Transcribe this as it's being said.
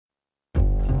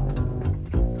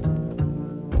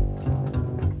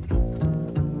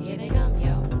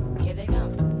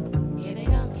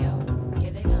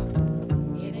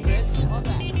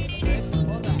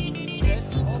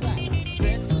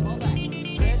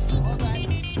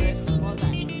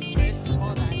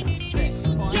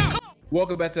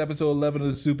Welcome back to episode 11 of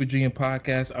the Super Junior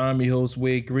Podcast. I'm your host,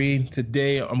 Wade Green.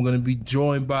 Today, I'm going to be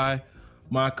joined by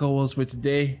my co-host for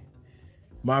today,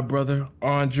 my brother,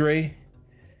 Andre.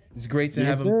 It's great to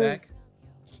have him back.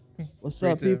 What's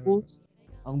up, people?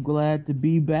 I'm glad to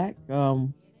be back. I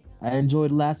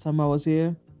enjoyed the last time I was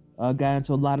here. Got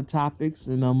into a lot of topics,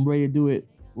 and I'm ready to do it.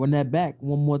 Run that back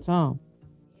one more time.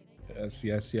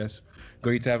 Yes.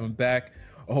 Great to have him back.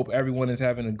 I hope everyone is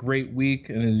having a great week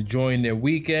and enjoying their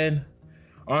weekend.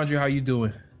 Andre, how you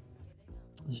doing?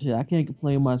 Yeah, I can't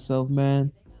complain myself,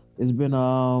 man. It's been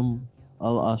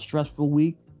a stressful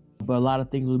week, but a lot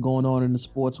of things were going on in the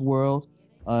sports world,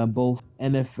 both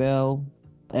NFL,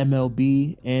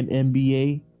 MLB, and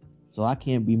NBA. So I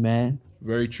can't be mad.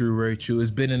 Very true.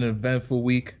 It's been an eventful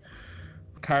week.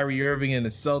 Kyrie Irving and the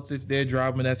Celtics, their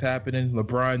drama that's happening.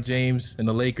 LeBron James and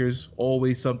the Lakers,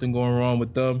 always something going wrong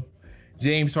with them.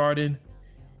 James Harden,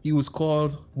 he was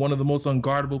called one of the most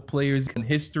unguardable players in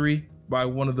history by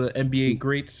one of the NBA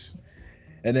greats.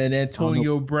 And then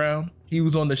Antonio Brown, he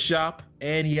was on The Shop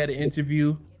and he had an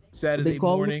interview Saturday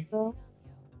morning.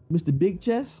 Mr. Big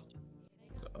Chest?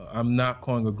 I'm not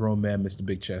calling a grown man Mr.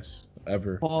 Big Chest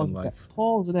ever in life.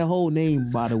 Pause that whole name,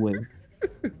 by the way.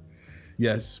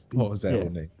 Yes, pause that whole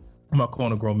name. I'm not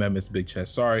calling a grown man Mr. Big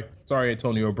Chest. Sorry,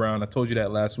 Antonio Brown. I told you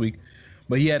that last week.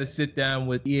 But he had to sit down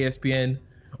with ESPN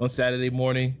on Saturday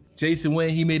morning. Jason Witten,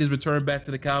 he made his return back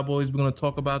to the Cowboys. We're going to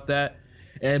talk about that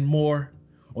and more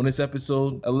on this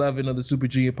episode 11 of the Super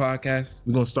Junior Podcast.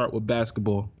 We're going to start with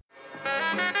basketball.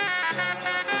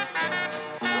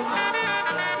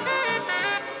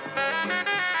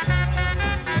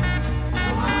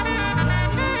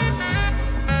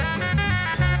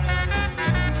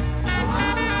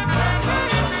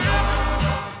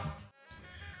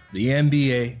 The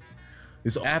NBA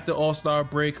is after All-Star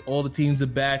break. All the teams are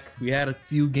back. We had a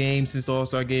few games since the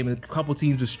All-Star game, and a couple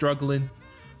teams are struggling.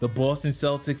 The Boston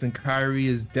Celtics and Kyrie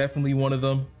is definitely one of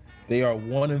them. They are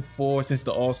 1-4 since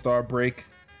the All-Star break.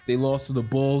 They lost to the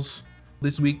Bulls.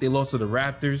 This week, they lost to the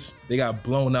Raptors. They got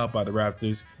blown out by the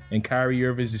Raptors, and Kyrie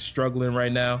Irving is struggling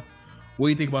right now. What do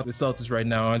you think about the Celtics right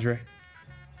now, Andre?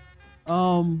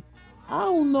 I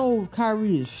don't know if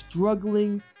Kyrie is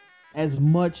struggling as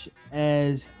much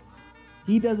as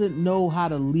he doesn't know how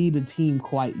to lead a team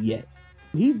quite yet.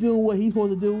 He's doing what he's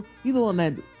supposed to do. He's on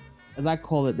that, as I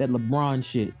call it, that LeBron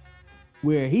shit,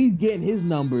 where he's getting his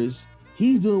numbers.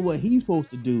 He's doing what he's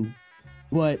supposed to do,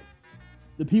 but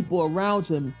the people around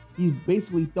him, he's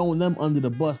basically throwing them under the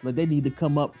bus. Like they need to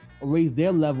come up or raise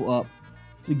their level up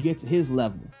to get to his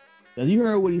level. Now, you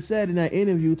heard what he said in that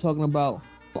interview talking about,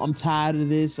 I'm tired of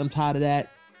this, I'm tired of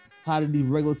that, tired of these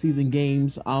regular season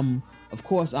games. Of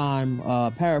course, I'm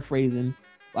paraphrasing.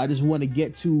 I just want to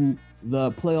get to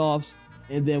the playoffs,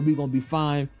 and then we're gonna be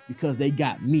fine because they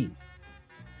got me.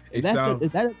 Is that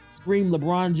a scream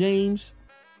LeBron James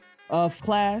of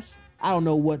class? I don't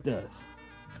know what does.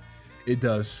 It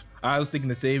does. I was thinking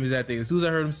the same exact thing. As soon as I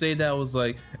heard him say that, I was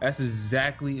like, that's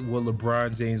exactly what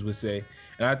LeBron James would say.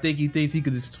 And I think he thinks he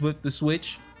could just flip the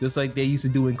switch, just like they used to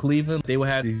do in Cleveland. They would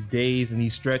have these days and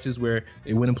these stretches where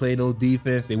they wouldn't play no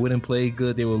defense. They wouldn't play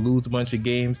good. They would lose a bunch of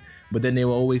games. But then they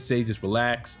would always say, just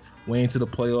relax. Way into the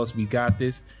playoffs. We got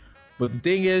this. But the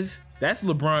thing is, that's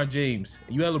LeBron James.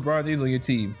 You have LeBron James on your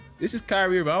team. This is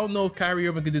Kyrie Irving. I don't know if Kyrie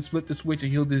Irving could just flip the switch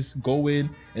and he'll just go in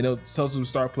and they'll Celtics will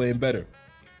start playing better.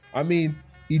 I mean,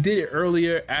 he did it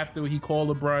earlier after he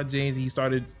called LeBron James. He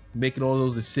started making all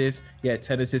those assists. He had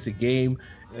 10 assists a game,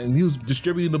 and he was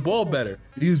distributing the ball better.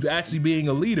 He was actually being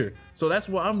a leader. So that's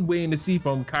what I'm waiting to see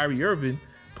from Kyrie Irving.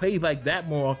 Play like that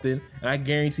more often, and I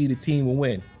guarantee the team will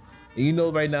win. And you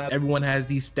know, right now, everyone has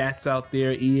these stats out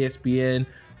there, ESPN,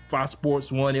 Fox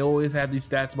Sports 1. They always have these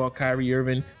stats about Kyrie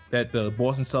Irving, that the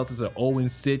Boston Celtics are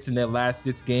 0-6 in their last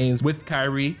 6 games with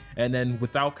Kyrie, and then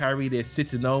without Kyrie, they're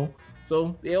 6-0.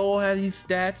 So they all have these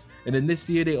stats. And then this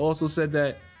year, they also said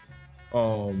that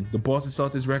the Boston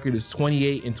Celtics record is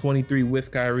 28-23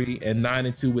 with Kyrie and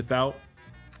 9-2 without.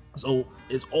 So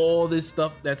it's all this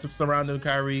stuff that's surrounding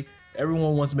Kyrie.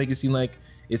 Everyone wants to make it seem like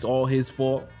it's all his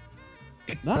fault.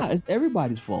 Nah, it's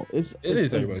everybody's fault. It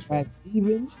is everybody's fault.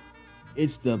 Stevens,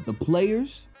 it's the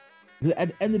players. At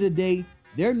the end of the day,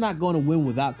 they're not going to win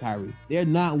without Kyrie. They're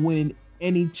not winning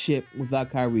any chip without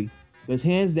Kyrie. Because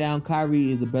hands down,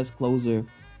 Kyrie is the best closer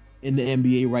in the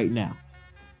NBA right now.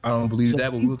 I don't believe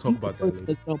that, but we'll talk about that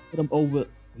later.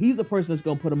 He's the person that's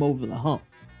going to put him over the hump.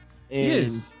 And he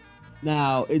is.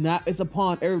 Now, it's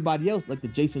upon everybody else, like the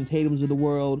Jason Tatums of the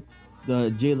world, the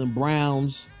Jaylen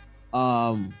Browns,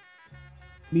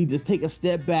 need to take a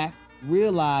step back,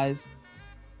 realize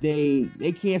they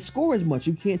can't score as much.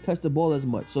 You can't touch the ball as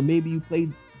much. So maybe you play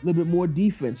a little bit more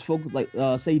defense. Focus, like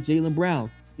say Jaylen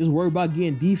Brown, just worry about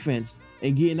getting defense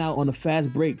and getting out on the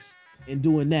fast breaks and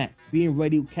doing that, being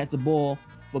ready to catch the ball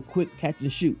for quick catch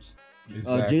and shoots.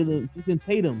 Exactly. Jason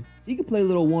Tatum, he can play a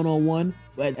little one-on-one,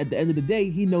 but at the end of the day,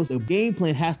 he knows the game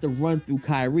plan has to run through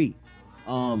Kyrie.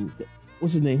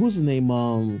 What's his name? Who's his name?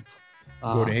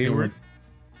 Gordon Hayward.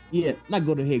 Yeah, not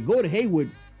Gordon Hayward. Gordon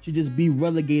Hayward should just be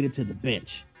relegated to the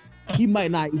bench. He might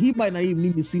not even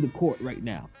need to see the court right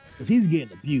now because he's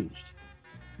getting abused.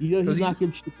 You know, he's not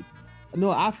contributing.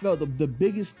 No, I felt the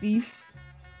biggest thief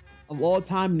of all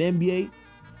time in the NBA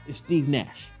is Steve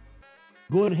Nash.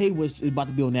 Gordon Hayward is about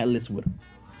to be on that list with him.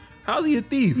 How's he a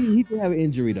thief? He did have an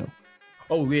injury though.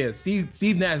 Oh yeah,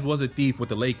 Steve Nash was a thief with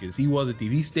the Lakers. He was a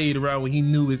thief. He stayed around when he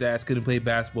knew his ass couldn't play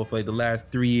basketball for like the last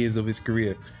 3 years of his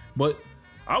career. But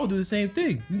I would do the same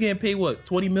thing. You getting paid what,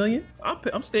 $20 million?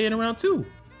 I'm staying around too.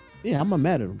 Yeah, I'm not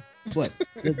mad at him, but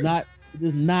it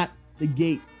does not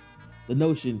negate the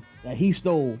notion that he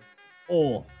stole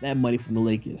all that money from the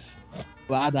Lakers.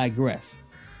 But I digress.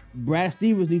 Brad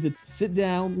Stevens needs to sit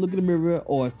down, look in the mirror,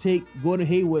 or take Gordon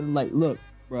Hayward and like, look,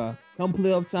 bruh, come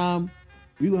playoff time,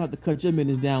 we're gonna have to cut your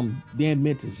minutes down, damn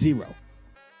minute to zero,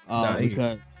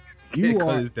 because you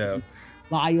are down.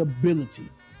 liability.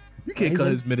 You can't cut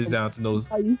his minutes down to those.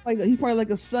 He's probably like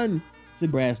a son to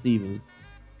Brad Stevens.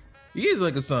 He is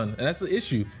like a son, and that's the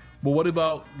issue. But what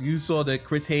about, you saw that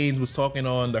Chris Haynes was talking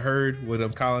on The Herd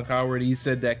with Colin Cowherd. He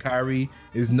said that Kyrie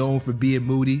is known for being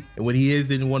moody, and when he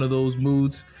is in one of those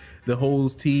moods, the whole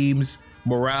team's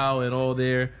morale and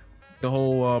the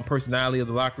whole personality of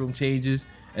the locker room changes,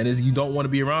 and you don't want to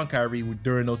be around Kyrie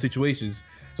during those situations.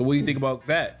 So what do you think about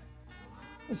that?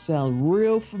 It sounds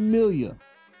real familiar.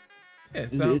 Yeah,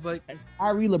 it sounds like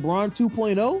Kyrie LeBron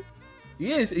 2.0.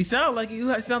 Yes, he sounds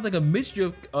like a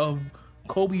mixture of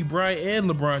Kobe Bryant and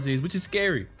LeBron James, which is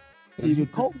scary. See,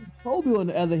 Kobe on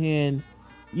the other hand,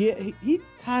 yeah, he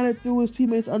kind of threw his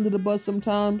teammates under the bus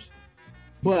sometimes,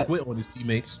 but he quit on his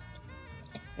teammates.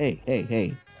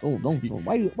 Hey, don't.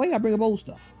 Why you gotta bring up old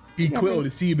stuff? He quit on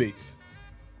his teammates.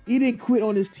 He didn't quit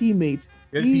on his teammates.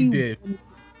 Yes, he did.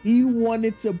 He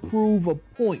wanted to prove a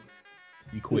point.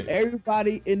 He quit.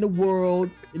 Everybody in the world,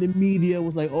 in the media,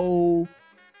 was like, "Oh,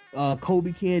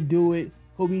 Kobe can't do it.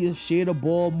 Kobe needs to share the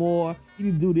ball more. He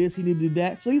need to do this. He need to do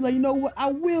that." So he's like, "You know what?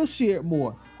 I will share it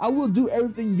more. I will do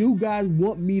everything you guys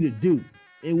want me to do."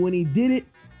 And when he did it,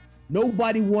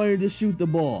 nobody wanted to shoot the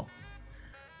ball.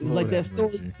 It's like that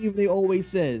story Stephen A. always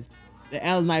says that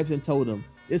Allen Iverson told him.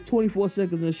 It's 24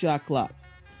 seconds in the shot clock.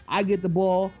 I get the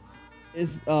ball. It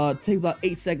takes about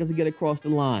 8 seconds to get across the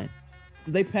line.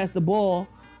 They passed the ball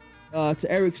to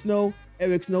Eric Snow.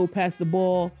 Eric Snow passed the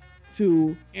ball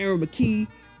to Aaron McKee.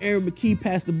 Aaron McKee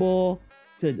passed the ball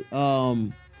to the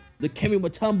Kemi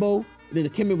Mutombo. And then the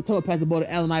Kemi Mutombo passed the ball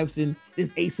to Allen Iverson.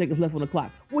 There's 8 seconds left on the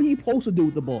clock. What he supposed to do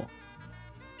with the ball?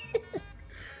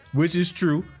 Which is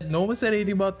true. No one said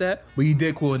anything about that, but he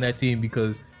did quit on that team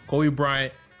because Kobe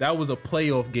Bryant, that was a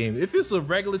playoff game. If it's a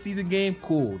regular season game,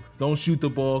 cool. Don't shoot the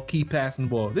ball, keep passing the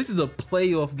ball. This is a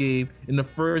playoff game in the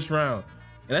first round.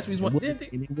 And that's what he's wanting.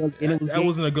 That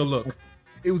wasn't a good look.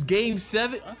 It was game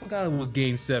 7. I forgot it was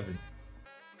game 7.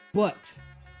 But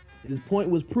his point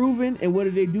was proven, and what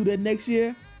did they do that next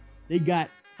year? They got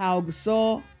Hal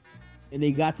Gasol, and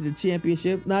they got to the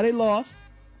championship. Now they lost.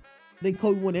 I think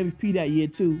Kobe won MVP that year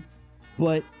too,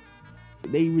 but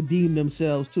they redeemed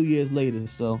themselves 2 years later,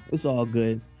 so it's all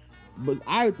good. But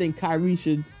I would think Kyrie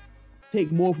should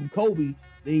take more from Kobe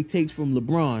than he takes from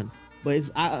LeBron.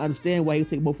 But I understand why he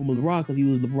take more from LeBron because he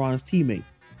was LeBron's teammate,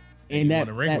 and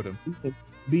that ring with him.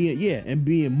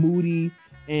 being moody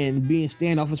and being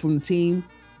standoffish from the team,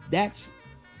 that's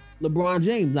LeBron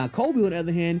James. Now Kobe, on the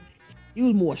other hand, he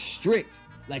was more strict.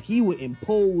 Like he would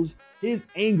impose his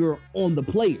anger on the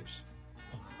players,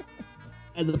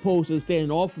 as opposed to standing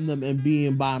off from them and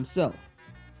being by himself.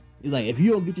 He's like, if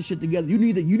you don't get your shit together, you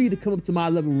need to come up to my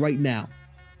level right now.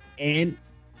 And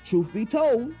truth be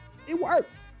told, it worked.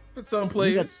 For some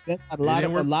players, a lot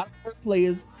of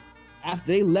players, after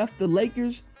they left the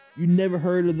Lakers, you never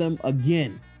heard of them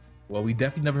again. Well, we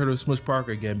definitely never heard of Smush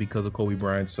Parker again because of Kobe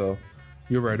Bryant. So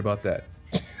you're right about that.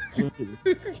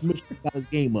 Smush got his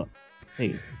game up.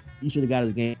 Hey, he should have got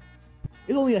his game.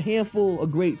 There's only a handful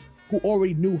of greats who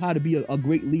already knew how to be a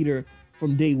great leader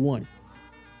from day one.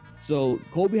 So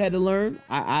Kobe had to learn.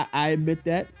 I admit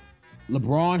that.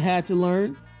 LeBron had to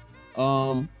learn.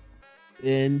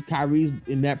 And Kyrie's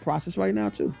in that process right now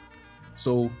too.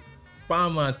 So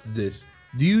bottom line to this,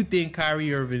 do you think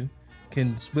Kyrie Irving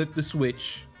can flip the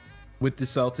switch with the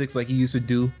Celtics like he used to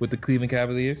do with the Cleveland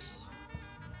Cavaliers?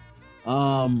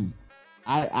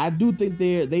 I do think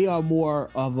they are more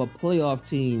of a playoff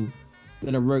team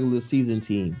than a regular season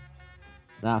team.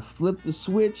 Now flip the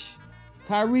switch.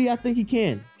 Kyrie, I think he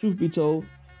can. Truth be told,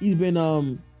 he's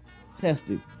been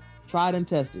tested, tried and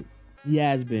tested. He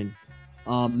has been.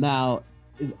 Now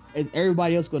is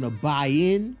everybody else gonna buy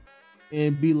in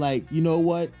and be like, you know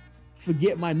what?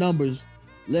 Forget my numbers.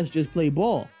 Let's just play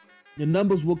ball. The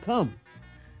numbers will come.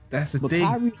 That's the But thing.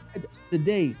 Kyrie, at the end of the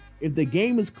day, if the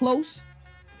game is close,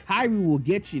 Kyrie will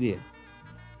get you there.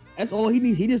 That's all he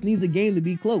needs. He just needs the game to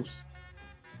be close.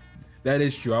 That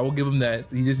is true. I will give him that.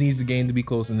 He just needs the game to be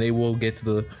close, and they will get to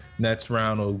the next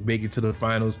round or make it to the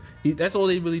finals. That's all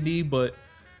they really need. But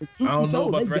I don't know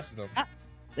about the rest of them.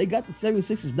 They got the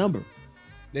 76ers number.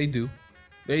 They do.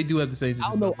 They do have the same.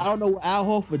 I don't know what Al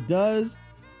Horford does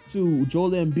to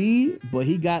Joel Embiid, but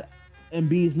he got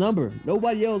Embiid's number.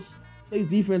 Nobody else plays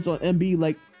defense on Embiid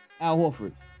like Al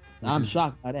Horford. I'm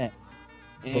shocked by that.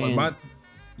 And,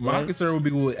 my concern would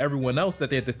be with everyone else that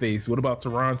they have to face. What about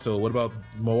Toronto? What about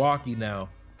Milwaukee now?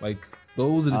 Like,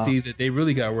 those are the teams that they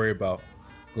really got to worry about.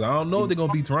 Because I don't know if they're going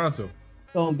to beat Toronto.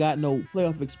 Don't got no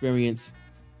playoff experience.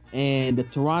 And the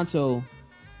Toronto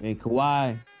and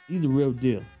Kawhi, he's a real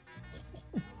deal.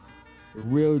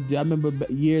 Real deal. I remember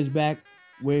years back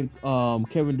when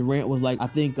Kevin Durant was like, I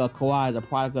think Kawhi is a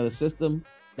product of the system.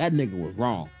 That nigga was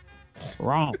wrong.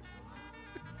 Wrong.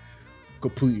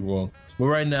 Completely wrong. But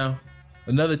right now,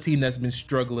 another team that's been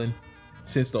struggling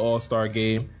since the All-Star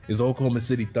game is Oklahoma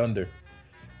City Thunder.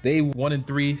 They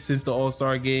 1-3 since the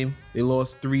All-Star game. They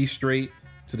lost 3 straight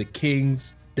to the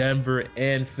Kings, Denver,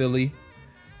 and Philly.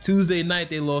 Tuesday night,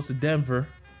 they lost to Denver.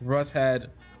 Russ had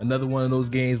another one of those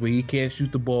games where he can't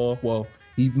shoot the ball. Well,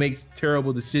 he makes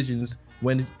terrible decisions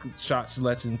when shot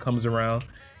selection comes around.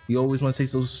 He always wants to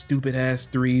take those stupid ass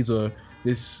threes or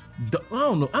this. I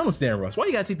don't know. I don't understand Russ. Why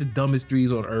you gotta take the dumbest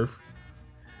threes on earth?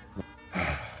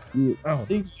 You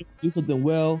think you do something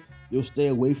well, you'll stay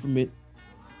away from it.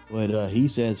 But he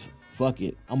says, "Fuck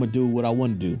it, I'm gonna do what I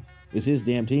want to do." It's his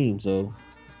damn team, so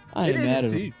I ain't mad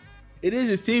at him. It is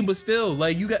his team, but still,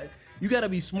 like you got to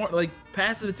be smart. Like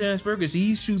pass it to Terrence Ferguson,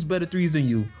 he shoots better threes than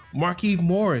you. Markieff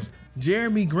Morris,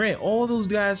 Jeremy Grant, all those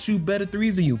guys shoot better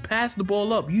threes than you. Pass the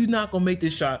ball up. You're not gonna make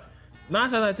this shot. 9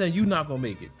 times out of 10, you're not gonna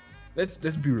make it. Let's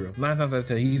be real. 9 times out of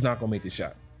 10, he's not gonna make this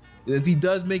shot. If he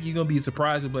does make it, you're gonna be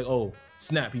surprised. You'll be like, oh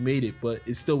snap, he made it, but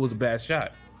it still was a bad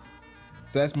shot.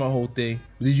 So that's my whole thing.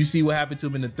 Did you see what happened to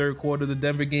him in the third quarter of the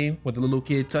Denver game when the little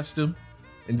kid touched him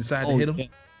and decided to hit him? Yeah.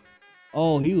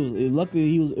 Oh, he was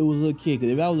luckily it was a kid. Cause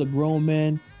if I was a grown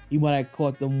man, he might have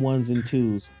caught them 1s and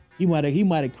 2s. He might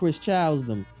have Chris Childs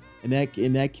them, and that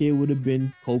kid would have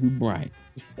been Kobe Bryant.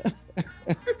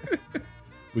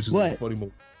 Which is a funny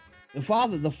move. The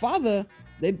father,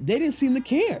 they didn't seem to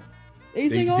care. They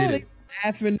think, they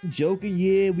laughing, joking.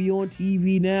 Yeah, we on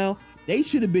TV now. They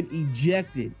should have been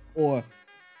ejected or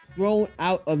thrown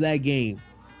out of that game.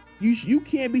 You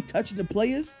can't be touching the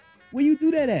players. Where you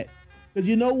do that at? Because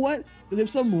you know what? Because if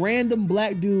some random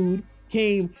black dude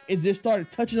came and just started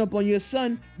touching up on your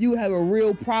son, you have a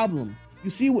real problem. You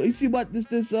see about this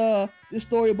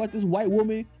story about this white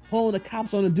woman calling the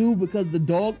cops on a dude because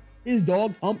his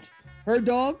dog humped her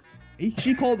dog.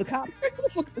 She called the cops.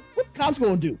 What's the cops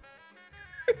gonna do?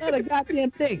 Not a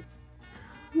goddamn thing.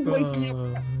 You wasting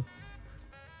your...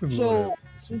 So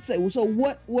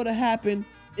what would have happened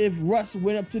if Russ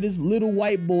went up to this little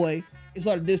white boy and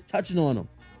started just touching on him?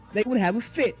 They would have a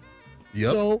fit.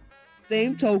 Yep. So,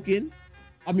 same token,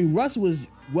 I mean, Russ was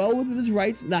well within his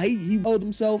rights. Now, he held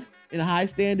himself in a high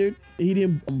standard. He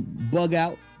didn't bug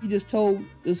out. He just told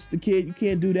the kid, you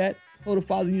can't do that. Told the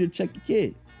father, you need to check your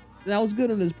kid. And that was good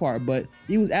on his part, but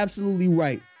he was absolutely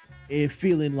right in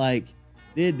feeling like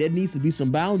there needs to be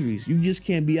some boundaries. You just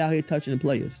can't be out here touching the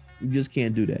players. You just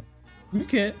can't do that. You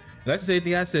can't. That's the same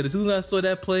thing I said. As soon as I saw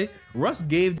that play, Russ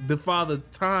gave the father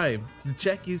time to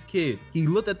check his kid. He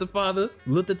looked at the father,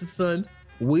 looked at the son,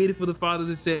 waited for the father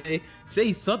to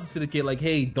say something to the kid like,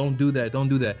 hey, don't do that, don't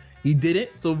do that. He didn't,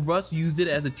 so Russ used it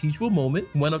as a teachable moment,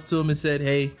 went up to him and said,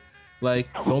 hey,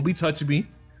 like, don't be touching me.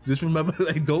 Just remember,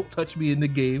 like, don't touch me in the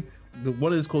game.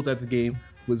 One of his quotes at the game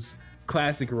was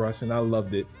classic Russ, and I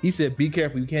loved it. He said, be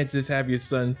careful, you can't just have your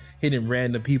son hitting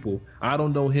random people. I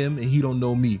don't know him, and he don't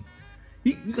know me.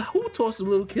 Who talks to a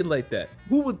little kid like that?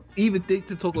 Who would even think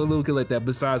to talk to a little kid like that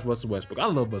besides Russell Westbrook? I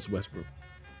love Russell Westbrook.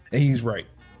 And he's right.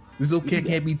 This little kid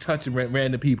can't be touching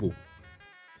random people.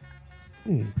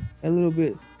 A little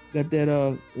bit got that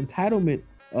entitlement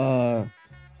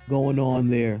going on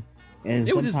there. And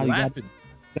they were just laughing.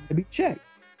 Got to be checked.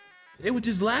 They were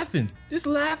just laughing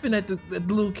at the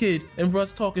little kid and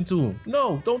Russ talking to him.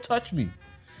 No, don't touch me.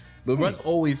 But Russ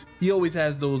always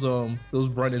has those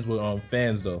run-ins with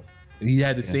fans though. And he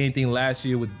had the same thing last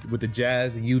year with the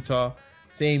Jazz in Utah.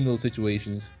 Same those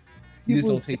situations. You just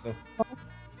don't take them.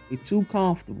 They're too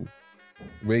comfortable.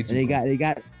 Way too. And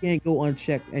they can't go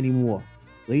unchecked anymore.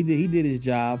 So he did his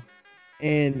job.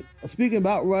 And speaking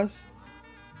about Russ,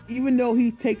 even though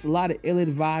he takes a lot of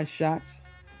ill-advised shots,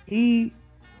 I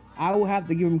will have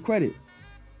to give him credit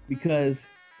because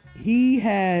he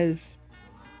has,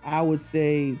 I would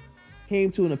say,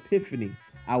 came to an epiphany.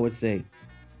 I would say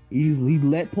he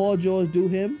let Paul George do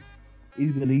him.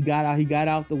 He got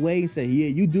out the way and said, "Yeah,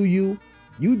 you do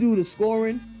the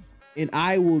scoring, and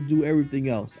I will do everything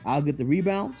else. I'll get the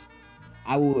rebounds.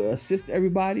 I will assist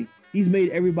everybody." He's made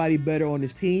everybody better on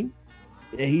his team.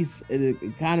 And he's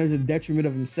kind of the detriment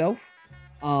of himself.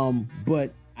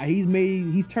 But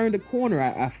he's turned a corner,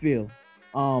 I feel.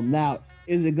 Now,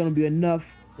 is it going to be enough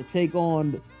to take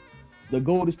on the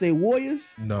Golden State Warriors?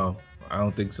 No, I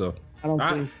don't think so. I don't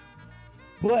think so.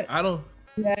 But I don't.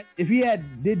 If he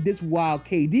had did this while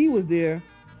KD was there,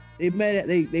 they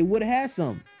would have had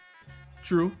some.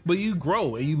 True, but you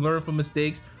grow and you learn from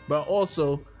mistakes. But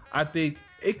also, I think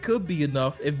it could be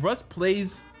enough if Russ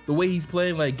plays the way he's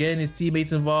playing, like getting his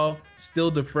teammates involved,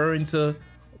 still deferring to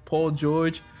Paul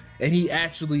George, and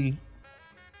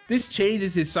this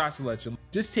changes his shot selection.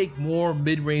 Just take more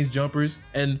mid-range jumpers,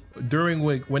 and during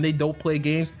when they don't play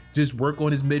games, just work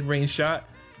on his mid-range shot.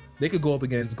 They could go up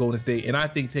against Golden State, and I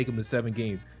think take them to 7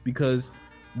 games because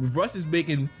Russ is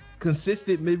making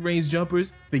consistent mid-range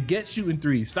jumpers. Forget shooting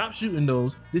threes. Stop shooting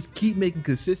those. Just keep making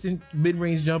consistent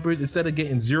mid-range jumpers. Instead of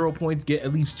getting 0 points, get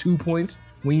at least 2 points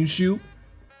when you shoot.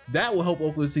 That will help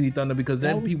Oklahoma City Thunder because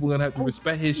then people are going to have to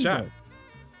respect his shot.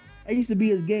 That used to be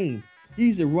his game. He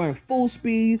used to run full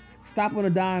speed, stop on a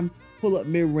dime, pull up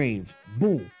mid-range.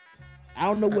 Boom. I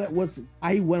don't know how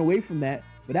he went away from that,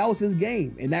 but that was his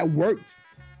game, and that worked.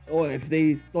 Or if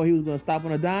they thought he was going to stop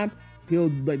on a dime, he'll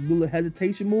like do a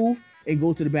hesitation move and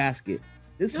go to the basket.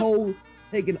 This whole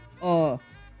taking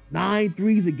 9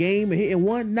 threes a game and hitting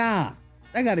one, nah,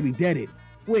 that got to be deaded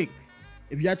quick.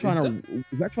 If y'all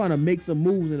trying to make some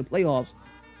moves in the playoffs,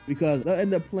 because they'll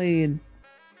end up playing.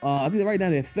 I think right now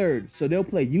they're 3rd, so they'll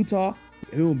play Utah,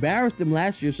 who embarrassed them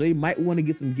last year, so they might want to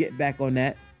get some get back on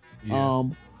that. Yeah.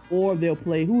 Or they'll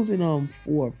play who's in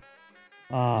 4th?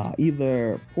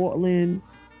 Either Portland.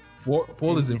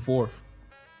 Portland's in 4th.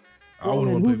 I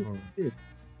wouldn't want to play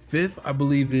 5th, I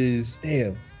believe, is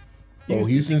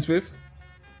Houston's 5th.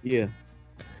 Yeah,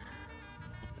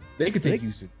 they could take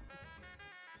Houston.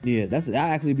 Yeah, that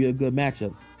actually be a good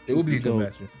matchup. It would be a good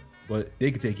matchup, but they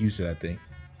could take Houston.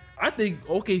 I think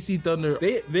OKC Thunder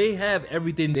they have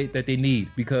everything that they need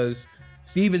because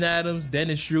Steven Adams,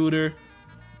 Dennis Schroeder,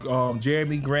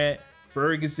 Jeremy Grant,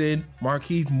 Ferguson,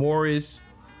 Markieff Morris,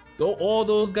 all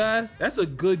those guys. That's a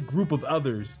good group of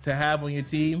others to have on your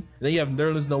team. And then you have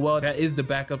Nerlens Noel, that is the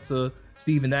backup to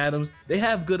Steven Adams. They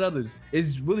have good others.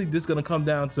 It's really just gonna come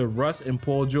down to Russ and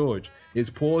Paul George. Is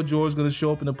Paul George gonna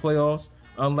show up in the playoffs?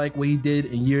 Unlike what he did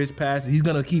in years past, he's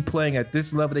gonna keep playing at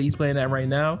this level that he's playing at right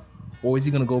now, or is he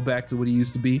gonna go back to what he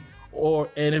used to be?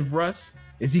 And if Russ,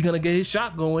 is he gonna get his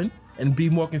shot going and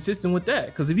be more consistent with that?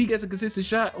 Because if he gets a consistent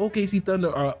shot, OKC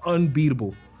Thunder are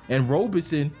unbeatable. And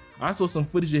Roberson, I saw some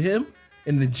footage of him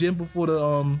in the gym before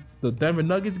the Denver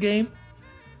Nuggets game.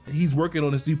 He's working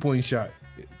on his 3-point shot.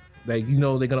 Like,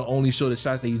 they're gonna only show the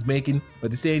shots that he's making, but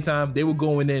at the same time, they were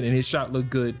going in and his shot looked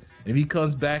good. And if he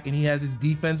comes back and he has his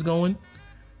defense going,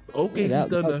 OKC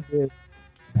Thunder.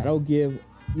 That'll give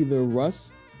either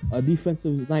Russ a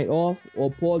defensive night off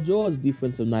or Paul George a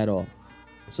defensive night off.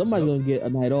 Somebody's gonna get a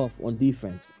night off on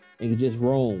defense and just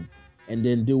roam and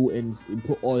then and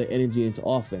put all the energy into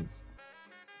offense.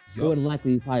 More than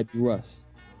likely, probably be Russ.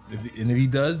 If he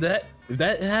does that, if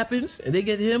that happens and they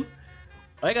get him,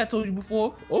 like I told you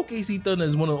before, OKC Thunder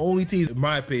is one of the only teams, in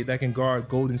my opinion, that can guard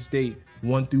Golden State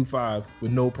 1 through 5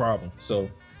 with no problem. So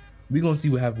we're gonna see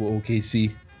what happens with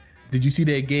OKC. Did you see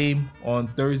that game on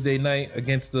Thursday night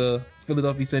against the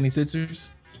Philadelphia 76ers?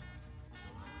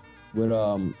 With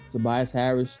Tobias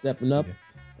Harris stepping up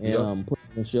and putting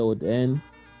the show at the end.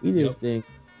 He did his thing.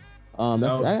 I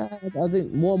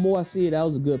think more and more I see it, that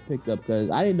was a good pickup because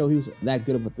I didn't know he was that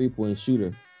good of a 3-point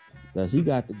shooter because he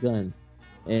got the gun.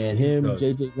 And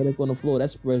JJ Redick on the floor,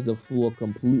 that spreads the floor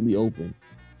completely open.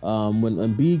 When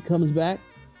Embiid comes back,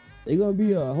 they're going to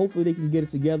be, hopefully they can get it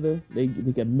together. They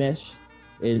can mesh.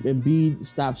 And Embiid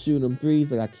stop shooting them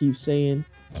threes, like I keep saying.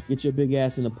 Get your big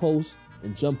ass in the post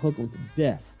and jump hook them to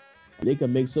death. They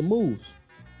can make some moves.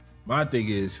 My thing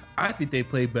is, I think they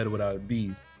play better without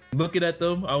Embiid. Looking at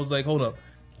them, I was like, hold up.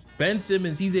 Ben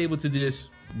Simmons, he's able to just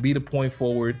be the point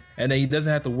forward, and then he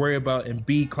doesn't have to worry about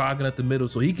Embiid clogging up the middle,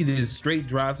 so he can just straight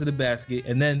drive to the basket,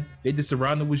 and then they just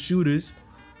surround him with shooters.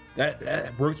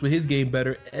 That works with his game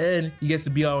better, and he gets to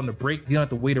be out on the break. He don't have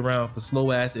to wait around for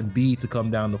slow ass Embiid to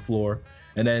come down the floor,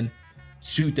 and then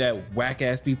shoot that whack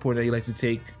ass 3-pointer that he likes to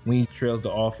take when he trails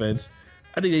the offense.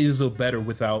 I think they just look better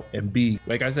without Embiid.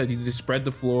 Like I said, you just spread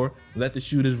the floor, let the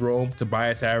shooters roam.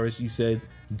 Tobias Harris, you said,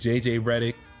 JJ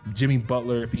Redick, Jimmy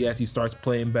Butler, if he actually starts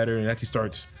playing better and actually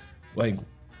starts like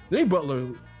Jimmy Butler,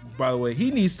 by the way,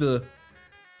 he needs to.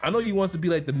 I know he wants to be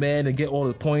like the man and get all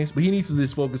the points, but he needs to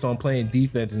just focus on playing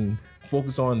defense and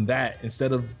focus on that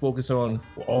instead of focus on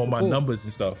all my numbers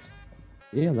and stuff.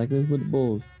 Yeah, like this with the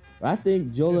Bulls. But I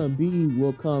think Joel Embiid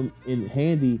will come in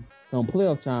handy come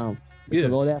playoff time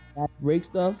because all that fast break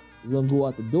stuff is gonna go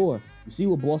out the door. You see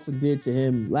what Boston did to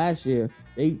him last year?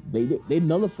 They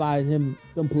nullified him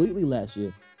completely last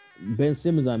year. Ben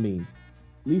Simmons, I mean,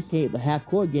 at least he had the half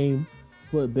court game.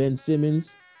 Put Ben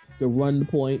Simmons to run the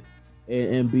point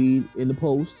and be in the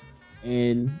post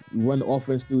and run the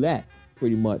offense through that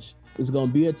pretty much. It's going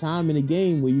to be a time in the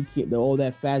game where you can't, all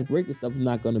that fast breaking stuff is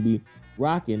not going to be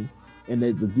rocking, and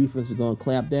the defense is going to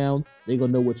clamp down. They're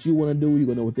going to know what you want to do. You're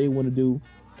going to know what they want to do.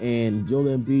 And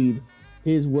Joel Embiid,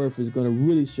 his worth is going to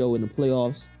really show in the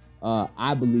playoffs,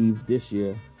 I believe, this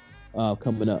year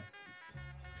coming up.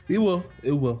 It will.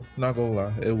 Not going to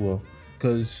lie. It will.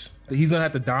 Because he's going to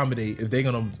have to dominate if they're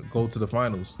going to go to the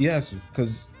finals. Yes,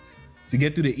 because to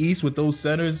get through the East with those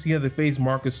centers, he has to face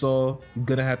Marc Gasol. He's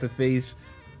gonna have to face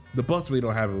the Bucks. Really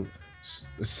don't have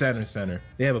a center.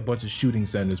 They have a bunch of shooting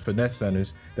centers, finesse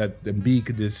centers that Embiid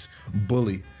could just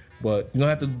bully. But you're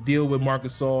gonna have to deal with Marc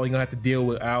Gasol. You're gonna have to deal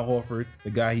with Al Horford, the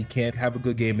guy he can't have a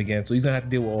good game against. So he's gonna have to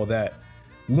deal with all that.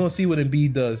 We're gonna see what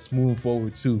Embiid does moving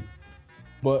forward too.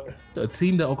 But a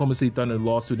team that Oklahoma City Thunder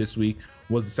lost to this week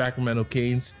was the Sacramento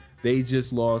Kings. They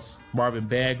just lost Marvin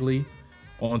Bagley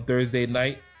on Thursday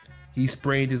night. He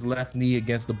sprained his left knee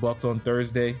against the Bucks on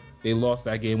Thursday. They lost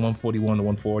that game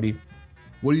 141-140.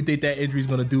 What do you think that injury is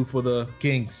going to do for the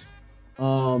Kings?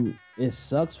 It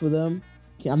sucks for them.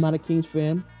 I'm not a Kings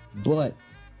fan, but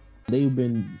they've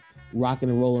been rocking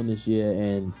and rolling this year,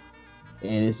 and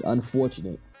it's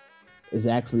unfortunate. It's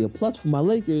actually a plus for my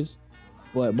Lakers,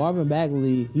 but Marvin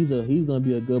Bagley, he's going to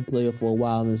be a good player for a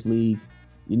while in this league.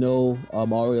 You know,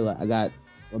 already I got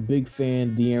a big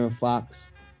fan, De'Aaron Fox.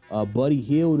 Buddy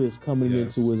Hield is coming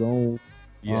into his own.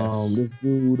 Yes. This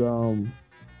dude,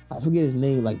 I forget his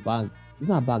name. Like it's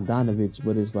not Bogdanovich,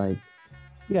 but it's like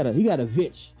he got a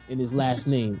Vitch in his last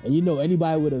name. And you know,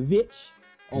 anybody with a Vitch,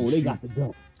 they got the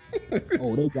gun.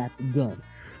 They got the gun.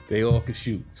 They all can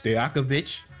shoot.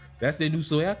 Stojakovic, that's their new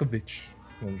Stojakovic.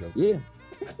 Yeah.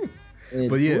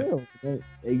 But yeah, real,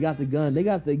 they got the gun. They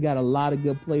got a lot of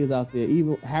good players out there.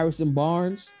 Even Harrison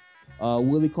Barnes,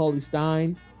 Willie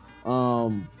Cauley-Stein.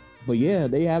 But yeah,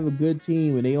 they have a good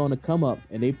team and they on the come up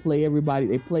and they play everybody.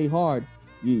 They play hard.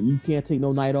 You can't take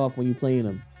no night off when you're playing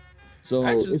them. So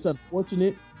it's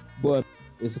unfortunate, but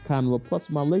it's a kind of a plus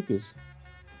for my Lakers.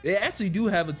 They actually do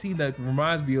have a team that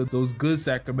reminds me of those good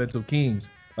Sacramento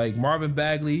Kings. Like Marvin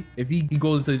Bagley, if he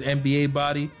goes into his NBA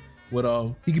body, with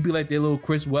he could be like their little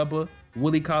Chris Webber.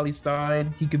 Willie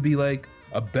Cauley-Stein, he could be like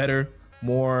a better,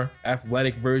 more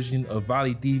athletic version of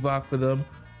Vali Divac for them.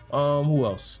 Who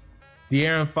else?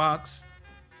 De'Aaron Fox,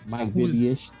 Mike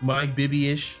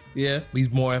Bibby-ish. Yeah, he's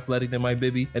more athletic than Mike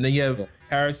Bibby. And then you have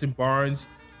Harrison Barnes.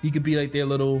 He could be like their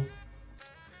little.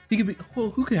 He could be.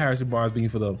 Well, who could Harrison Barnes be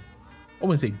for them? I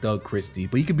wouldn't say Doug Christie,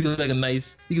 but he could be like a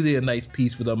nice. He could be a nice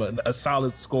piece for them, a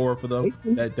solid scorer for them.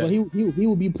 Well, he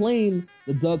would be playing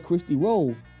the Doug Christie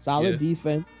role, solid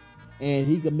defense, and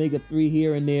he could make a three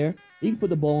here and there. He can put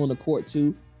the ball on the court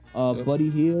too. Buddy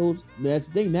Hield. That's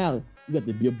the thing now. You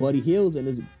got your Buddy Hield and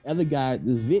this other guy,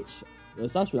 this Vitch. I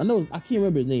can't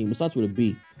remember his name. It starts with a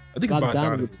B. I think it's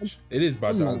Bogdanovich. It is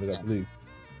Bogdanovich, I believe.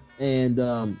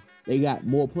 And they got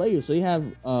more players. So you have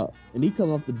and he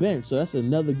come off the bench. So that's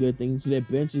another good thing. So their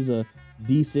benches are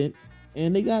decent.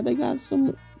 And they got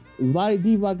some. Vali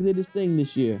Divac did his thing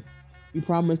this year. He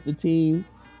promised the team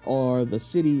or the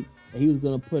city that he was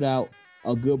going to put out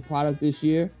a good product this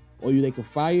year, or they could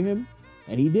fire him,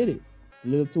 and he did it. He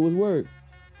lived up to his word.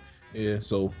 Yeah,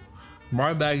 so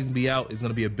Marvin Bagley to be out is going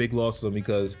to be a big loss for him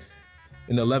because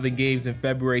in 11 games in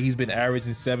February, he's been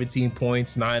averaging 17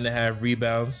 points, 9.5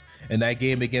 rebounds. And that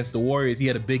game against the Warriors, he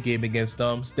had a big game against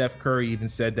them. Steph Curry even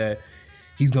said that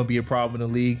he's going to be a problem in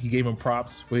the league. He gave him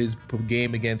props for his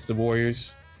game against the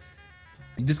Warriors.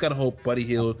 You just got to hope Buddy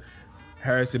Hield,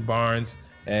 Harrison Barnes,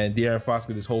 and De'Aaron Fox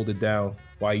can just hold it down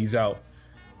while he's out.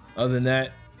 Other than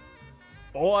that,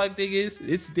 all I think is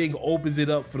this thing opens it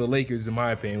up for the Lakers, in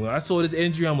my opinion. When I saw this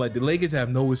injury, I'm like, the Lakers have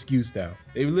no excuse now.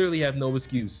 They literally have no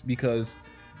excuse because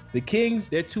the Kings,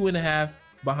 they're 2.5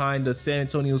 behind the San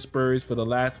Antonio Spurs for the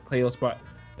last playoff spot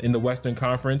in the Western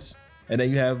Conference. And then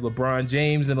you have LeBron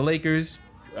James and the Lakers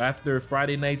after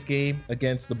Friday night's game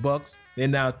against the Bucks. They're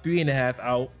now 3.5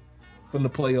 out from the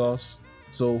playoffs.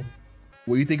 So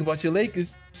what do you think about your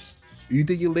Lakers? You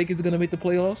think your Lakers are going to make the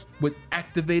playoffs with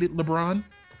activated LeBron?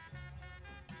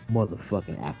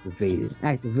 Motherfucking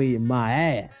activated my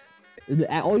ass.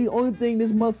 The only thing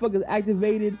this motherfucker's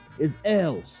activated is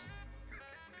L's.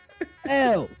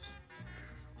 L's.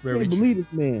 Very Can't believe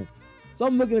this man. So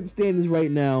I'm looking at the standings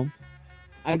right now.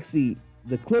 I can see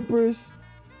the Clippers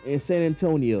and San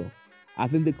Antonio. I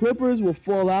think the Clippers will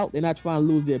fall out. They're not trying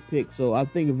to lose their pick, so I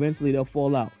think eventually they'll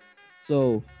fall out.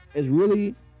 So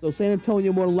San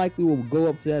Antonio more than likely will go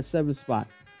up to that 7th spot.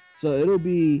 So it'll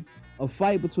be a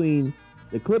fight between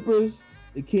the Clippers,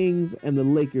 the Kings, and the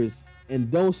Lakers.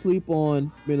 And don't sleep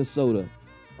on Minnesota.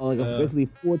 Basically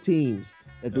 4 teams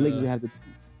that the Lakers have to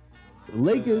beat.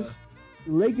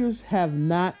 The Lakers have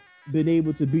not been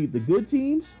able to beat the good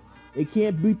teams. They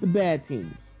can't beat the bad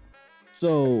teams.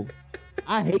 So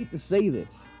I hate to say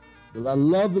this, because I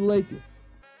love the Lakers,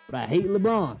 but I hate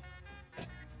LeBron.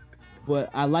 But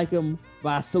I like him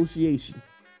by association.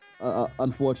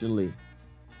 Unfortunately,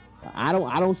 I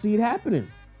don't see it happening.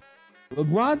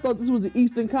 LeBron thought this was the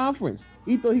Eastern Conference.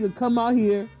 He thought he could come out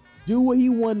here, do what he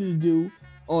wanted to do,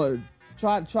 or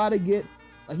try to get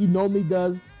like he normally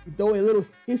does. He throw a little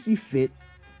hissy fit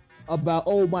about,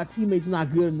 oh, my teammate's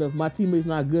not good enough.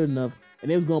 And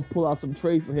they was gonna pull out some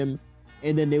trade for him,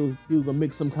 and then he was gonna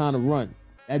make some kind of run.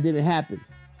 That didn't happen.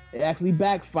 It actually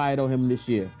backfired on him this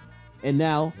year. And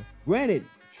now, granted,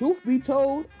 truth be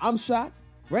told, I'm shocked.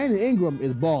 Brandon Ingram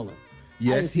is balling.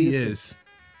 Yes, he is.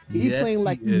 He's playing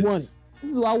like he won it.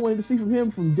 This is what I wanted to see from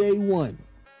him from day one.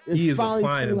 He is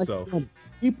applying himself.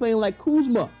 He playing like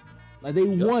Kuzma. Like they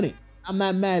won it. I'm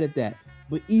not mad at that.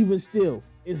 But even still,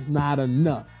 it's not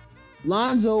enough.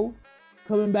 Lonzo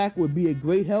coming back would be a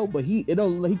great help, but he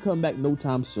come back no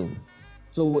time soon.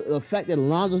 So the fact that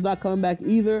Lonzo's not coming back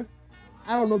either,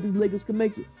 I don't know if these Lakers can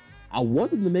make it. I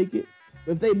want them to make it,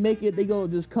 but if they make it, they gonna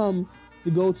just come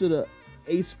to go to the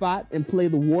 8th spot and play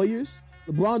the Warriors.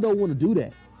 LeBron don't want to do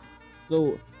that.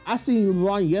 So I seen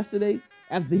LeBron yesterday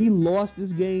after he lost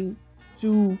this game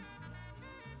to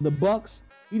the Bucks.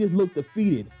 He just looked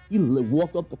defeated. He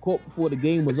walked up the court before the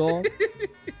game was off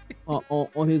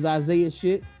on his Isaiah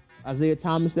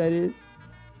Thomas, that is.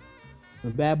 The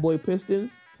bad boy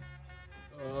Pistons.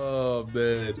 Oh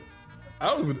man,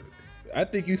 I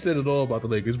think you said it all about the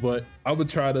Lakers, but I'm gonna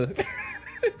try to.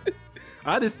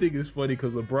 I just think it's funny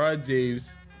because LeBron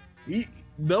James,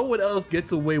 no one else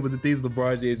gets away with the things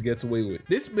LeBron James gets away with.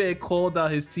 This man called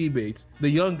out his teammates, the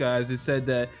young guys, and said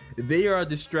that they are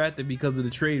distracted because of the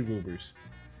trade rumors.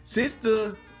 Since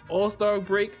the All-Star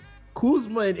break,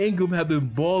 Kuzma and Ingram have been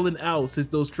balling out since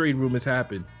those trade rumors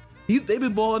happened. They've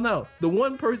been balling out. The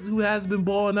one person who has been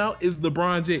balling out is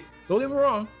LeBron James. Don't get me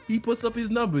wrong, he puts up his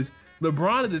numbers.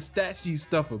 LeBron is a stat sheet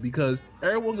stuffer because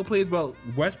everyone complains about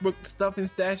Westbrook stuffing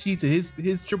stat sheets and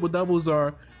his triple doubles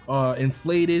are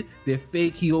inflated. They're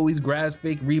fake. He always grabs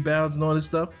fake rebounds and all this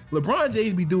stuff. LeBron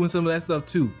James be doing some of that stuff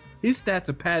too. His stats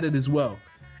are padded as well.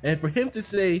 And for him to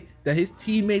say that his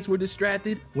teammates were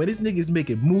distracted when this nigga's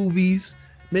making movies,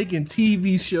 making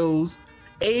TV shows,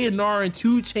 A&R and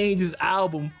 2 Chainz's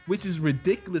album, which is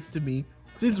ridiculous to me.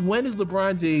 Since when is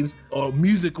LeBron James a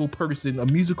musical person, a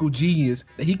musical genius,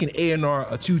 that he can A&R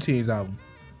a 2 Chainz album?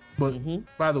 But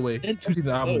by the way, 2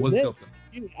 Chainz album was dope.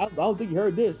 I don't think you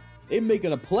heard this. They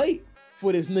making a play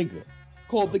for this nigga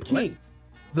called The King.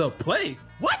 The play?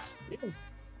 What? Yeah.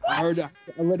 What?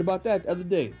 I read about that the other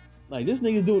day. Like, this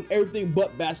nigga's doing everything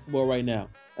but basketball right now.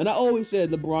 And I always said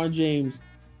LeBron James,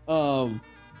 don't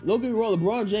get me wrong,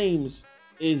 LeBron James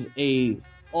is a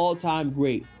all-time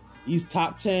great. He's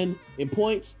top 10 in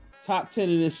points, top 10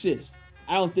 in assists.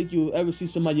 I don't think you'll ever see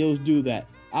somebody else do that.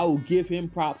 I will give him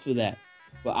props for that.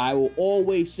 But I will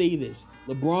always say this.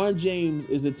 LeBron James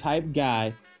is the type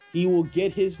guy, he will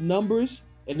get his numbers,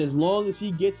 and as long as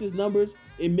he gets his numbers,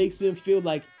 it makes him feel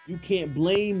like you can't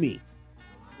blame me.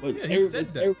 But it's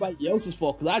everybody else's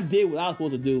fault because I did what I was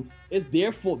supposed to do. It's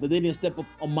their fault that they didn't step up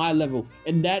on my level.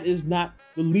 And that is not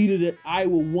the leader that I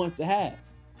would want to have.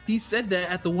 He said that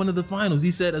at one of the finals.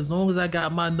 He said, as long as I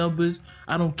got my numbers,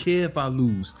 I don't care if I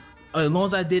lose. As long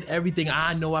as I did everything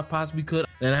I know I possibly could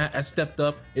and I stepped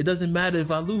up, it doesn't matter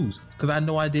if I lose because I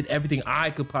know I did everything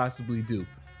I could possibly do.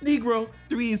 Negro,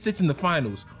 3-6 in the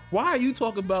finals. Why are you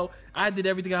talking about I did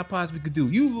everything I possibly could do?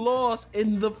 You lost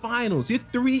in the finals. You're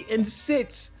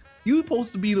 3-6. You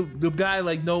supposed to be the guy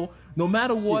like, no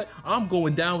matter what, I'm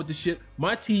going down with the ship.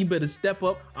 My team better step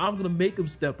up. I'm gonna make them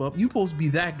step up. You supposed to be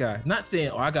that guy. Not saying,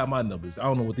 oh, I got my numbers. I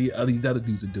don't know what these other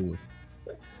dudes are doing.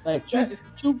 Like, truth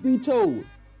be told,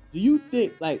 do you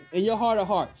think, like, in your heart of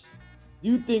hearts, do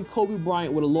you think Kobe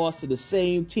Bryant would have lost to the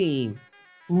same team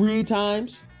 3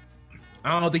 times?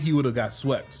 I don't think he would have got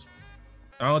swept.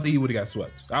 I would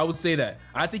say that.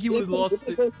 I think he would have lost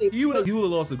to he would have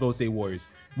lost to Golden State Warriors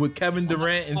with Kevin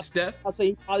Durant and Steph. I'll say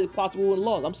he probably possible would have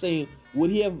lost. I'm saying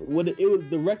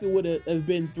the record would have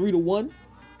been 3-1?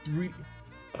 3.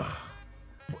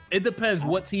 It depends.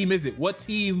 What team is it? What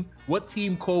team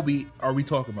Kobe are we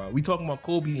talking about? We talking about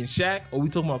Kobe and Shaq, or we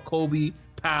talking about Kobe,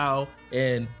 Powell,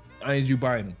 and Andrew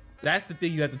Bynum? That's the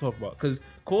thing you have to talk about. Because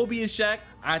Kobe and Shaq,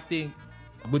 I think,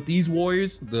 with these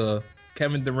Warriors, the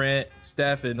Kevin Durant,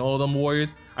 Steph, and all them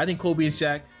Warriors, I think Kobe and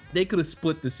Shaq, they could have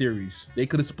split the series. They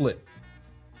could have split.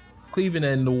 Cleveland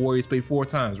and the Warriors played 4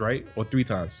 times, right? Or 3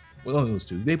 times. Well, only those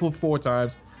 2. They put 4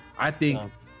 times. I think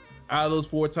out of those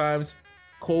 4 times,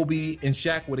 Kobe and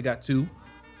Shaq would have got 2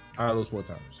 out of those 4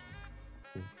 times.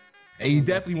 And he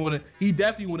definitely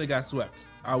would have got swept.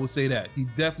 I would say that. He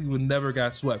definitely would never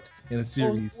got swept in a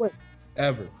series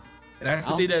ever. And that's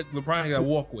the thing that LeBron got to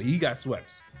walk with. He got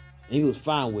swept. He was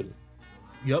fine with it.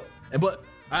 Yep. But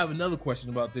I have another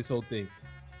question about this whole thing.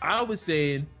 I was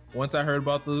saying, once I heard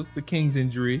about the Kings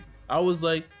injury, I was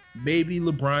like, maybe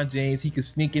LeBron James, he could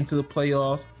sneak into the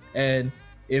playoffs. And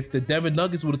if the Denver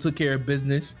Nuggets would have took care of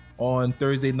business on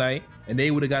Thursday night and they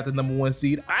would have got the number 1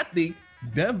 seed, I think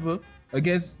Denver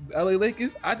against LA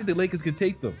Lakers, I think the Lakers could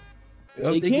take them. It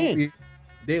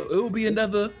will be a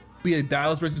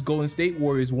Dallas versus Golden State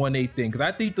Warriors 1-8 thing. Because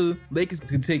I think the Lakers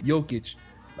can take Jokic.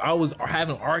 I was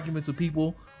having arguments with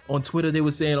people on Twitter. They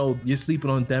were saying, oh, you're sleeping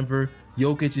on Denver.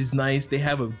 Jokic is nice. They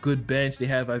have a good bench. They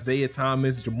have Isaiah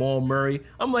Thomas, Jamal Murray.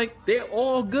 I'm like, they're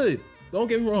all good. Don't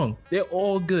get me wrong. They're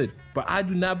all good. But I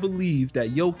do not believe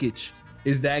that Jokic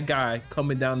is that guy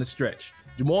coming down the stretch.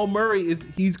 Jamal Murray,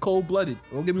 he's cold-blooded.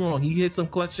 Don't get me wrong. He hit some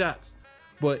clutch shots.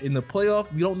 But in the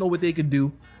playoff, we don't know what they can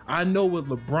do. I know what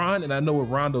LeBron and I know what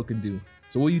Rondo can do.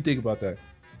 So what do you think about that?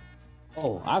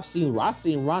 Oh, I've seen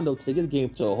Rondo take his game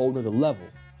to a whole nother level.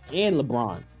 And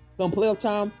LeBron. Come playoff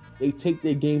time, they take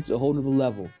their game to a whole nother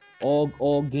level.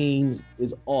 All games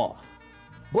is off.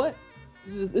 But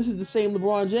this is the same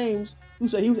LeBron James who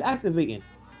said he was activating.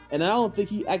 And I don't think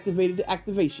he activated the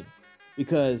activation.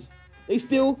 Because they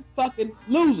still fucking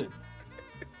losing.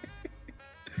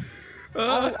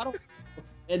 I don't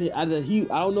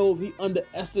know if he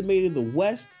underestimated the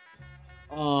West,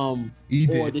 or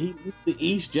did he reach the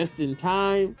East just in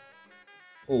time,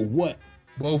 or what?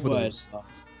 Both of those.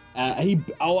 I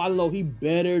don't know. He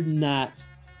better not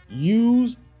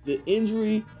use the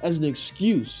injury as an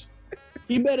excuse.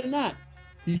 He better not.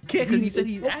 He can't, because he said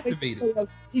he's activated.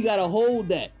 He gotta hold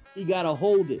that. He gotta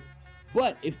hold it.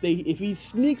 But if he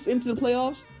sneaks into the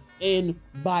playoffs and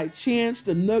by chance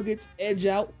the Nuggets edge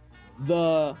out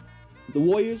the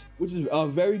Warriors, which is a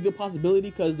very good possibility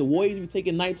because the Warriors be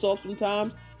taking nights off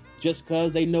sometimes just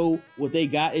because they know what they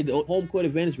got. And the home court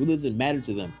advantage really doesn't matter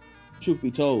to them, truth be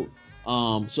told.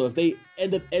 So if they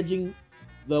end up edging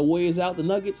the Warriors out, the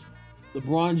Nuggets,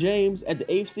 LeBron James at the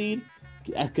 8th seed,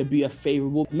 that could be a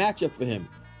favorable matchup for him.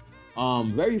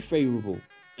 Very favorable.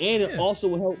 And it also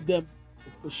will help them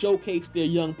showcase their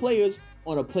young players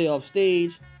on a playoff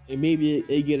stage, and maybe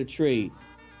they get a trade.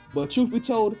 But truth be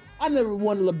told, I never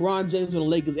wanted LeBron James on the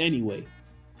Lakers anyway.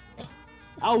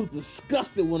 I was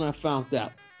disgusted when I found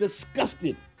out.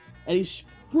 Disgusted. And he's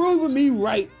proving me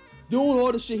right, doing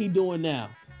all the shit he doing now.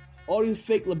 All these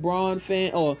fake LeBron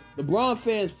fans, or LeBron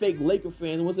fans, fake Laker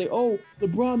fans, will say, oh,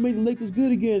 LeBron made the Lakers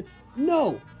good again.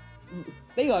 No.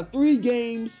 They are 3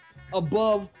 games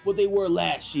above what they were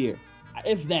last year.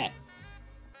 If that.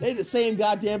 They the same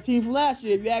goddamn team from last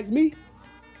year, if you ask me.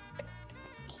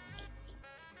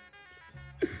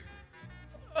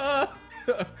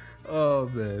 Oh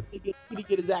man, he need to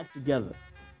get his act together,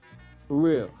 for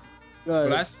real.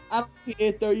 I don't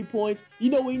care 30 points.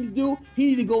 You know what he need to do? He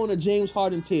need to go on a James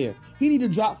Harden tear. He need to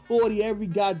drop 40 every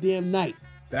goddamn night.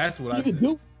 That's what I said.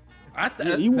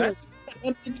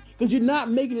 Because you're not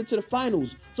making it to the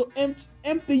finals. So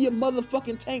empty your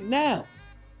motherfucking tank now.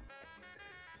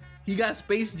 He got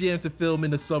Space Jam to film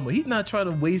in the summer. He's not trying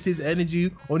to waste his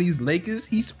energy on these Lakers.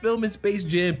 He's filming Space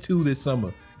Jam 2 this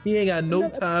summer. He ain't got no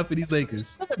time for these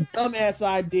Lakers. That's a dumbass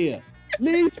idea.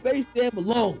 Leave Space Jam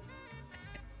alone.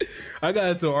 I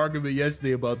got into an argument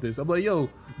yesterday about this. I'm like, yo,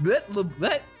 let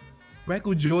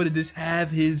Michael Jordan just have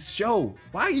his show.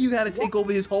 Why you got to take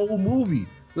over his whole movie?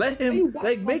 Let him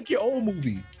make your own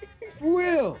movie. For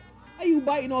real. How you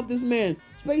biting off this man?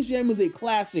 Space Jam is a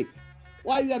classic.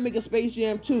 Why you gotta make a Space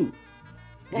Jam 2?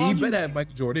 He better have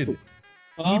Michael Jordan in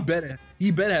it.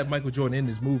 He better have Michael Jordan in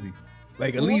this movie.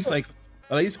 Like at least hand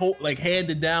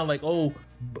it down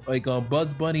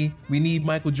Bugs Bunny, we need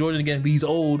Michael Jordan again, but he's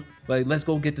old. Like, let's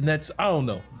go get the Nets. I don't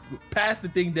know. Pass the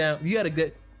thing down. You gotta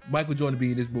get Michael Jordan to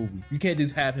be in this movie. You can't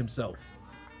just have himself.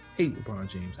 Hate LeBron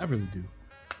James. I really do.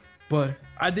 But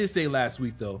I did say last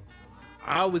week though,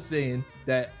 I was saying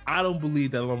that I don't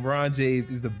believe that LeBron James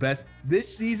is the best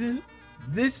this season.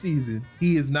 This season,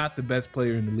 he is not the best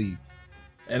player in the league.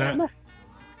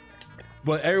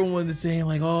 But everyone is saying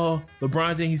like, oh,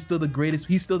 LeBron James, he's still the greatest.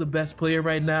 He's still the best player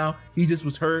right now. He just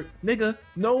was hurt. Nigga,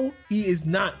 no, he is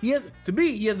not. He hasn't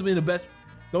been the best.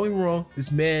 Don't get me wrong.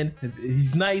 This man,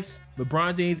 he's nice.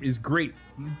 LeBron James is great.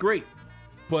 He's great.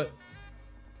 But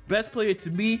best player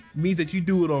to me means that you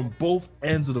do it on both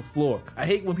ends of the floor. I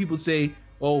hate when people say,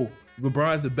 oh,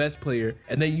 LeBron's the best player,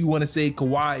 and then you want to say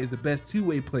Kawhi is the best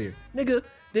two-way player. Nigga,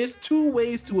 there's two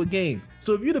ways to a game.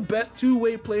 So if you're the best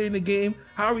two-way player in the game,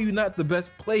 how are you not the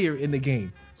best player in the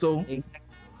game? So,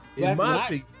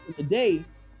 back in the day,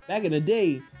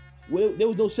 there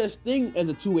was no such thing as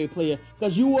a two-way player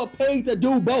because you were paid to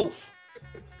do both.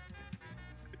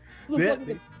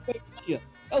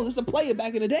 It's a player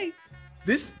back in the day.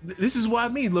 This is what I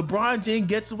mean. LeBron James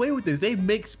gets away with this. They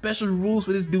make special rules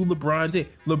for this dude, LeBron James.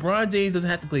 LeBron James doesn't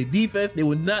have to play defense. They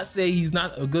would not say he's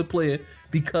not a good player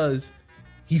because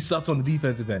he sucks on the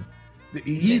defensive end.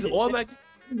 He's automatic.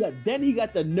 Then he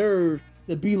got the nerve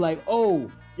to be like,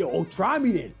 try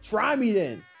me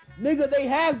then. Nigga, they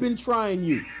have been trying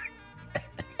you.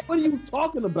 What are you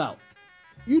talking about?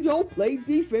 You don't play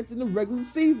defense in the regular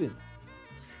season.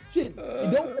 Shit,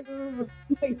 you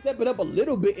may step it up a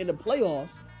little bit in the playoffs,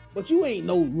 but you ain't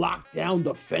no lockdown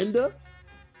defender.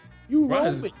 You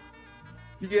roaming.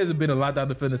 He hasn't been a lockdown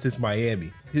defender since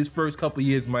Miami. His first couple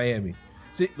years in Miami.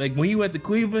 See, like when he went to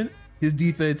Cleveland, his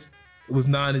defense was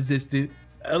non-existent.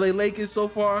 LA Lakers so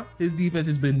far, his defense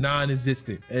has been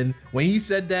non-existent. And when he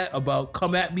said that about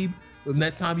come at me the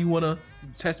next time you want to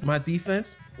test my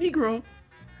defense, Negro.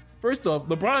 First off,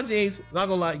 LeBron James, not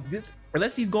gonna lie,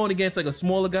 unless he's going against like a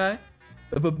smaller guy,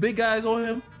 if a big guy is on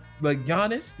him, like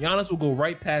Giannis will go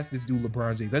right past this dude,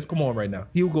 LeBron James. Let's come on right now.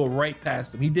 He'll go right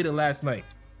past him. He did it last night.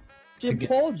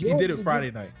 Paul George, he did it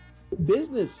Friday night.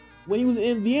 Business when he was in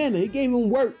Indiana, he gave him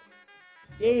work.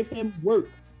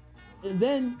 And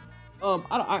then,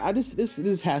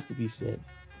 this has to be said.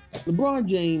 LeBron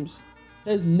James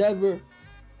has never,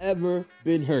 ever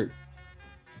been hurt.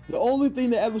 The only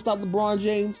thing that ever stopped LeBron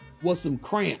James was some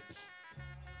cramps.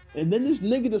 And then this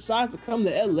nigga decides to come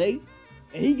to LA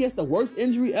and he gets the worst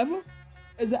injury ever.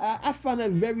 I find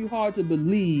that very hard to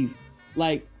believe.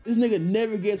 Like, this nigga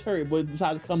never gets hurt, but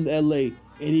decides to come to LA and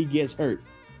he gets hurt.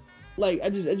 Like,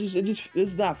 it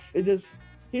just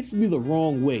hits me the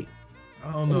wrong way.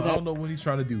 I don't know what he's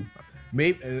trying to do.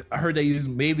 Maybe I heard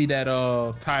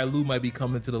that Ty Lue might be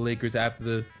coming to the Lakers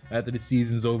after the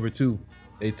season's over too.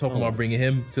 They talking about bringing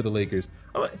him to the Lakers.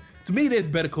 To me, there's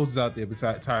better coaches out there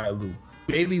besides Ty Lue.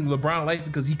 Maybe LeBron likes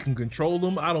it because he can control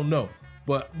them. I don't know.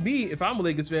 But me, if I'm a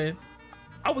Lakers fan,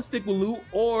 I would stick with Lue,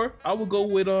 or I would go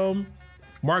with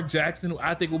Mark Jackson, who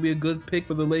I think will be a good pick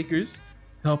for the Lakers.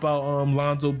 Help out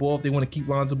Lonzo Ball if they want to keep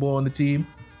Lonzo Ball on the team.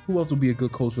 Who else would be a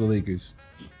good coach for the Lakers?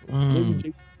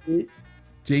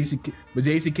 Jason Kidd. But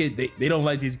Jason Kidd, they don't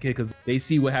like Jason Kidd because they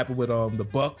see what happened with the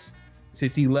Bucks.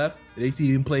 Since he left, they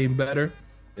see him playing better.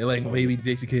 They're like, maybe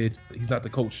Jason Kidd, he's not the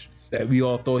coach that we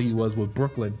all thought he was with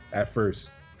Brooklyn at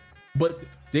first. But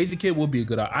Jason Kidd will be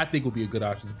I think will be a good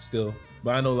option still.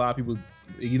 But I know a lot of people,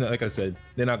 like I said,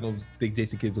 they're not going to think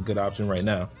Jason Kidd's a good option right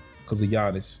now because of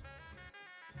Giannis.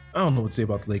 I don't know what to say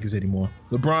about the Lakers anymore.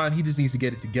 LeBron, he just needs to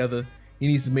get it together. He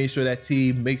needs to make sure that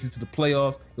team makes it to the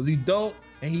playoffs, because he don't,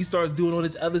 and he starts doing all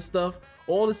this other stuff,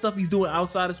 all the stuff he's doing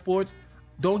outside of sports.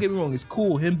 Don't get me wrong, it's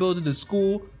cool. Him building the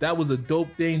school, that was a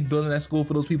dope thing, building that school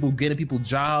for those people, getting people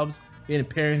jobs, getting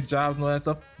parents jobs and all that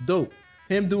stuff, dope.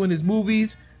 Him doing his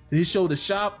movies, his show The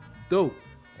Shop, dope.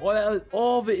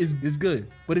 All of it is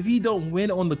good. But if he don't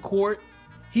win on the court,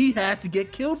 he has to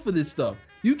get killed for this stuff.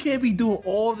 You can't be doing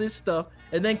all this stuff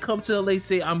and then come to LA,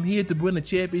 say, I'm here to win a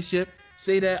championship,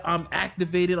 say that I'm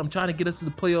activated, I'm trying to get us to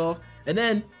the playoffs, and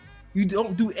then you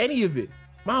don't do any of it.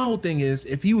 My whole thing is,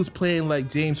 if he was playing like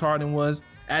James Harden was,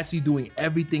 actually doing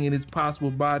everything in his possible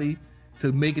body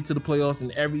to make it to the playoffs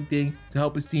and everything to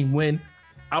help his team win,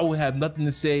 I would have nothing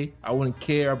to say. I wouldn't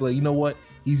care. I'd be like, you know what?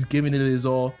 He's giving it his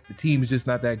all. The team is just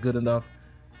not that good enough.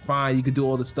 fine, you could do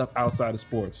all the stuff outside of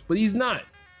sports, but he's not.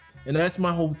 And that's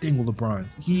my whole thing with LeBron.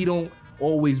 He don't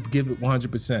always give it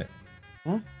 100%.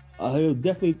 Huh? He'll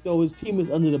definitely throw his teammates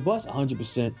under the bus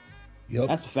 100%. Yep.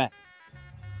 That's a fact.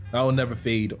 I will never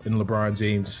fade in LeBron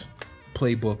James'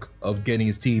 playbook of getting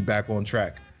his team back on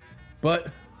track. But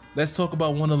let's talk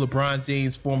about one of LeBron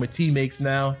James' former teammates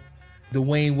now,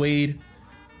 Dwayne Wade.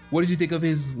 What did you think of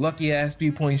his lucky-ass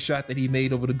three-point shot that he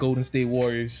made over the Golden State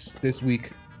Warriors this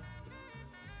week?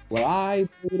 What I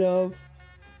made of,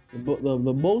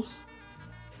 the most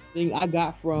thing I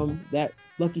got from that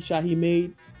lucky shot he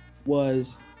made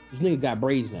was this nigga got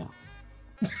braids now.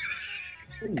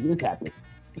 What's happening?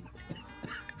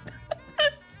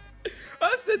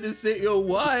 I said the same. Yo,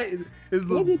 why is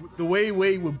the way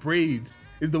Wade with braids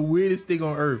is the weirdest thing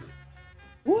on earth?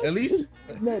 What? At least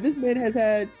this man has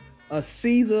had a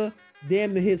Caesar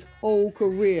damn near his whole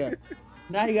career.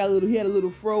 Now he had a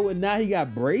little fro, and now he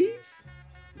got braids.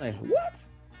 Like what?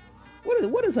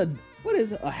 What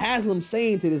is a Haslam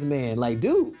saying to this man? Like,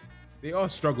 dude, they are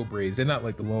struggle braids. They're not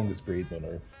like the longest braids on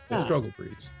earth. They're struggle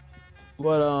braids.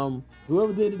 But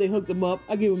whoever did it, they hooked him up.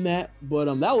 I give him that. But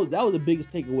that was the biggest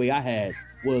takeaway I had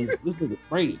was this nigga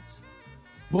braids.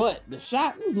 But the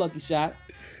shot, it was a lucky shot.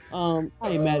 I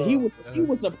ain't mad. He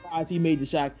was surprised he made the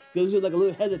shot because there was just like a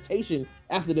little hesitation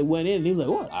after they went in. And he was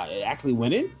like, "What? I actually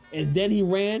went in?" And then he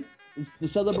ran to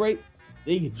celebrate.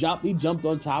 Then he jumped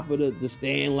on top of the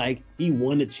stand like he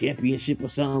won the championship or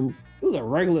something. It was a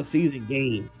regular season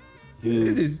game,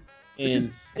 dude.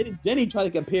 Then he tried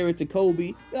to compare it to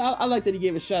Kobe. I like that he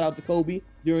gave a shout out to Kobe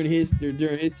during his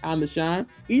time to shine.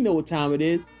 He know what time it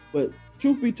is. But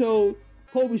truth be told,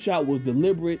 Kobe's shot was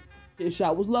deliberate. His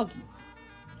shot was lucky.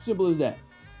 Simple as that.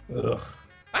 Ugh.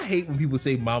 I hate when people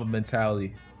say Mamba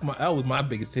mentality. That was my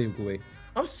biggest takeaway.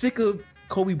 I'm sick of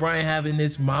Kobe Bryant having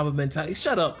this Mamba mentality.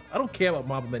 Shut up. I don't care about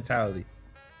Mamba mentality.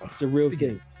 It's a real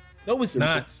thing. No, it's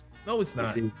not. No, it's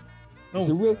not. It's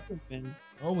a real thing, man.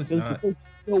 No, it's not. You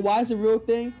know why it's a real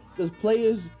thing? Because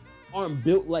players aren't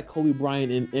built like Kobe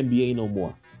Bryant in NBA no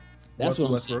more. That's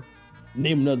what I'm saying.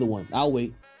 Name another one. I'll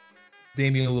wait.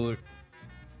 Damian Lillard.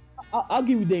 I'll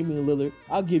give you Damian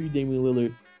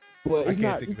Lillard. But I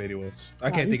can't think of anyone else.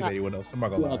 I can't think of anyone else. I'm not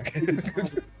gonna lie.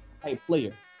 Type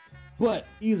player. But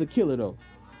he's a killer though.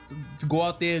 To go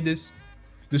out there and just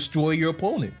destroy your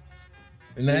opponent.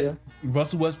 And that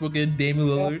Russell Westbrook and Damian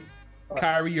Lillard,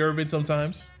 Kyrie Irving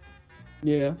sometimes.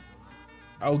 Yeah.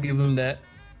 I'll give him that.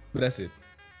 But that's it.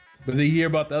 But did you hear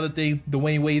about the other thing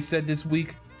Dwayne Wade said this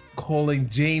week? Calling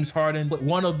James Harden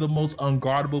one of the most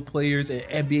unguardable players in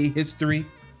NBA history.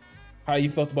 How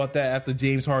you felt about that after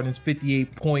James Harden's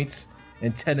 58 points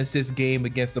and 10 assists game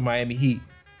against the Miami Heat?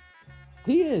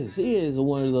 He is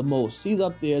one of the most. He's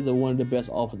up there as one of the best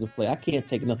offensive players. I can't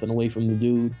take nothing away from the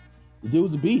dude. The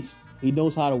dude's a beast. He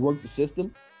knows how to work the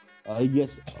system. He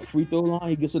gets a free throw line.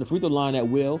 He gets to the free throw line at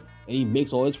will, and he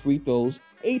makes all his free throws.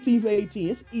 18 for 18.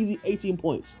 It's easy. 18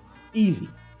 points. Easy.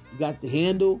 You got the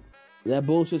handle. That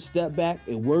bullshit step back.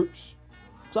 It works.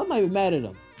 So I'm not even mad at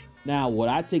him. Now, would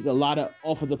I take a lot of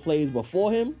offensive plays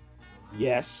before him?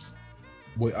 Yes.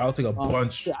 Wait, I'll take a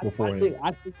bunch before him.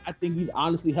 I think he's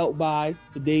honestly helped by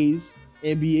today's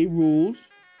NBA rules.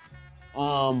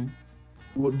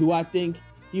 Do I think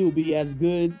he will be as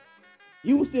good?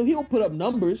 He'll put up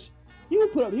numbers. He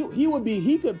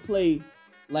could play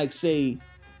like say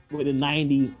with the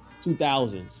 90s,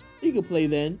 2000s. He could play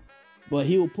then, but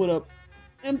he will put up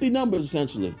empty numbers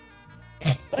essentially.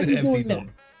 Like he's doing that.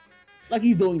 Like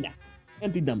he's doing that.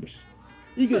 Empty numbers.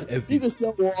 He can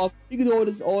show off. He can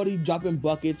do all these dropping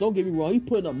buckets. Don't get me wrong. He's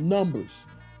putting up numbers.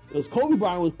 Because Kobe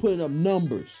Bryant was putting up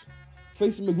numbers.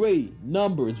 Tracy McGrady,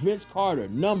 numbers. Vince Carter,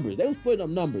 numbers. They was putting up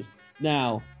numbers.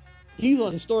 Now, he's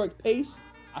on historic pace.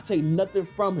 I take nothing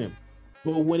from him.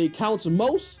 But when it counts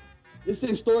most, this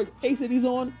historic pace that he's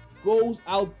on goes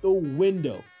out the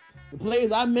window. The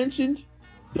players I mentioned,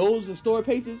 those historic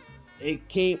paces, it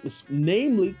came,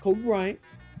 namely Kobe Bryant.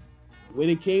 When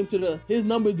it came to his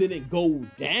numbers didn't go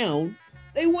down,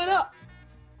 they went up.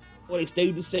 Or they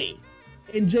stayed the same.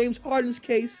 In James Harden's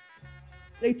case,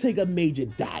 they take a major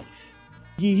dive.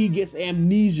 He gets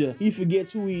amnesia. He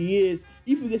forgets who he is.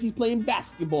 He forgets he's playing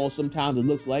basketball sometimes, it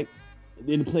looks like,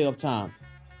 in the playoff time.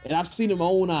 And I've seen it in my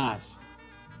own eyes.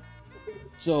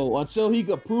 So until he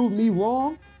could prove me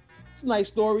wrong, it's a nice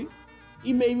story.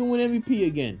 He may even win MVP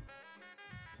again.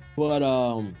 But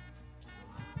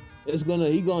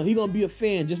he gonna be a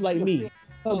fan just like me.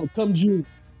 Come June.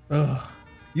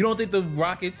 You don't think the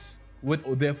Rockets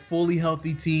with their fully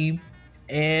healthy team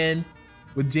and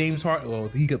with James Harden, well,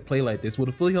 if he could play like this with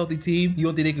a fully healthy team, you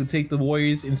don't think they could take the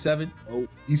Warriors in 7? Oh.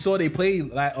 You saw they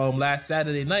played last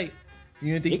Saturday night.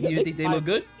 You didn't think they look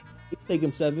good? Take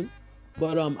him 7.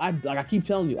 But I keep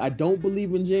telling you, I don't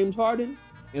believe in James Harden,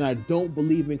 and I don't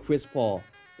believe in Chris Paul.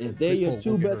 If they're your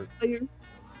 2 best players,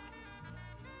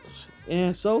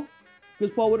 and so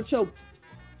Chris Paul would have choked.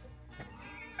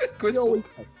 Chris Paul.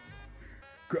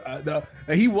 No,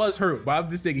 he was hurt, but I'm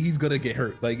just thinking he's gonna get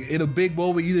hurt. Like in a big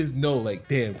moment, you just know, like,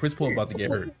 damn, Chris Paul about to get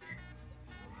hurt.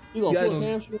 He gonna pull his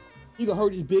hamstring. He gonna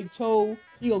hurt his big toe.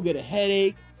 He gonna get a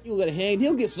headache. He gonna get a hand.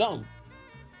 He'll get something.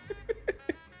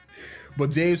 But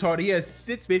James Harden, he has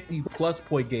 650+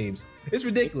 point games. It's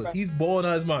ridiculous. He's balling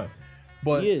on his mind.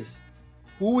 But he is.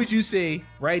 Who would you say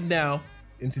right now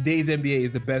in today's NBA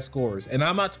is the best scorers? And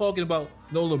I'm not talking about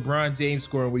no LeBron James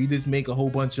scoring where you just make a whole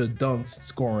bunch of dunks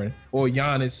scoring or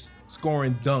Giannis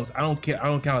scoring dunks. I don't care. I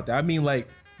don't count that. I mean like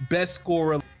best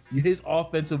scorer. His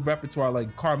offensive repertoire,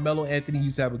 like Carmelo Anthony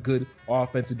used to have a good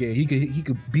offensive game. He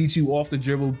could beat you off the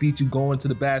dribble, beat you going to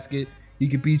the basket. He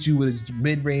could beat you with his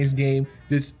mid-range game.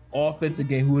 This offensive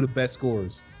game, who are the best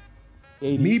scorers?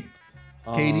 KD.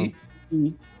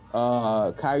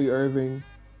 Kyrie Irving,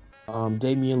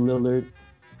 Damian Lillard.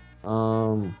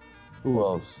 Who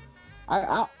else?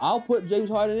 I'll put James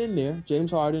Harden in there. James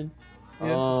Harden.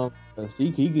 Yeah.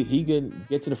 He can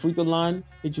get to the free throw line,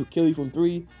 kill you from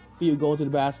 3. He would go into the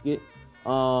basket.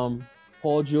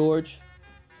 Paul George.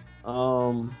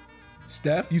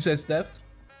 Steph. You said Steph.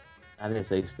 I didn't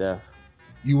say Steph.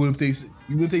 You wouldn't take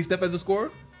Steph as a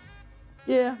scorer?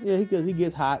 Yeah, he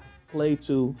gets hot. Clay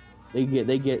too. They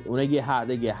get when they get hot,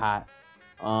 they get hot.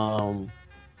 I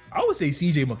would say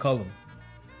CJ McCollum.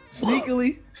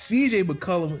 Sneakily, CJ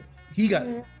McCollum, he got,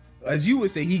 as you would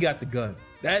say, he got the gun.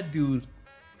 That dude,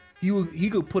 he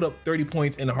could put up 30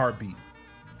 points in a heartbeat.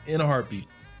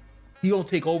 He don't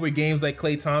take over games like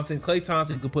Klay Thompson. Klay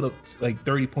Thompson could put up like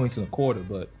 30 points in a quarter,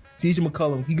 but CJ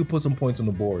McCollum, he could put some points on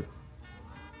the board.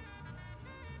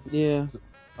 Yeah.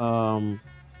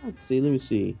 Let's see. Let me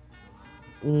see.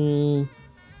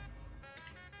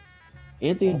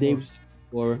 Anthony Davis,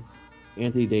 or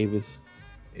Anthony Davis.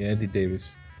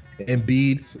 Embiid,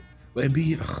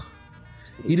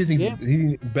 he doesn't.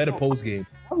 He better post game.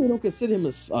 I really don't consider him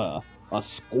a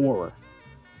scorer.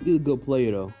 He's a good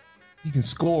player though. He can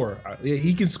score. Yeah,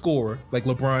 he can score like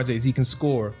LeBron James. He can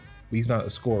score, but he's not a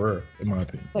scorer in my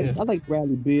opinion. I like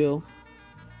Bradley Beal.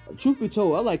 Truth be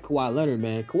told, I like Kawhi Leonard,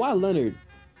 man. Kawhi Leonard,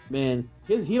 man,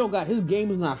 his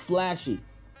game is not flashy,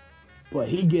 but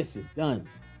he gets it done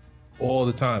all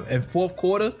the time. And fourth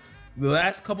quarter, the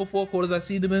last couple fourth quarters I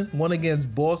seen him in, one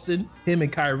against Boston, him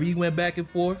and Kyrie went back and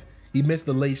forth. He missed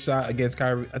the late shot against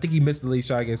Kyrie. I think he missed the late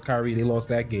shot against Kyrie. They lost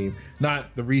that game,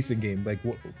 not the recent game, like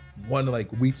one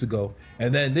like weeks ago.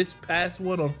 And then this past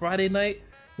one on Friday night,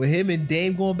 with him and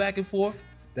Dame going back and forth,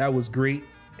 that was great.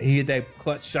 And he hit that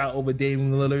clutch shot over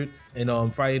Damian Lillard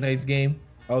in Friday night's game.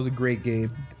 That was a great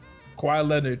game. Kawhi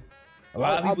Leonard, a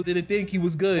lot of people didn't think he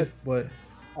was good, but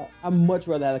I'd much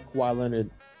rather have Kawhi Leonard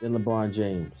than LeBron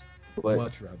James. But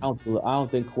much rather. I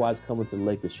don't think Kawhi's coming to the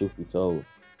Lakers, truth be told.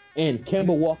 And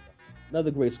Kemba Walker,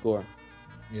 another great scorer.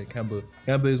 Yeah, Kemba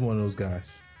is one of those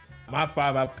guys. My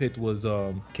 5 I picked was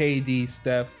KD,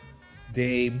 Steph,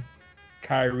 Dame,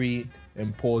 Kyrie,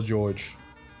 and Paul George.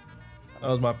 That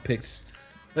was my picks.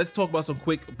 Let's talk about some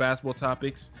quick basketball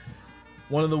topics.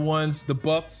 One of the ones, the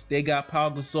Bucks, they got Pau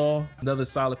Gasol, another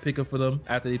solid pickup for them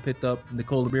after they picked up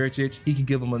Nikola Mirotic. He could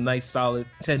give them a nice solid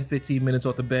 10, 15 minutes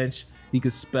off the bench. He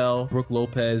could spell Brook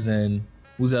Lopez and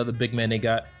who's the other big man they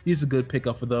got. He's a good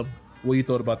pickup for them. What you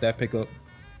thought about that pickup?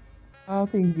 I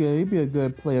think he'd be a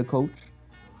good player coach.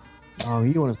 He on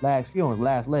his last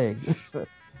leg.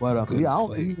 But I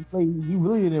don't think he can play. He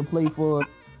really didn't play for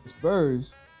the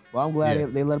Spurs. But I'm glad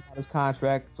they let him out his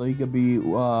contract so he could be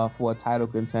for a title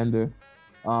contender.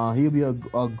 He'll be a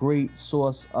great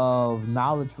source of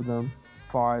knowledge for them,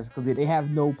 as far as because they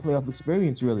have no playoff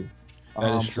experience really.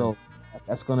 That is true. So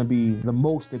that's going to be the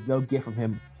most that they'll get from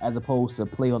him, as opposed to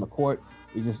play on the court.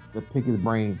 It's just to pick his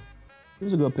brain. It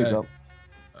was a good pickup.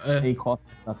 Ain't cost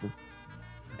nothing.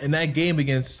 In that game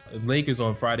against Lakers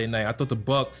on Friday night, I thought the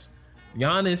Bucks,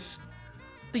 Giannis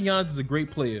is a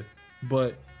great player,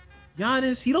 but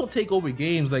Giannis, he don't take over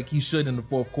games like he should in the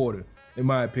fourth quarter, in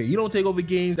my opinion. He don't take over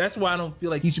games. That's why I don't feel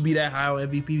like he should be that high on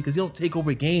MVP, because he don't take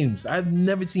over games. I've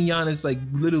never seen Giannis like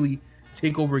literally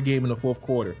take over a game in the fourth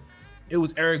quarter. It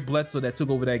was Eric Bledsoe that took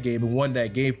over that game and won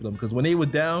that game for them, because when they were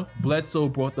down, Bledsoe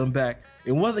brought them back.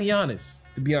 It wasn't Giannis,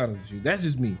 to be honest with you. That's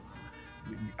just me.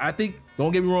 I think,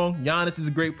 don't get me wrong, Giannis is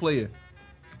a great player.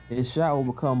 His shot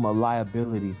will become a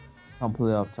liability come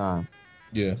playoff time.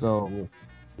 Yeah. So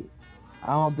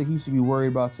I don't think he should be worried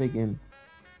about taking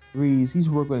threes. He's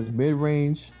working his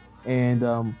mid-range, and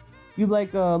He's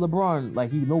like LeBron.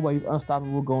 Like nobody's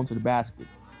unstoppable going to the basket.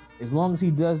 As long as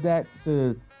he does that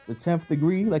to the 10th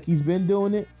degree, like he's been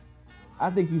doing it,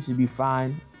 I think he should be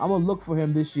fine. I'm gonna look for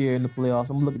him this year in the playoffs.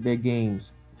 I'm gonna look at their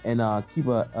games and keep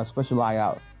a special eye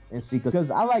out and see. Because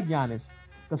I like Giannis.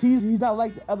 Because he's not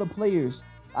like the other players.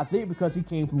 I think because he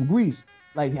came from Greece.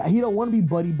 Like, he don't want to be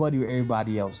buddy-buddy with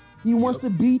everybody else. He wants to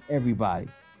beat everybody.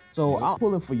 So I'm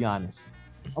pulling for Giannis.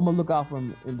 I'm going to look out for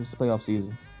him in this playoff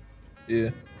season. Yeah.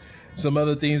 Some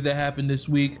other things that happened this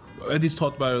week. I just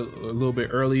talked about it a little bit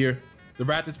earlier. The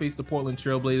Raptors faced the Portland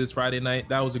Trail Blazers Friday night.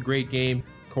 That was a great game.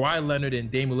 Kawhi Leonard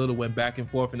and Damian Lillard went back and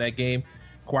forth in that game.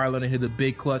 Kawhi Leonard hit a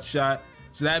big clutch shot.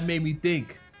 So that made me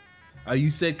think.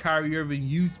 You said Kyrie Irving.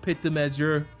 You picked him as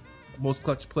your most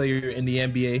clutch player in the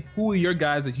NBA. Who are your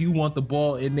guys that you want the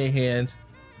ball in their hands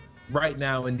right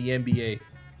now in the NBA?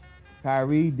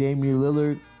 Kyrie, Damian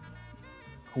Lillard,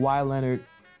 Kawhi Leonard,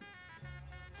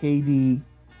 KD,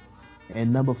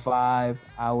 and number 5,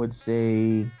 I would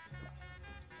say.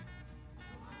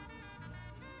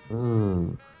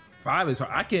 5 is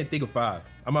hard. I can't think of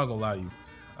 5. I'm not gonna lie to you.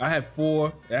 I have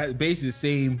 4. Basically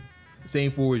the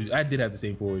same 4 as you. I did have the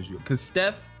same 4 as you. Cause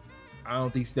Steph, I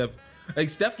don't think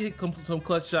Steph can come to some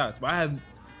clutch shots, but I have.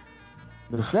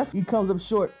 But Steph, he comes up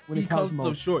short when he comes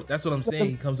up short. That's what I'm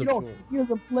saying. He comes up short. He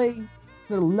doesn't play to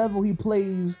the level he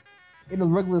plays in the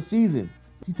regular season.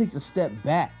 He takes a step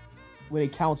back when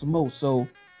it counts most. So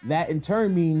that in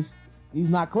turn means he's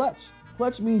not clutch.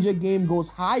 Clutch means your game goes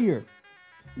higher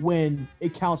when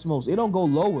it counts most. It don't go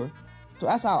lower. So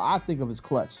that's how I think of his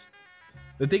clutch.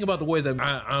 The thing about the Warriors that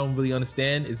I don't really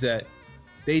understand is that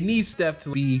they need Steph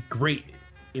to be great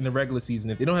in the regular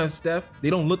season. If they don't have Steph, they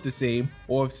don't look the same.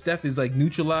 Or if Steph is like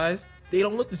neutralized, they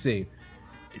don't look the same.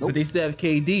 Nope. But they still have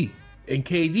KD. And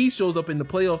KD shows up in the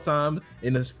playoff time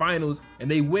in the finals,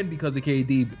 and they win because of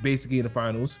KD basically in the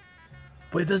finals.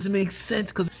 But it doesn't make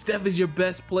sense because Steph is your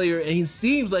best player, and he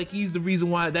seems like he's the reason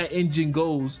why that engine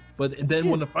goes. But then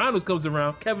when the finals comes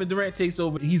around, Kevin Durant takes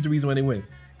over. He's the reason why they win.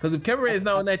 Because if Kevin Durant is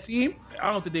not on that team,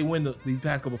 I don't think they win the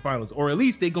past couple finals. Or at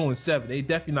least they go in 7. They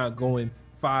definitely not going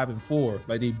 5 and 4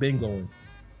 like they've been going.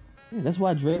 Yeah, that's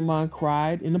why Draymond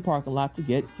cried in the parking lot to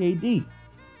get KD.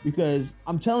 Because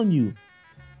I'm telling you,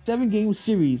 7-game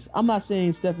series, I'm not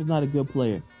saying Steph is not a good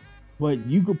player, but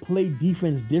you could play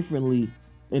defense differently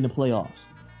in the playoffs.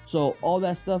 So all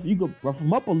that stuff, you could rough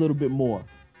him up a little bit more.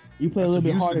 You play a little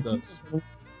bit harder.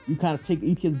 You kind of take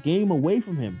his game away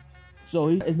from him. So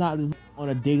it's not on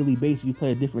a daily basis. You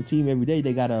play a different team every day.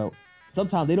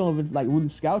 Sometimes they don't even like really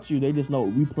scout you. They just know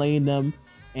we playing them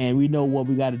and we know what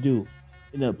we got to do.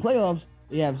 In the playoffs,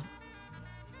 they have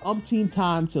umpteen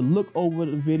time to look over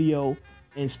the video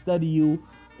and study you,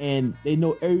 and they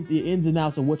know the ins and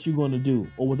outs of what you're going to do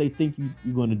or what they think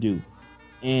you're going to do.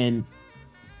 And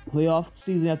playoff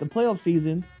season after playoff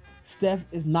season, Steph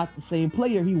is not the same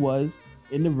player he was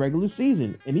in the regular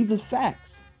season, and these are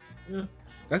facts. Yeah,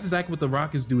 that's exactly what the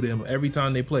Rockets do to him every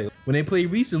time they play. When they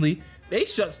played recently, they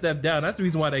shut Steph down. That's the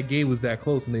reason why that game was that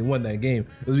close and they won that game.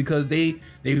 It was because they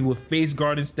were face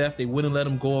guarding Steph. They wouldn't let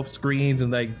him go off screens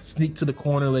and like sneak to the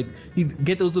corner. Like he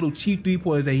get those little cheap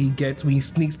 3-pointers that he gets when he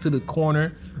sneaks to the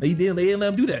corner. They didn't let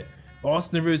him do that.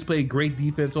 Austin Rivers played great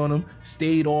defense on him,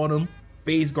 stayed on him,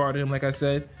 face guarded him. Like I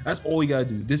said, that's all you gotta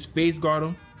do. Just face guard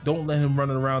him. Don't let him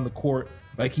running around the court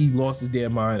like he lost his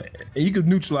damn mind. And you could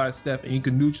neutralize Steph and you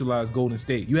could neutralize Golden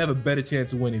State. You have a better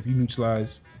chance of winning if you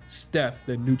neutralize Steph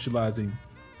than neutralizing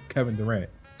Kevin Durant.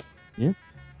 Yeah.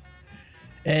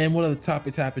 And what other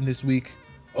topics happened this week?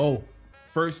 Oh,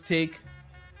 First Take,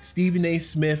 Stephen A.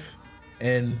 Smith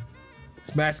and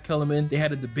Max Kellerman, they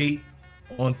had a debate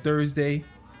on Thursday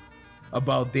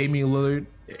about Damian Lillard.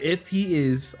 If he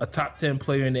is a top 10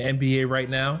 player in the NBA right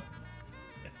now,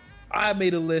 I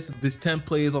made a list of this 10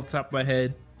 players off the top of my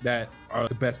head that are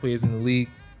the best players in the league.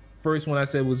 First one I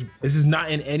said was, this is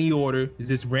not in any order, it's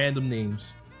just random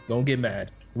names. Don't get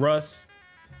mad. Russ,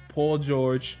 Paul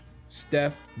George,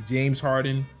 Steph, James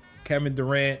Harden, Kevin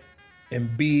Durant,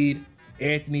 Embiid,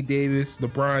 Anthony Davis,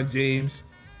 LeBron James,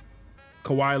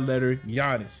 Kawhi Leonard,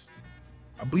 Giannis.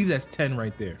 I believe that's 10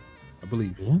 right there. I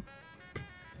believe. Yeah.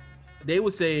 They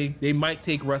would say they might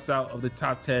take Russ out of the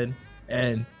top 10,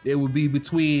 and it would be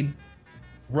between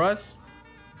Russ,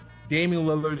 Damian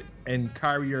Lillard, and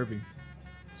Kyrie Irving.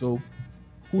 So,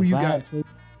 who you got?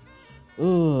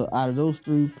 Out of those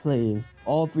 3 players,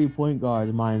 all 3 point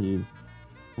guards, mind you,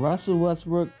 Russell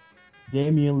Westbrook,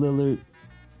 Damian Lillard,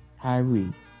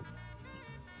 Kyrie.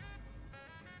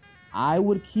 I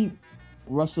would keep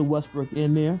Russell Westbrook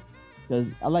in there because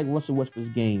I like Russell Westbrook's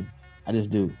game. I just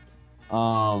do.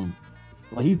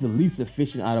 But he's the least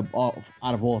efficient out of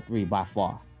all 3 by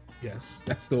far. Yes,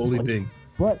 that's the only thing.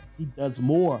 But he does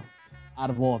more out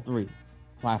of all three,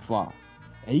 by far.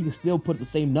 And he can still put the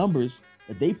same numbers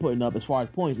that they putting up as far as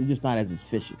points. It's just not as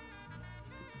efficient.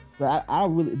 So I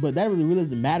really, but that really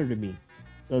doesn't matter to me,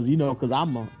 because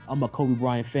I'm a Kobe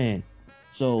Bryant fan.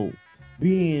 So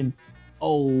being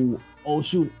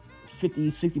shoot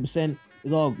 50-60%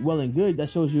 is all well and good. That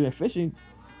shows you're efficient.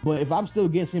 But if I'm still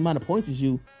getting the same amount of points as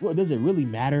you, well, does it really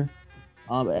matter?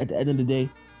 At the end of the day,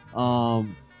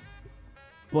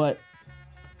 but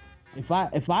if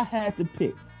I had to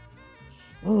pick,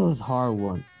 it's a hard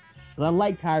one. 'Cause I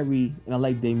like Kyrie and I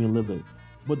like Damian Lillard,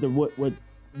 but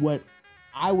what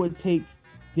I would take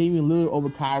Damian Lillard over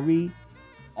Kyrie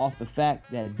off the fact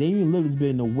that Damian Lillard's been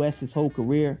in the West his whole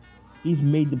career. He's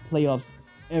made the playoffs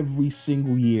every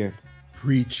single year.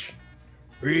 Preach.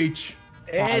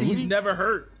 And he's never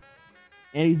hurt.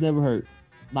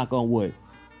 Knock on wood.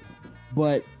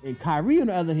 But in Kyrie, on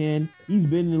the other hand, he's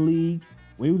been in the league.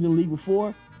 When he was in the league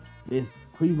before,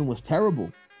 Cleveland was terrible.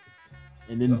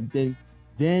 And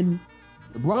then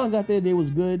LeBron got there, they was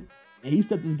good, and he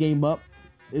stepped his game up.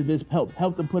 It just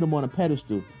helped him put him on a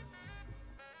pedestal.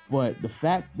 But the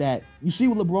fact that you see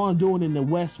what LeBron doing in the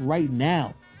West right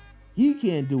now, he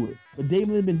can't do it. But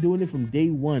Damian been doing it from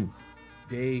day one.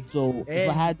 So if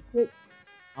I had to pick,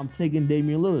 I'm taking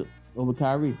Damian Lillard over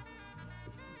Kyrie.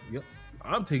 Yep,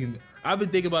 I've been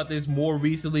thinking about this more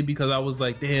recently because I was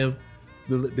like, damn,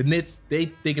 the Knicks, they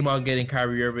thinking about getting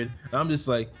Kyrie Irving. And I'm just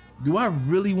like, do I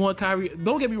really want Kyrie?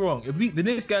 Don't get me wrong. If the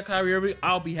Knicks got Kyrie Irving,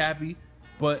 I'll be happy.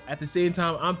 But at the same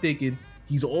time, I'm thinking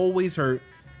he's always hurt.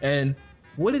 And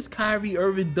what has Kyrie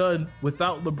Irving done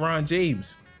without LeBron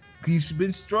James? He's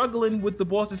been struggling with the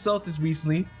Boston Celtics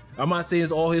recently. I'm not saying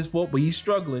it's all his fault, but he's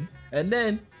struggling. And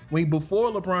then before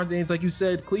LeBron James, like you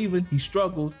said, Cleveland, he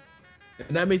struggled.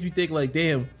 And that makes me think like,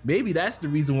 damn, maybe that's the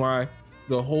reason why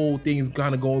the whole thing is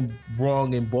kind of going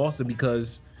wrong in Boston,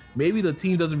 because maybe the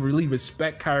team doesn't really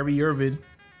respect Kyrie Irving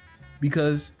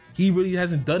because he really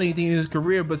hasn't done anything in his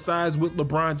career besides with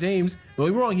LeBron James. Don't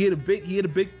get me wrong, he had a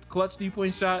big clutch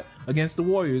 3-point shot against the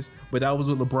Warriors, but that was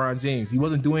with LeBron James. He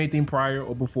wasn't doing anything prior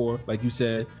or before, like you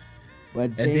said.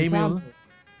 But at the same time,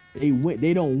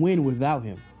 they don't win without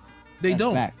him. They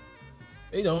don't.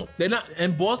 They're not,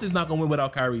 and Boston's not gonna win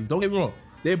without Kyrie. Don't get me wrong.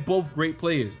 They're both great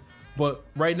players. But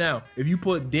right now, if you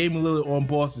put Damian Lillard on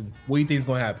Boston, what do you think is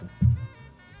gonna happen?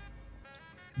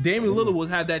 Damian Lillard will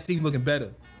have that team looking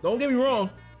better. Don't get me wrong.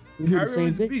 Kyrie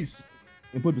is a beast.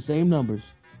 And put the same numbers.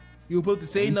 He will put the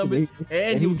same numbers,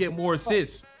 and he will get more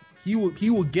assists. He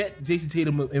will get Jason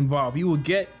Tatum involved. He will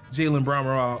get Jaylen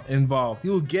Brown involved. He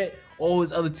will get all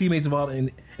his other teammates involved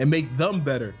and make them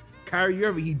better. Kyrie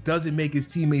Irving, he doesn't make his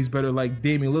teammates better like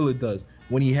Damian Lillard does.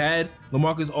 When he had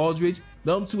LaMarcus Aldridge,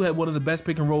 them two had one of the best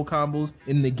pick and roll combos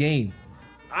in the game.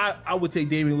 I would take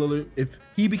Damian Lillard. If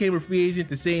he became a free agent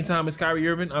the same time as Kyrie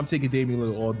Irving, I'm taking Damian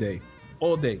Lillard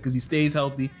all day, because he stays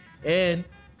healthy. And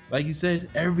like you said,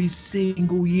 every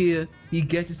single year he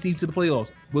gets his team to the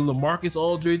playoffs. With LaMarcus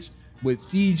Aldridge, with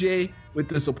CJ, with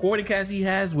the supporting cast he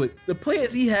has, with the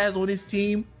players he has on his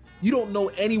team, you don't know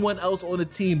anyone else on the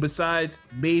team besides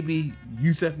maybe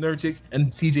Yusuf Nurkic and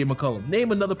CJ McCollum.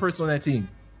 Name another person on that team.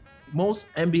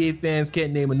 Most NBA fans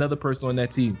can't name another person on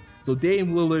that team. So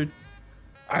Dame Lillard,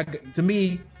 to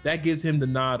me, that gives him the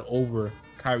nod over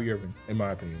Kyrie Irving, in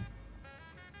my opinion.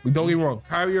 But don't get me wrong,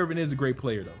 Kyrie Irving is a great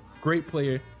player, though. Great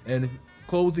player. And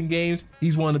closing games,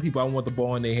 he's one of the people I want the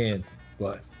ball in their hand.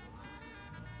 But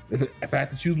if I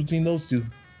had to choose between those two,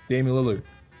 Damian Lillard.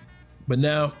 But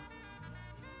now...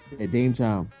 Yeah, Dame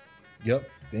time. Yep,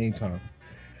 Dame time.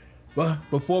 But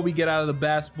before we get out of the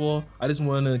basketball, I just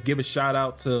want to give a shout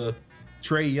out to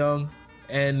Trae Young,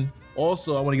 and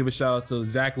also I want to give a shout out to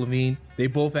Zach LaVine. They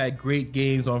both had great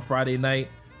games on Friday night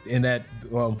in that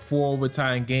 4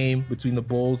 overtime game between the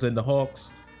Bulls and the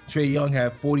Hawks. Trae Young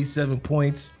had 47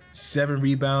 points, 7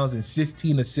 rebounds, and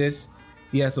 16 assists.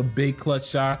 He had some big clutch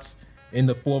shots in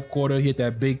the fourth quarter. He hit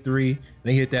that big 3,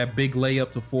 then he hit that big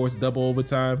layup to force double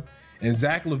overtime. And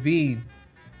Zach LaVine,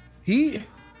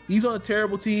 he's on a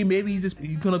terrible team. Maybe he's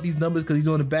putting up these numbers because he's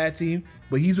on a bad team,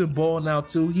 but he's been balling out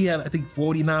too. He had, I think,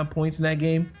 49 points in that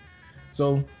game.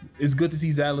 So it's good to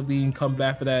see Zach LaVine come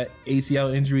back for that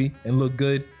ACL injury and look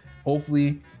good.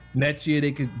 Hopefully next year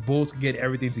Bulls can get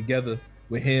everything together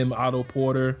with him, Otto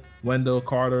Porter, Wendell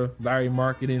Carter, Larry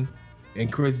Marketing,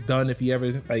 and Chris Dunn if he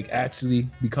ever actually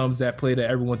becomes that player that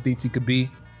everyone thinks he could be.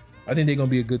 I think they're gonna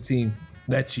be a good team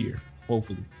next year,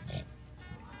 hopefully.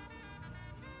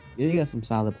 Yeah, you got some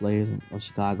solid players in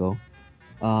Chicago.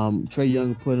 Trae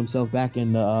Young put himself back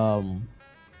in the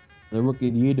Rookie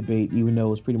of the Year debate, even though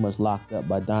it was pretty much locked up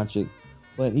by Doncic.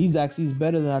 but he's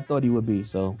better than I thought he would be.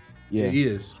 So Yeah, he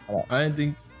is. I didn't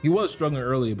think he was struggling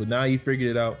earlier, but now he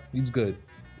figured it out. He's good,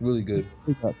 really good.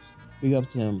 Big up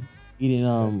to him. He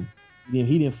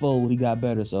didn't fold. He got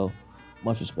better. So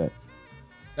much respect.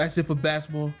 That's it for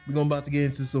basketball. We're about to get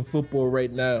into some football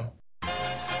right now.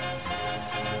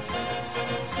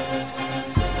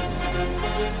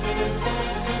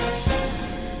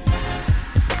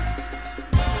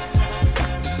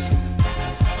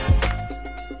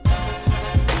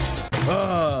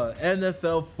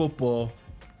 NFL football.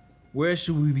 Where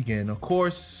should we begin? Of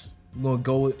course, we're gonna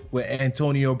go with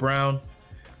Antonio Brown.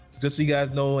 Just so you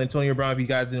guys know, Antonio Brown, if you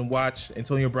guys didn't watch,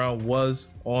 Antonio Brown was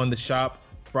on The Shop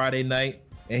Friday night,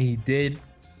 and he did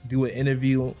do an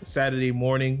interview Saturday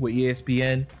morning with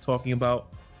ESPN talking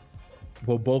about,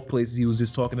 well, both places. He was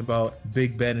just talking about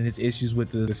Big Ben and his issues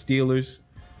with the Steelers.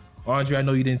 Andre, I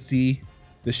know you didn't see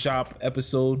The Shop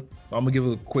episode. I'm gonna give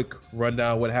a quick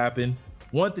rundown of what happened.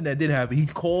 One thing that did happen, he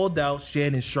called out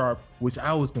Shannon Sharpe, which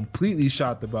I was completely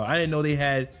shocked about. I didn't know they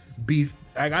had beef.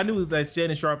 Like, I knew that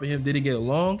Shannon Sharpe and him didn't get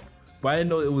along, but I didn't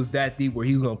know it was that deep where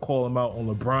he was going to call him out on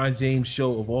LeBron James'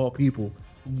 show of all people.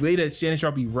 The way that Shannon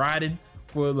Sharpe be riding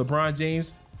for LeBron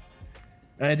James,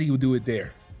 I didn't think he would do it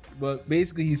there. But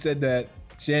basically, he said that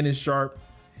Shannon Sharpe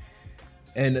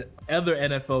and other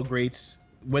NFL greats,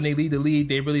 when they lead the league,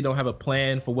 they really don't have a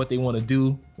plan for what they want to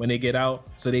do when they get out.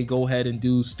 So they go ahead and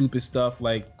do stupid stuff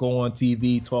like go on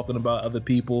TV talking about other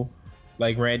people,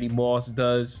 like Randy Moss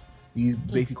does. He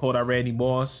basically called out Randy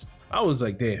Moss. I was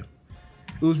like, damn.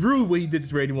 It was rude when he did this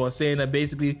to Randy Moss, saying that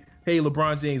basically, hey,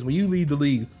 LeBron James, when you leave the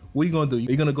league, what are you going to do?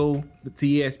 You're going to go to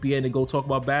ESPN and go talk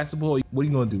about basketball? What are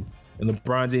you going to do? And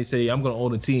LeBron James said, I'm going to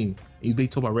own a team. He basically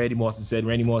talked about Randy Moss and said,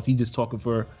 Randy Moss, he's just talking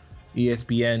for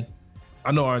ESPN.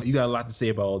 I know, Arn, you got a lot to say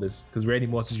about all this because Randy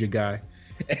Moss is your guy.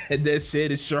 And then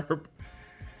Shannon Sharpe.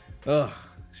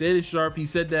 Shannon Sharpe, he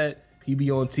said that he be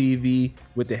on TV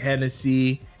with the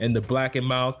Hennessy and the Black and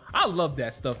Miles. I love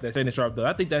that stuff that Shannon Sharpe does.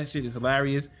 I think that shit is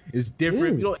hilarious. It's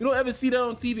different. You don't ever see that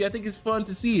on TV. I think it's fun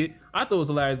to see it. I thought it was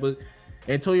hilarious, but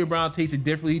Antonio Brown takes it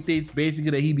differently. He thinks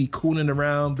basically that he be cooning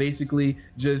around, basically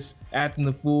just acting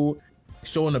the fool,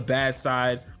 showing the bad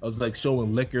side of like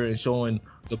showing liquor and showing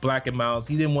the Black and Miles.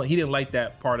 He didn't like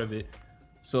that part of it.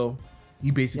 So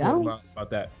he basically about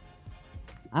that.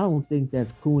 I don't think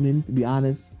that's cooning, to be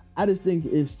honest. I just think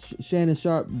it's Shannon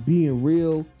Sharpe being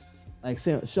real, like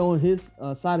showing his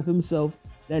side of himself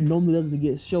that normally doesn't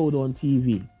get showed on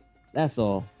TV. That's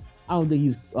all. I don't think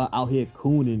he's out here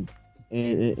cooning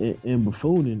and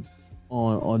buffooning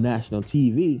on national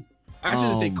TV. I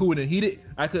shouldn't say cooning.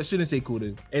 I shouldn't say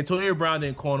cooning. Antonio Brown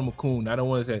didn't call him a coon. I don't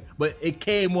want to say, but it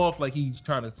came off like he's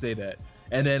trying to say that.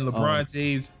 And then LeBron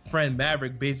James' friend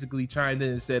Maverick basically chimed in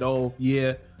and said, "Oh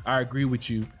yeah, I agree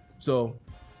with you." So,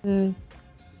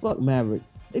 fuck Maverick.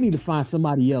 They need to find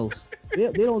somebody else. they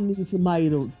don't need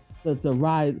somebody to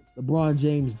ride LeBron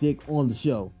James' dick on the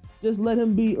show. Just let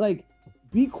him be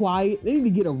quiet. They need to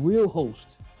get a real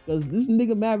host because this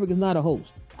nigga Maverick is not a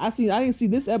host. I didn't see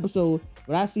this episode,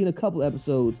 but I've seen a couple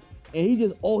episodes, and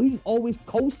he's always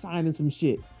co-signing some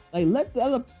shit. Like,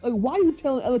 why are you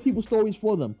telling other people's stories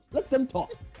for them? Let them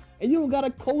talk. And you don't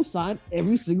gotta co-sign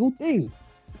every single thing.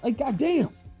 Like, goddamn.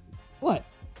 But,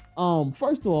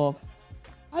 first off,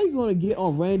 how you gonna get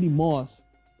on Randy Moss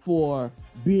for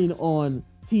being on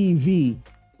TV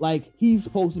like he's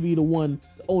supposed to be the one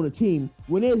to own a team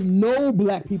when there's no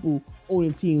black people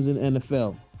owning teams in the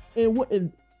NFL?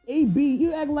 And AB,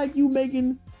 you act like you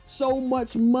making so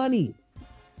much money.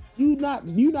 You not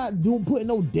putting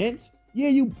no dents. Yeah,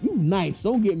 you nice.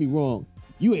 Don't get me wrong.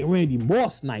 You ain't Randy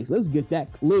Moss nice. Let's get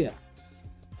that clear.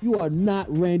 You are not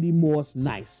Randy Moss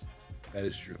nice. That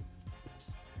is true.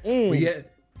 And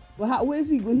where is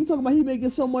he? When he talking about he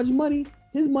making so much money,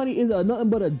 his money is nothing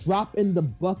but a drop in the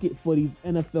bucket for these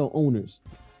NFL owners.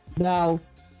 Now,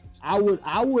 I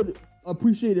would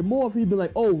appreciate it more if he'd be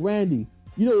like, "Oh, Randy,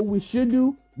 you know what we should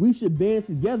do? We should band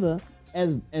together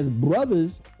as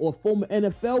brothers or former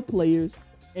NFL players,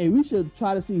 and we should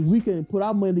try to see if we can put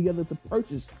our money together to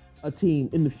purchase a team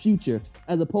in the future,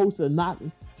 as opposed to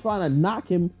trying to knock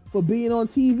him for being on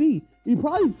TV." He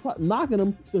probably knocking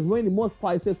him because Randy Moss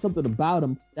probably said something about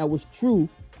him that was true,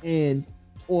 and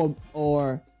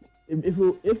or if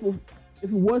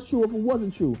it was true, if it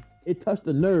wasn't true, it touched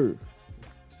a nerve.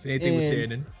 Same thing with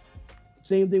Shannon.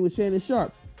 Same thing with Shannon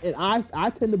Sharpe, and I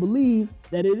tend to believe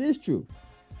that it is true,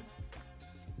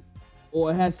 or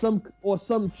it has some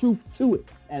truth to it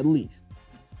at least.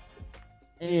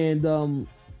 And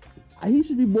he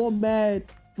should be more mad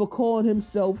for calling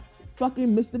himself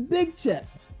fucking Mr. Big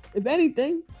Chest. If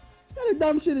anything, what kind of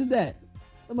dumb shit is that?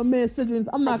 And my man Cedric,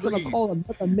 I'm not gonna call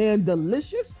another man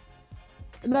delicious.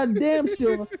 And I'm damn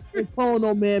sure they call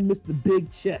no man Mr.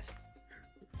 Big Chest.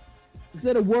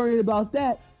 Instead of worrying about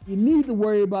that, you need to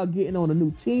worry about getting on a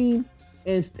new team.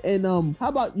 And how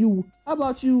about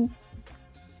you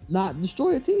not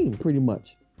destroy a team, pretty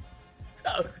much?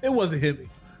 It wasn't him.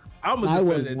 I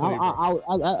was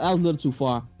a little too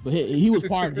far, but he was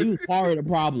part of the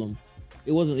problem.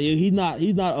 It wasn't. He's not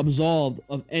absolved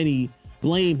of any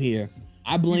blame here.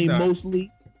 I blame mostly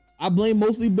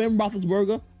Ben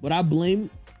Roethlisberger, but I blame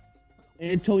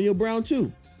Antonio Brown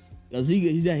too, because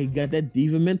he got that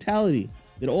diva mentality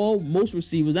that most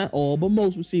receivers, not all, but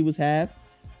most receivers have.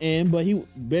 Ben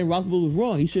Roethlisberger was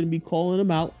wrong. He shouldn't be calling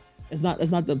him out. That's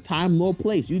not the time nor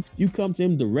place. You come to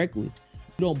him directly.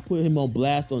 You don't put him on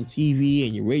blast on TV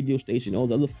and your radio station, all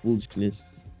the other foolishness.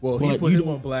 Well, he put him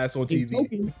on blast on TV.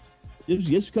 Token,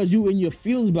 just because you in your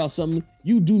feelings about something,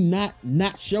 you do not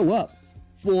show up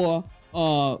for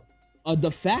a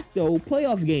de facto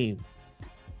playoff game.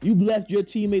 You left your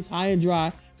teammates high and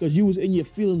dry because you was in your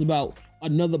feelings about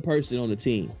another person on the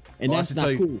team, and that's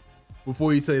not cool.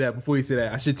 Before you say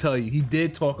that, I should tell you, he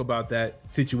did talk about that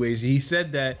situation. He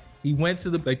said that he went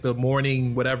to the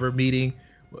morning whatever meeting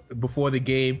before the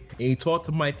game, and he talked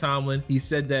to Mike Tomlin. He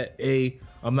said that, hey,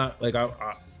 I'm not like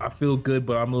I feel good,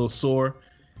 but I'm a little sore,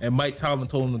 and Mike Tomlin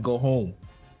told him to go home.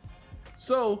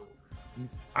 So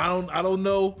I don't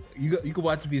know. You can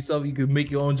watch it for yourself. You can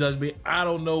make your own judgment. I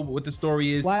don't know what the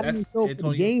story is. Why did he show up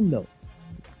for the game though?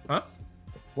 Huh?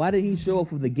 Why did he show up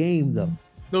for the game though?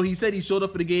 No, he said he showed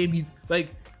up for the game.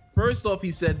 First off,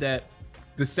 he said that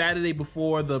the Saturday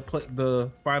before the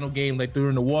final game, like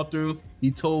during the walkthrough, he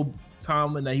told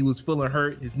Tomlin that he was feeling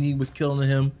hurt. His knee was killing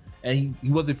him, and he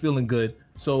wasn't feeling good.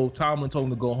 So Tomlin told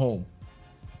him to go home.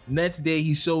 Next day,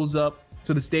 he shows up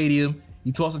to the stadium.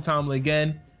 He talks to Tomlin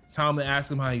again. Tomlin asks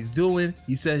him how he's doing.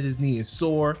 He says his knee is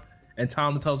sore, and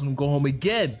Tomlin tells him to go home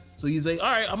again. So he's like,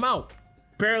 all right, I'm out.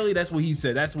 Apparently, that's what he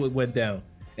said. That's what went down.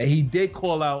 And he did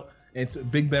call out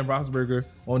Big Ben Roethlisberger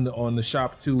on the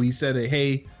shop too. He said,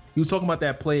 hey, he was talking about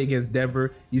that play against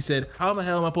Denver. He said, how the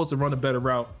hell am I supposed to run a better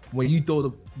route when you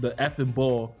throw the effing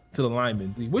ball to the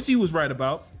lineman? Which he was right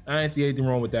about. I didn't see anything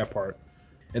wrong with that part.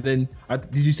 And then,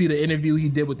 did you see the interview he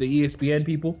did with the ESPN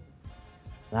people?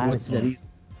 I didn't see that either.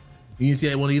 You didn't see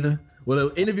that one either? Well,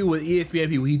 the interview with ESPN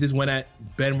people, he just went at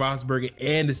Ben Roethlisberger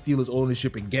and the Steelers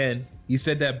ownership again. He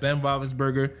said that Ben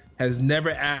Roethlisberger has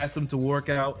never asked him to work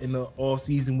out in the off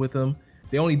season with him.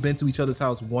 They only been to each other's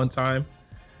house one time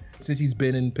since he's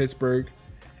been in Pittsburgh.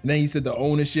 And then he said the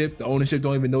ownership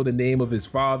don't even know the name of his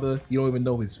father. You don't even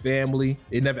know his family.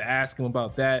 They never ask him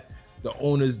about that.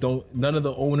 None of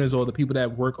the owners or the people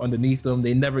that work underneath them,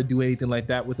 they never do anything like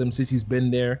that with him since he's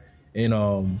been there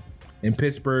in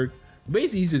Pittsburgh.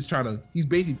 Basically, he's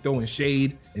basically throwing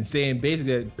shade and saying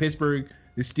basically that Pittsburgh,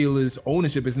 the Steelers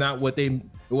ownership is not what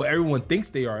everyone thinks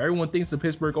they are. Everyone thinks the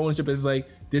Pittsburgh ownership is like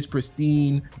this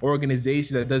pristine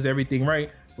organization that does everything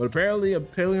right. But apparently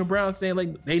Brown's saying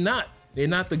like they're not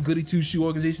the goody two shoe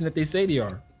organization that they say they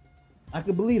are. I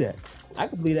could believe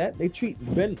that. They treat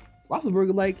Ben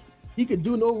Roethlisberger like he could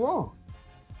do no wrong.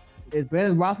 It's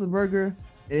Ben Roethlisberger,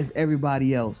 it's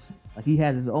everybody else. Like he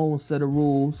has his own set of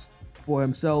rules for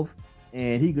himself,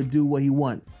 and he could do what he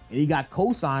wants. And he got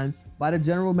co-signed by the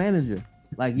general manager.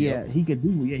 Like, he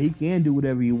can do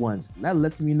whatever he wants. That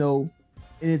lets me know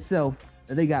in itself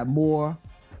that they got more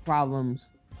problems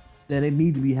than they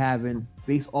need to be having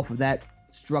based off of that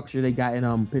structure they got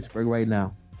in Pittsburgh right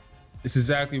now. It's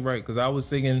exactly right, because I was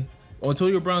thinking,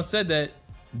 Antonio Brown said that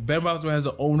Ben Roethlisberger has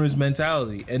an owner's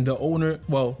mentality, and the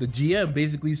GM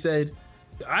basically said,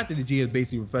 I think the GM is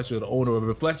basically a reflection of the owner, a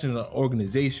reflection of the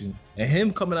organization. And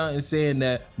him coming out and saying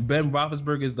that Ben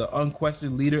Roethlisberger is the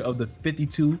unquestioned leader of the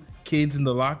 52 kids in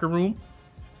the locker room.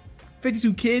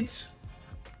 52 kids?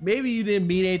 Maybe you didn't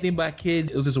mean anything by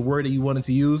kids. It was just a word that you wanted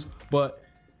to use. But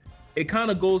it kind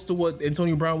of goes to what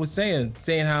Antonio Brown was saying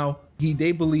how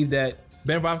they believe that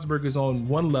Ben Roethlisberger is on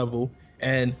one level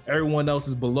and everyone else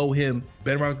is below him.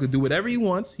 Ben Roethlisberger could do whatever he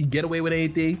wants. He get away with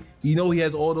anything. He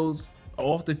has all those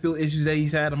off the field issues that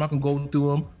he's had. I'm not gonna go through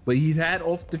them, but he's had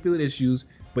off the field issues,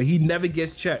 but he never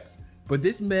gets checked. But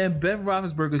this man, Ben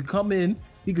Roethlisberger, come in,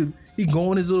 he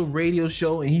go on his little radio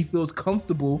show and he feels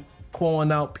comfortable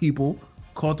calling out people,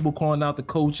 comfortable calling out the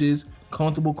coaches,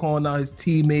 comfortable calling out his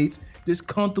teammates, just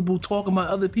comfortable talking about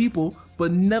other people,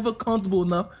 but never comfortable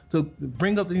enough to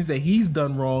bring up things that he's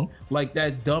done wrong, like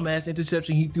that dumbass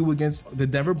interception he threw against the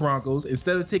Denver Broncos.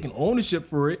 Instead of taking ownership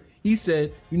for it, he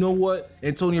said, you know what,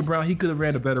 Antonio Brown, he could have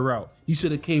ran a better route. He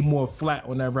should have came more flat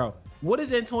on that route. What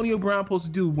is Antonio Brown supposed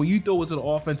to do when you throw it to the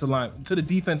offensive line, to the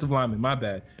defensive lineman, my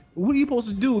bad, What are you supposed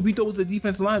to do if he throws a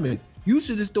defensive lineman? You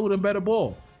should just throw them better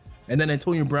ball. And then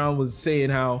Antonio Brown was saying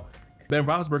how Ben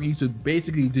Roethlisberger used to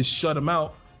basically just shut him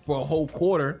out for a whole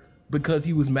quarter because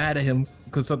he was mad at him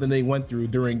because something they went through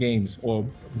during games or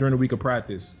during the week of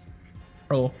practice.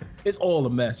 So it's all a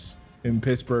mess in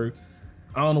Pittsburgh.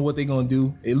 I don't know what they're going to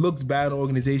do. It looks bad on the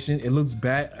organization. It looks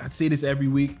bad. I say this every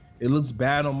week. It looks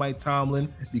bad on Mike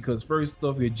Tomlin because first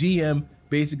off, your GM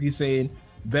basically saying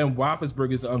Ben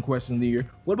Roethlisberger is the unquestioned leader.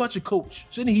 What about your coach?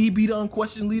 Shouldn't he be the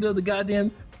unquestioned leader of the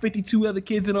goddamn 52 other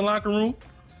kids in the locker room?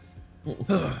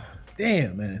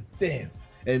 Damn, man. Damn.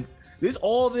 And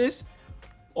all this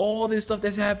stuff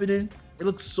that's happening, it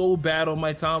looks so bad on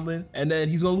Mike Tomlin. And then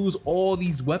he's going to lose all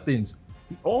these weapons.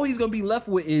 All he's going to be left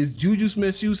with is Juju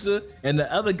Smith-Schuster and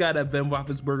the other guy that Ben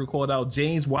Roethlisberger called out,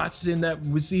 James Washington, that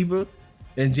receiver,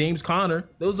 and James Conner.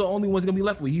 Those are the only ones going to be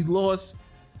left with. He lost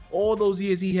all those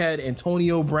years he had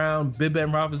Antonio Brown, Ben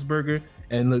Roethlisberger,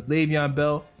 and Le'Veon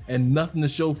Bell, and nothing to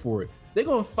show for it. They're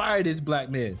going to fire this black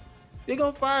man. They're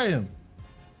going to fire him.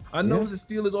 I know it's a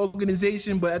Steelers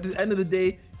organization, but at the end of the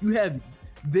day, you have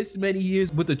this many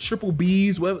years with the triple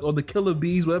Bs, or the killer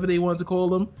Bs, whatever they want to call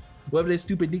them, whatever their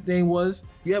stupid nickname was.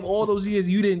 You have all those years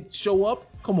you didn't show up.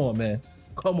 Come on, man.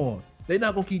 Come on. They're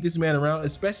not going to keep this man around,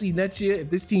 especially next year. If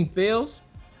this team fails,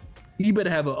 he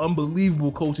better have an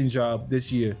unbelievable coaching job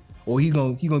this year, or he's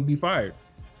gonna be fired.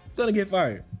 He's gonna get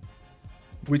fired,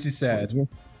 which is sad.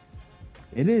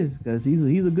 It is, because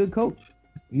he's a good coach.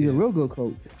 He's a real good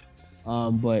coach.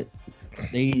 But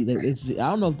I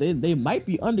don't know if they might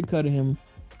be undercutting him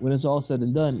when it's all said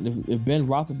and done. If Ben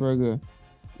Roethlisberger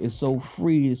is so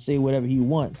free to say whatever he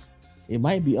wants, it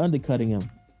might be undercutting him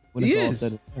when it's all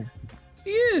said and done.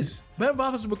 He is. Ben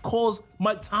Roethlisberger calls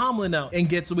Mike Tomlin out and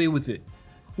gets away with it.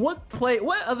 What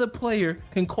other player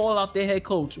can call out their head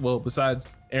coach? Well,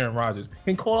 besides Aaron Rodgers,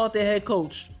 can call out their head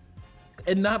coach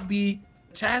and not be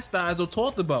chastised or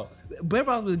talked about? Ben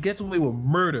Roethlisberger gets away with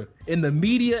murder in the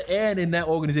media and in that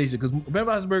organization because Ben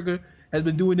Roethlisberger has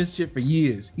been doing this shit for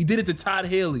years. He did it to Todd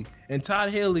Haley, and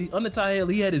under Todd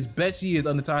Haley, he had his best years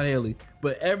under Todd Haley.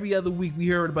 But every other week we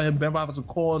heard about him, Ben Roethlisberger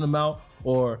calling him out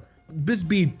or just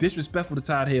being disrespectful to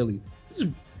Todd Haley.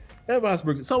 Ben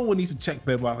Roethlisberger, someone needs to check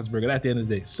Ben Roethlisberger at the end of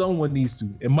the day. Someone needs to.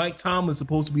 And Mike Tomlin's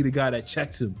supposed to be the guy that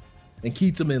checks him and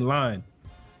keeps him in line.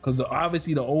 Because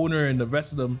obviously the owner and the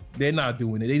rest of them, they're not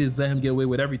doing it. They just let him get away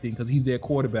with everything because he's their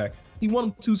quarterback. He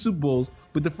won 2 Super Bowls,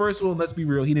 but the first one, let's be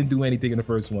real, he didn't do anything in the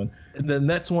first one. And the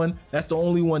next one, that's the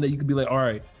only one that you could be like, all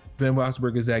right, Ben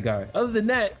Roethlisberger is that guy. Other than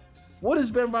that, what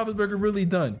has Ben Roethlisberger really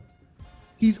done?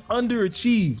 He's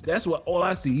underachieved. That's all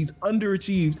I see. He's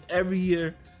underachieved every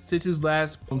year since his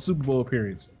last Super Bowl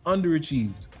appearance.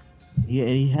 Underachieved. Yeah,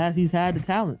 and he's had the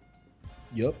talent.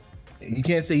 Yep. You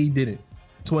can't say he didn't.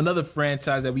 To another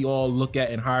franchise that we all look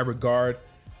at in high regard,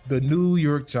 the New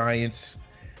York Giants.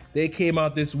 They came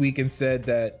out this week and said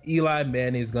that Eli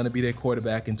Manning is going to be their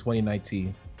quarterback in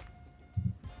 2019.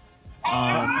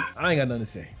 I ain't got nothing to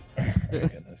say.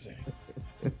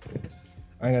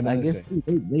 I guess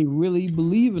they really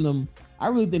believe in him. I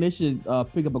really think they should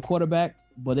pick up a quarterback,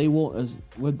 but they won't.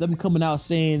 With them coming out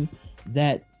saying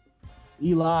that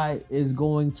Eli is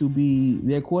going to be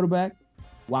their quarterback,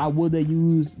 why would they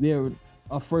use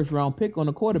a first-round pick on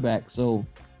a quarterback? So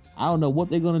I don't know what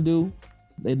they're going to do.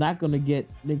 They're not going to get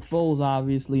Nick Foles,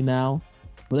 obviously, now,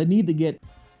 but they need to get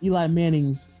Eli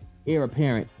Manning's heir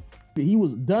apparent. He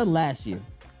was done last year.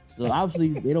 So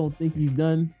obviously they don't think he's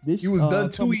done this year. He was done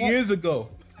 2 years ago.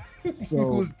 So, he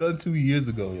was done 2 years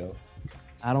ago, yo.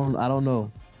 I don't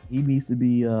know. He needs to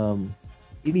be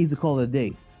he needs to call it a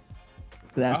day.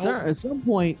 At some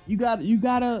point you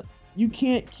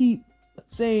can't keep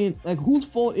saying, like, whose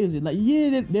fault is it? Like,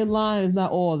 yeah, their line is not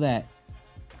all that.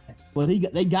 But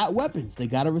they got weapons. They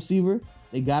got a receiver,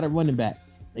 they got a running back,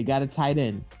 they got a tight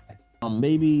end.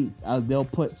 Maybe they'll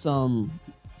put some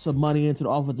money into the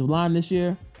offensive line this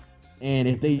year. And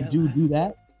if they do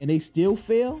that and they still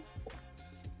fail,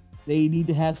 they need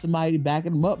to have somebody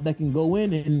backing them up that can go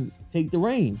in and take the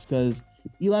reins. Because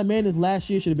Eli Manning's last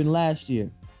year should have been last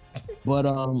year. But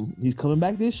he's coming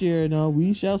back this year, and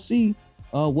we shall see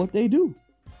what they do.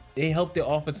 They helped their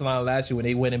offensive line last year when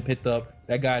they went and picked up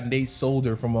that guy Nate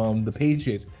Solder from the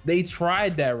Patriots. They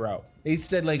tried that route. They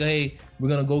said, like, hey, we're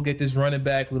going to go get this running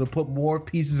back. We're going to put more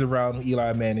pieces around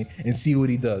Eli Manning and see what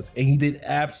he does. And he did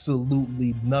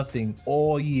absolutely nothing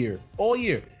all year.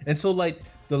 Until, like,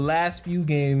 the last few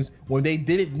games when they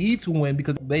didn't need to win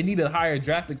because they needed a higher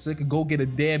draft pick so they could go get a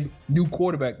damn new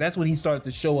quarterback. That's when he started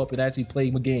to show up and actually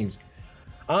play games.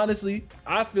 Honestly,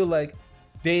 I feel like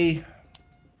they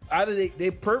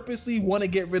purposely want to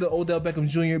get rid of Odell Beckham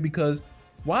Jr. because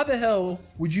why the hell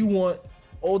would you want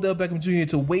Odell Beckham Jr.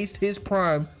 to waste his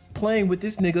prime playing with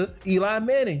this nigga Eli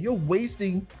Manning. You're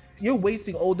wasting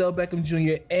Odell Beckham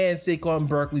Jr. and Saquon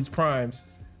Barkley's primes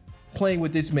playing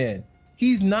with this man.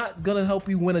 He's not gonna help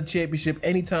you win a championship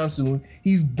anytime soon.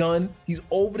 He's done. He's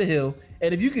over the hill.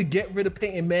 And if you could get rid of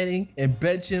Peyton Manning and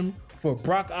bench him for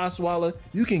Brock Osweiler,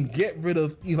 you can get rid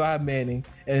of Eli Manning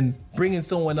and bring in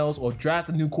someone else or draft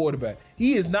a new quarterback.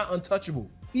 He is not untouchable.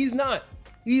 He's not.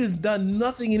 He has done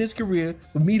nothing in his career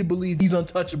for me to believe he's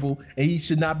untouchable and he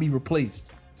should not be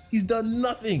replaced. He's done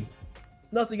nothing.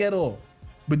 Nothing at all.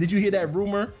 But did you hear that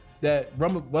rumor that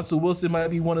Russell Wilson might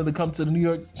be wanting to come to the New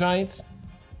York Giants?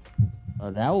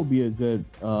 That would be a good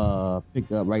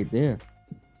pickup right there.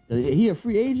 He a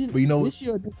free agent this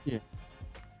year or this year?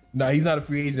 No, he's not a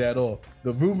free agent at all.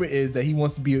 The rumor is that he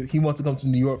wants to come to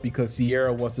New York because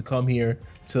Sierra wants to come here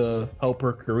to help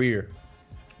her career.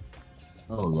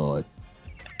 Oh Lord.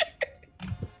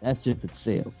 That's if it's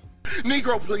sale.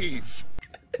 Negro, please.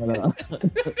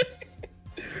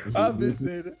 I've been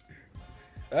saying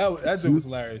that joke was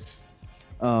hilarious.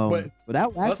 But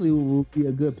that actually will be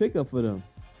a good pickup for them.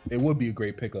 It would be a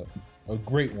great pickup, a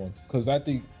great one, because I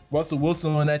think Russell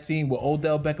Wilson on that team with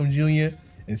Odell Beckham Jr.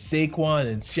 and Saquon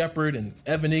and Shepard and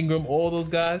Evan Ingram, all those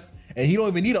guys, and he don't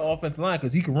even need an offensive line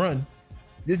because he can run.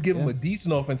 Just give him a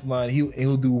decent offensive line,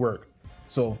 he'll do work.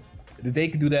 So if they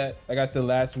can do that, like I said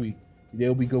last week,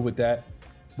 they'll be good with that.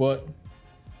 But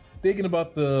thinking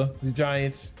about the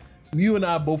Giants, you and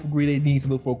I both agree they need to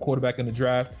look for a quarterback in the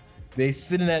draft. They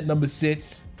sitting at number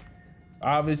 6.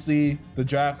 Obviously, the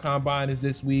draft combine is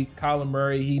this week. Kyler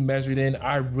Murray, he measured in.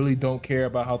 I really don't care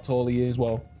about how tall he is.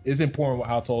 Well, it's important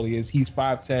how tall he is. He's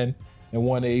 5'10" and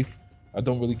 1/8. I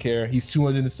don't really care. He's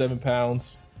 207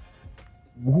 pounds.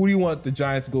 Who do you want the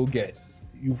Giants to go get?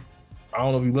 I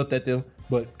don't know if you looked at them,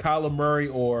 but Kyler Murray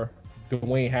or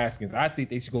Dwayne Haskins. I think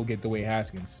they should go get Dwayne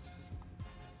Haskins.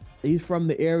 He's from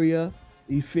the area.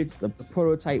 He fits the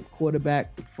prototype quarterback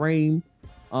frame.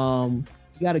 He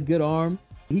got a good arm.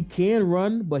 He can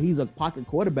run, but he's a pocket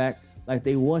quarterback like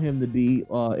they want him to be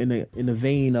in the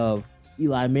vein of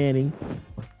Eli Manning.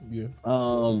 Yeah.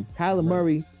 Kyler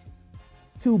Murray,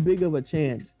 too big of a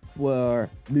chance for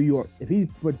New York. If he's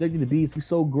projected to be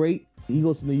so great, he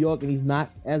goes to New York and he's not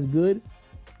as good,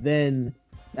 then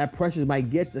that pressure might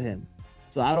get to him.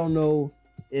 So I don't know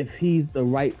if he's the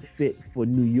right fit for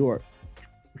New York.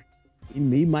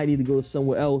 He might need to go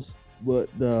somewhere else, but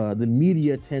the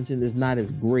media attention is not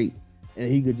as great. And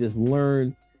he could just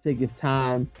learn, take his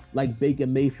time, like Baker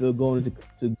Mayfield going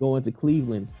into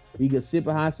Cleveland. He could sit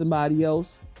behind somebody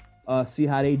else, see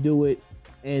how they do it,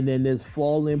 and then just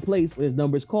fall in place when his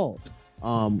number's called.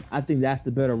 I think that's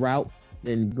the better route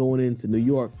than going into New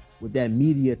York with that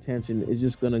media attention. It's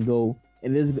just gonna go,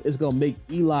 and it's gonna make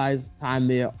Eli's time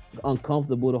there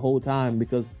uncomfortable the whole time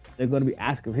because they're gonna be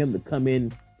asking him to come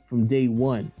in from day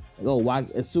one. Like, oh, why?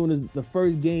 As soon as the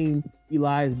first game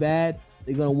Eli is bad,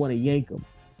 they're going to want to yank him.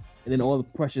 And then all the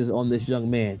pressure's on this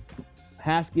young man.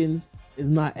 Haskins is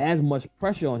not as much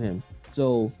pressure on him.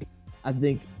 So I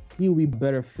think he will be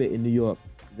better fit in New York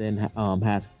than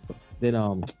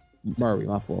Murray,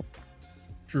 my fault.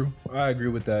 True. I agree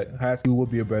with that. Haskins would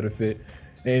be a better fit.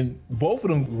 And both of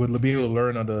them would be able to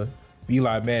learn under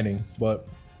Eli Manning. But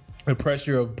the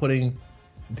pressure of putting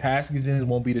Haskins in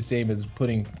won't be the same as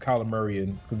putting Kyler Murray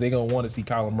in because they're going to want to see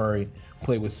Kyler Murray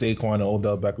play with Saquon and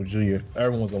Odell Beckham Jr.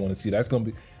 Everyone's going to want to see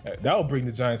that. That'll bring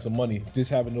the Giants some money.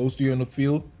 Just having those three on the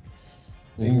field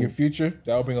in your future,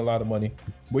 that'll bring a lot of money.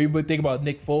 What do you think about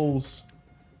Nick Foles?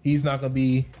 He's not going to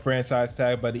be franchise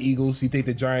tagged by the Eagles. You think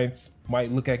the Giants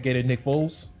might look at getting Nick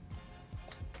Foles?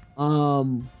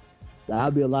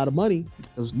 That'll be a lot of money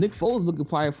because Nick Foles looking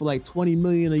probably for like $20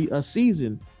 million a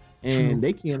season, and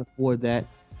they can't afford that.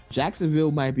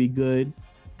 Jacksonville might be good,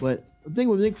 but the thing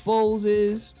with Nick Foles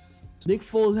is Nick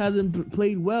Foles hasn't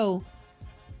played well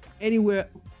anywhere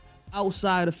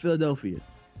outside of Philadelphia.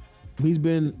 He's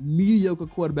been mediocre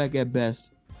quarterback at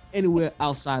best anywhere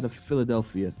outside of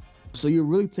Philadelphia. So you're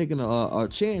really taking a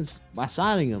chance by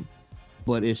signing him.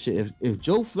 But if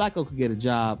Joe Flacco could get a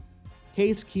job,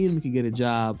 Case Keenum could get a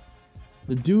job,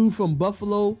 the dude from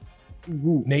Buffalo,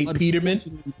 Nate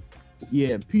Peterman.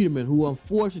 Yeah, Peterman, who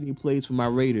unfortunately plays for my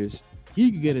Raiders,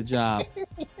 he could get a job.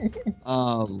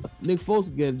 Nick Foles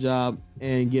could get a job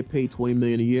and get paid $20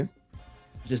 million a year,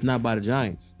 just not by the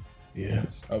Giants. Yeah,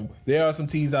 there are some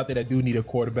teams out there that do need a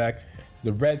quarterback.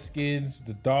 The Redskins,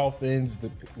 the Dolphins.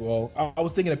 I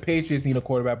was thinking the Patriots need a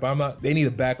quarterback, but they need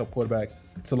a backup quarterback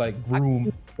to like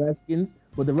groom. Redskins,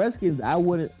 but the Redskins, I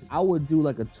would do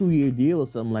like a 2-year deal or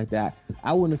something like that.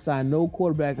 I wouldn't assign no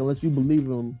quarterback unless you believe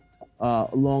in him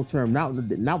long term. Not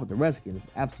with the Redskins.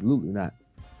 Absolutely not.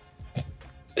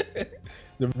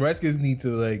 The Redskins need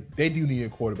to they do need a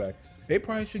quarterback. They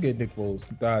probably should get Nick Foles.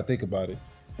 Think about it.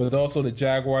 But also the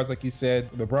Jaguars, like you said,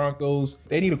 the Broncos,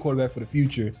 they need a quarterback for the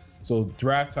future. So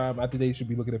draft time, I think they should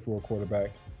be looking for a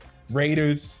quarterback.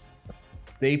 Raiders,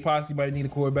 they possibly might need a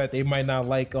quarterback. They might not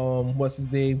like what's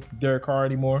his name, Derek Carr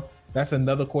anymore. That's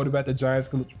another quarterback the Giants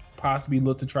could possibly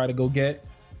look to try to go get,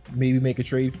 maybe make a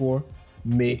trade for.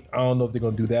 I don't know if they're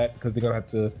gonna do that because they're gonna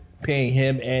have to paying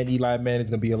him and Eli Manning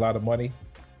is gonna be a lot of money.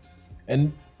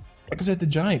 And like I said, the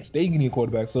Giants, they need a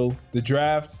quarterback. So the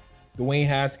draft, Dwayne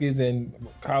Haskins and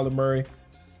Kyler Murray,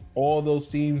 all those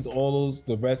teams,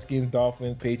 the Redskins,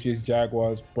 Dolphins, Patriots,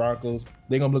 Jaguars, Broncos,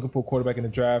 they're gonna be looking for a quarterback in the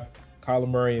draft. Kyler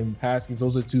Murray and Haskins,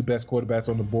 those are the two best quarterbacks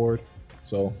on the board.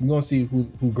 So we're gonna see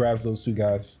who grabs those two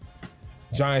guys.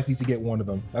 Giants need to get one of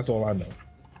them. That's all I know.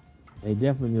 They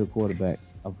definitely need a quarterback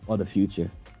of the future.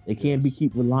 They can't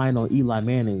keep relying on Eli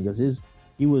Manning because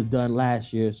he was done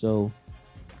last year, so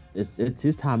it's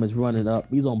his time is running up.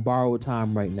 He's on borrowed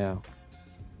time right now.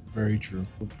 Very true.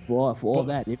 For all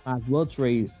that, they might as well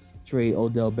trade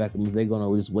Odell Beckham if they're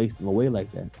gonna just waste him away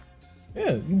like that.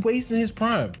 Yeah, you wasting his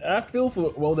prime. I feel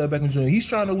for Odell Beckham Jr. He's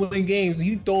trying to win games, and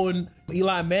you throwing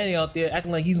Eli Manning out there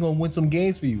acting like he's gonna win some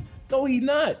games for you. No, he's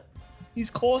not.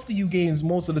 He's costing you games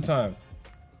most of the time.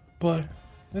 But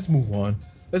let's move on.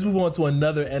 Let's move on to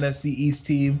another NFC East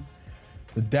team,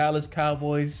 the Dallas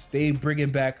Cowboys. They bringing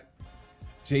back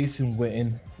Jason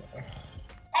Witten.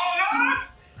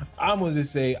 I'm gonna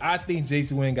just say I think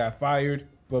Jason Witten got fired,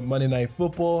 but Monday Night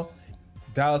Football,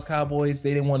 Dallas Cowboys,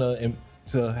 they didn't want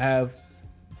to have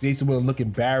Jason Witten look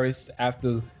embarrassed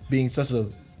after being such a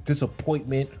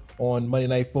disappointment on Monday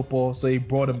Night Football, so they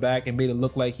brought him back and made it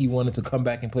look like he wanted to come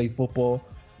back and play football.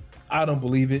 I don't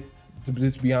believe it, to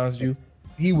just be honest with you.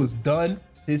 He was done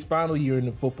his final year in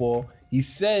the football. He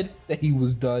said that he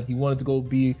was done. He wanted to go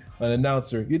be an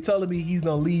announcer. You're telling me he's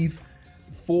gonna leave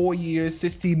 4 years,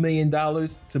 $16 million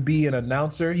to be an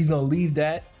announcer? He's gonna leave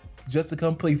that just to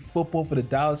come play football for the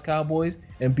Dallas Cowboys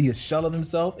and be a shell of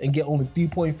himself and get only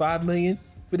 $3.5 million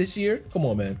for this year? Come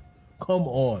on, man. Come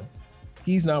on.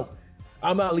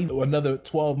 I'm not leaving another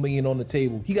 $12 million on the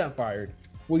table. He got fired.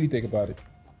 What do you think about it?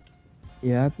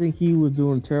 Yeah, I think he was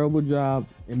doing a terrible job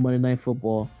in Monday Night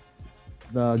Football.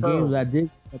 The games I did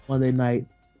Monday night,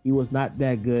 he was not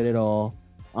that good at all.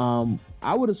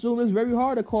 I would assume it's very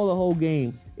hard to call a whole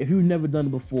game if you've never done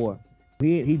it before.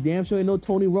 He damn sure ain't no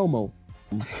Tony Romo.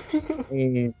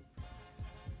 And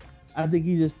I think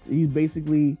he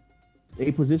basically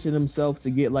positioned himself to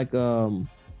get like a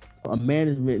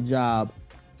management job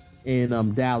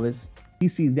in Dallas. He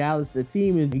sees Dallas, the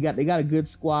team, and they got a good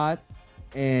squad,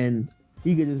 and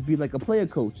he could just be like a player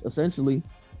coach essentially.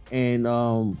 And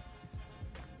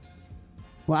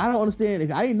well, I don't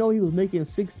understand. I didn't know he was making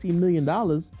 $16 million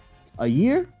a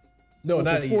year. No,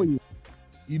 not a year.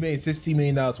 You made $16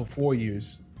 million for 4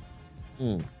 years.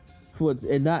 And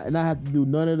not have to do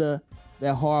none of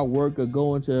that hard work of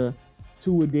going to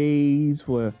 2 a days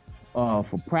for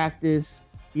practice.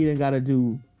 He didn't got to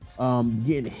do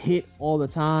getting hit all the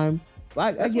time.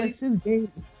 But I guess his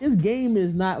game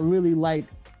is not really like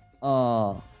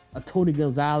a Tony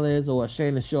Gonzalez or a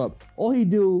Shannon Sharp. All he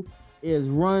do is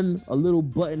run a little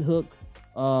button hook,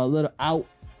 a little out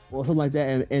or something like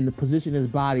that, and position his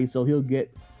body so he'll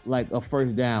get like a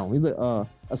first down. He's like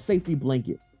a safety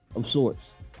blanket of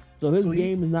sorts. So his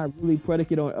game is not really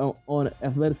predicated on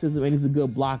athleticism, and he's a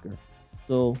good blocker.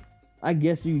 So I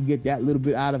guess you can get that little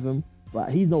bit out of him,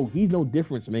 but he's no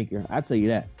difference maker. I tell you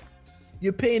that.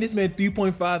 You're paying this man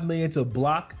 $3.5 million to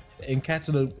block and catch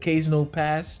an occasional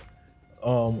pass.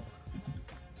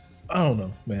 I don't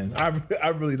know, man. I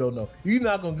really don't know. You're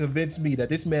not gonna convince me that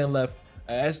this man left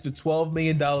an extra $12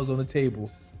 million on the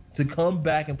table to come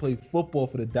back and play football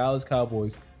for the Dallas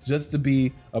Cowboys just to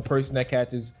be a person that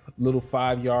catches little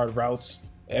 5-yard routes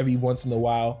every once in a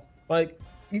while. Like,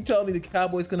 you tell me the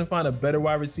Cowboys couldn't find a better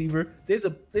wide receiver? There's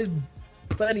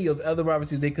plenty of other wide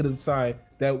receivers they could have signed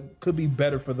that could be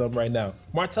better for them right now.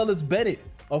 Martellus Bennett,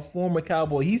 a former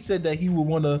Cowboy, he said that he would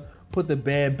want to put the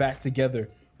band back together.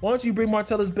 Why don't you bring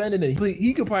Martellus Bennett in?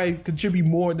 He could probably contribute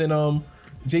more than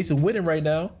Jason Witten right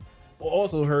now.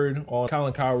 Also heard on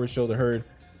Colin Cowherd's show, heard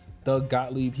Doug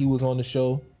Gottlieb, he was on the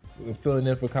show filling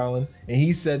in for Colin, and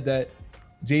he said that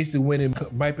Jason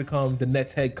Witten might become the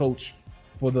next head coach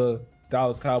for the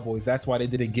Dallas Cowboys. That's why they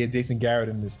didn't give Jason Garrett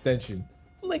an extension.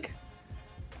 Like,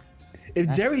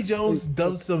 if Jerry Jones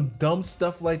does some dumb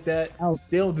stuff like that,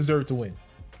 they don't deserve to win.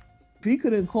 If he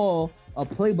couldn't call a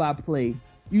play-by-play,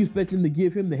 you expect him to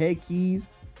give him the head keys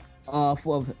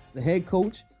for the head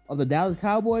coach of the Dallas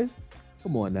Cowboys?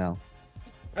 Come on now.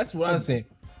 That's what I'm saying.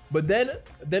 But then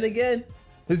again,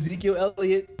 Ezekiel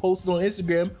Elliott posted on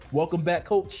Instagram, "Welcome back,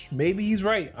 coach." Maybe he's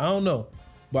right. I don't know,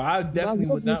 but I definitely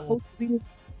would not.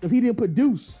 If he didn't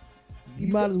produce, he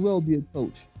might as well be a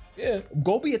coach. Yeah,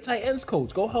 go be a tight ends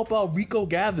coach. Go help out Rico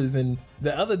Gathers and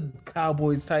the other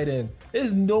Cowboys tight ends.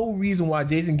 There's no reason why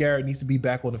Jason Garrett needs to be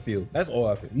back on the field. That's all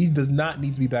I think. He does not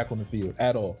need to be back on the field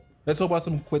at all. Let's talk about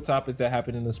some quick topics that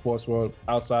happen in the sports world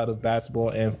outside of basketball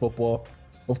and football.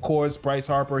 Of course, Bryce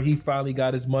Harper, he finally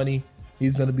got his money.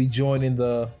 He's going to be joining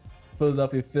the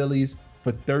Philadelphia Phillies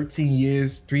for 13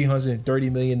 years,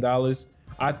 $330 million.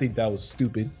 I think that was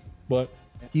stupid, but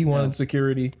he wanted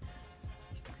security.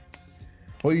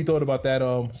 What do you thought about that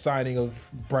signing of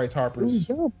Bryce Harper's?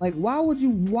 Like, why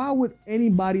would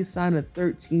anybody sign a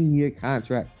 13-year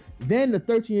contract? Then the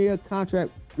 13-year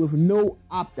contract with no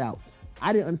opt-outs.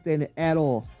 I didn't understand it at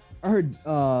all. I heard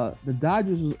the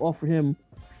Dodgers was offering him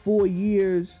 4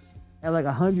 years at like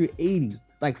 180,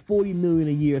 like $40 million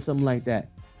a year or something like that.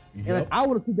 Yep. And like, I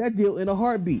would have took that deal in a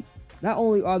heartbeat. Not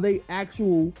only are they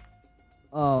actual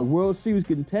World Series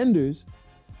contenders,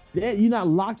 that you're not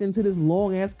locked into this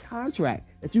long ass contract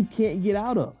that you can't get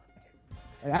out of.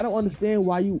 Like, I don't understand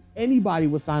why anybody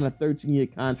would sign a 13-year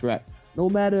contract, no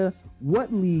matter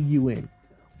what league you in.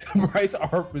 Bryce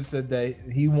Harper said that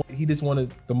he just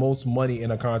wanted the most money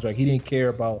in a contract. He didn't care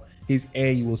about his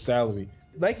annual salary.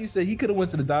 Like you said, he could have went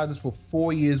to the Dodgers for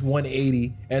 4 years,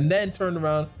 180, and then turned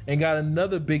around and got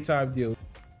another big time deal.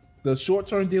 The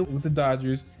short-term deal with the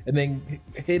Dodgers, and then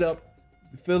hit up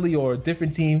Philly or a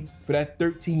different team for that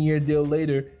 13-year deal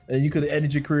later, and you could have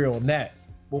ended your career on that.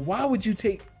 But why would you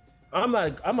take? I'm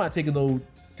not taking those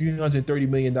 $330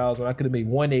 million when I could have made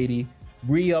 180,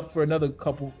 re-up for another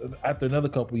couple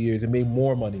years and made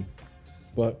more money.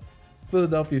 But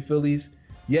Philadelphia Phillies,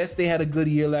 yes, they had a good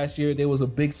year last year. They was a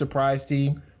big surprise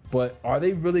team, but are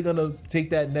they really gonna take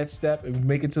that next step and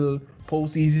make it to the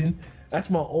postseason? That's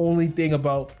my only thing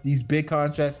about these big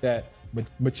contracts that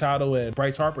Machado and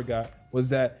Bryce Harper got, was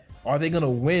that are they going to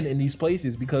win in these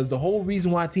places? Because the whole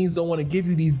reason why teams don't want to give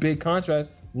you these big contracts,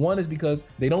 one is because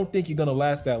they don't think you're going to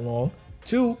last that long.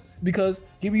 Two, because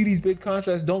giving you these big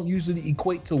contracts don't usually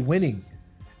equate to winning.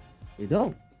 They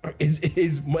don't.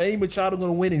 Is Manny Machado going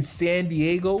to win in San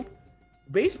Diego?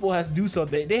 Baseball has to do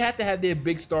something. They have to have their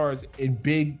big stars in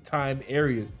big time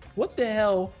areas. What the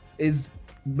hell is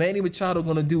Manny Machado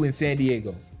going to do in San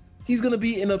Diego? He's going to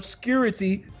be in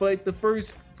obscurity for like the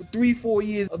first 3-4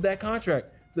 years of that contract.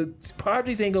 The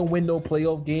Padres ain't going to win no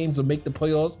playoff games or make the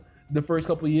playoffs the first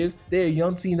couple of years. They're a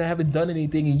young team that haven't done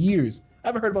anything in years. I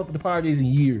haven't heard about the Padres in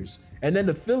years. And then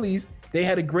the Phillies, they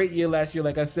had a great year last year.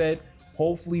 Like I said,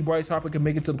 hopefully Bryce Harper can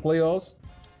make it to the playoffs.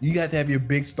 You got to have your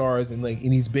big stars in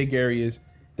these big areas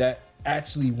that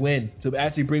actually win, to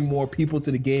actually bring more people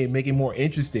to the game, make it more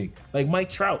interesting. Like Mike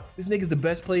Trout, this nigga's the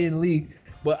best player in the league,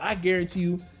 but I guarantee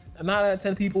you 9 out of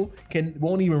 10 people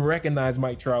won't even recognize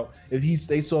Mike Trout if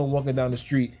they saw him walking down the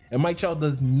street. And Mike Trout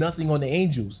does nothing on the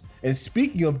Angels. And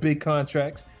speaking of big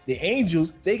contracts, the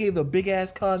Angels, they gave a big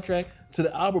ass contract to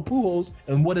the Albert Pujols,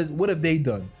 and what have they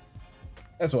done?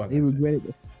 That's what they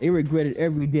regretted. They regret it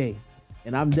every day.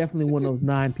 And I'm definitely one of those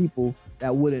 9 people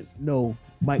that wouldn't know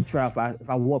Mike Trout if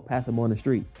I walked past him on the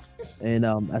street. And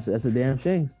that's a damn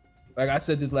shame. Like I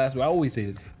said this last week, I always say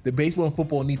this: the baseball and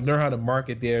football need to learn how to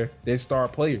market their star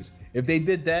players. If they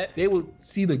did that, they would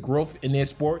see the growth in their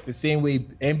sport the same way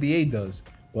NBA does.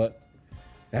 But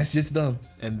that's just dumb.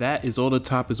 And that is all the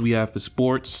topics we have for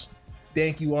sports.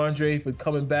 Thank you, Andre, for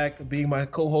coming back and being my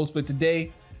co-host for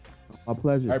today. My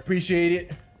pleasure. I appreciate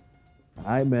it. All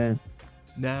right, man.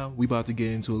 Now we about to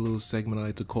get into a little segment I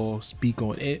like to call Speak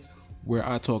on It, where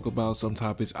I talk about some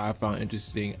topics I found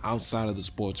interesting outside of the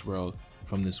sports world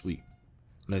from this week.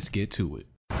 Let's get to it.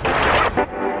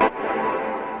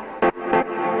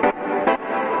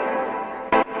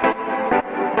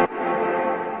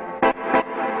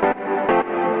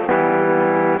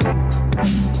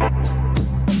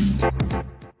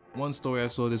 One story I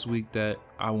saw this week that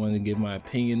I wanted to give my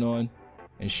opinion on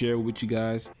and share with you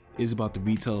guys is about the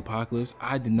retail apocalypse.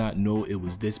 I did not know it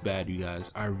was this bad, you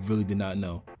guys. I really did not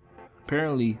know.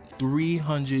 Apparently,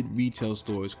 300 retail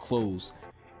stores closed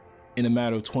in a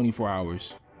matter of 24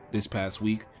 hours this past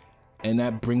week, and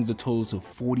that brings the total to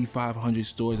 4,500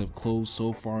 stores have closed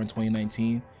so far in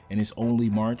 2019, and it's only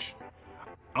March.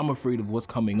 I'm afraid of what's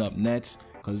coming up next,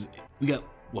 because we got,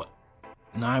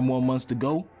 9 more months to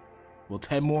go?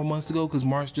 10 more months to go, because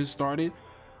March just started.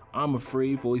 I'm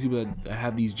afraid for all these people that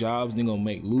have these jobs, they're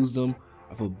gonna lose them.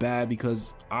 I feel bad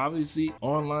because obviously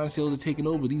online sales are taking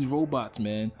over. These robots,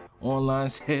 man. Online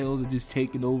sales are just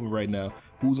taking over right now.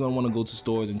 Who's gonna want to go to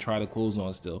stores and try to close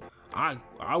on still? I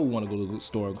would want to go to the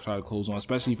store and try to close on,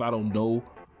 especially if I don't know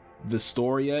the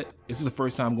store yet. This is the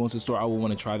first time going to the store. I would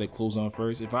want to try their clothes on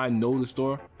first. If I know the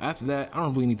store, after that, I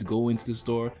don't really need to go into the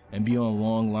store and be on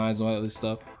long lines and all that other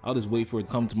stuff. I'll just wait for it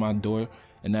to come to my door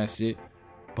and that's it.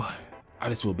 But I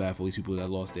just feel bad for these people that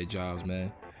lost their jobs,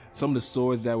 man. Some of the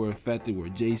stores that were affected were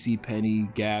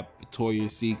JCPenney, Gap,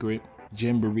 Victoria's Secret,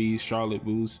 Gymboree, Charlotte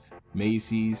Russe,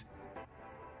 Macy's,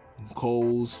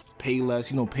 Kohl's,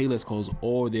 Payless. You know, Payless closed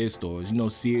all their stores. You know,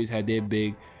 Sears had their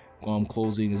big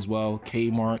closing as well.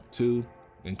 Kmart too,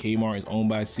 and Kmart is owned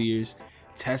by Sears.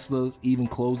 Tesla's even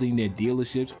closing their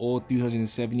dealerships, all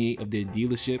 378 of their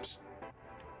dealerships,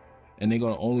 and they're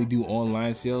gonna only do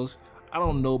online sales. I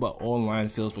don't know about online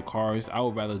sales for cars. I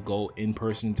would rather go in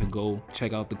person to go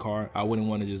check out the car. I wouldn't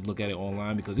want to just look at it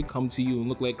online because it comes to you and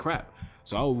look like crap.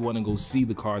 So I would want to go see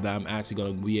the car that I'm actually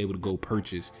gonna be able to go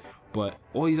purchase. But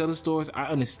all these other stores, I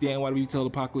understand why the retail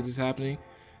apocalypse is happening,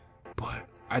 but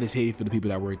I just hate it for the people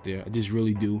that work there. I just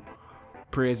really do.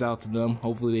 Prayers out to them.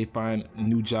 Hopefully they find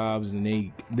new jobs and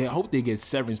they hope they get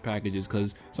severance packages,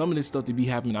 because some of this stuff to be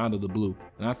happening out of the blue.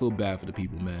 And I feel bad for the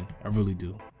people, man. I really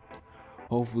do.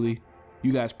 Hopefully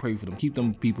you guys pray for them. Keep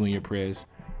them people in your prayers.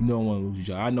 You don't want to lose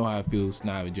your job. I know how it feels to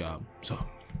not have a job. So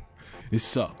it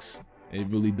sucks. It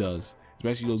really does.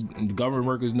 Especially those government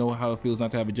workers know how it feels not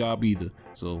to have a job either.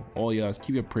 So all y'all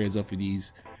keep your prayers up for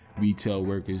these retail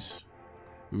workers.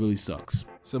 It really sucks.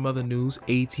 Some other news,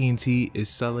 AT&T is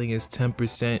selling its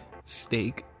 10%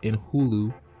 stake in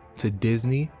Hulu to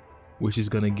Disney, which is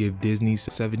going to give Disney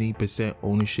 70%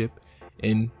 ownership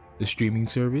in the streaming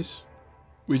service,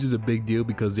 which is a big deal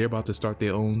because they're about to start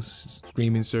their own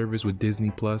streaming service with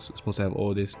Disney Plus. It's supposed to have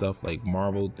all this stuff like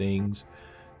Marvel things,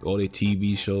 all their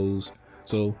TV shows.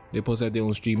 So they're supposed to have their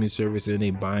own streaming service and they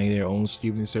buying their own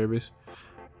streaming service.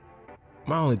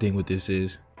 My only thing with this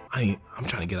is I'm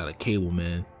trying to get out of cable,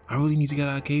 man. I really need to get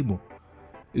out of cable.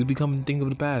 It's becoming a thing of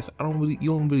the past. You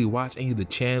don't really watch any of the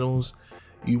channels.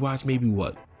 You watch maybe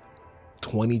what,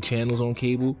 20 channels on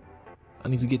cable. I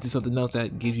need to get to something else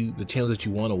that gives you the channels that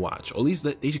you want to watch. Or at least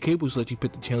they should cable so let you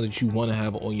pick the channels that you want to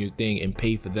have on your thing and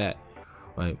pay for that.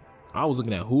 Like, I was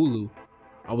looking at Hulu.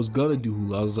 I was gonna do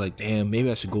Hulu. I was like, damn, maybe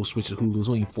I should go switch to Hulu. It's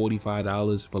only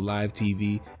 $45 for live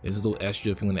TV. It's a little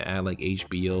extra if you want to add like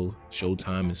HBO,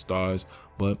 Showtime, and Stars.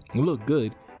 But it looked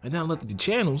good. And then I looked at the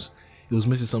channels. It was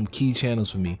missing some key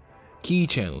channels for me. Key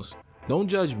channels. Don't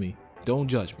judge me. Don't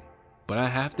judge me. But I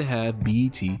have to have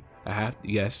BET. I have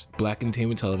to, yes, Black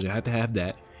Entertainment Television. I have to have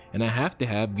that. And I have to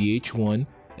have VH1,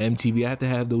 MTV. I have to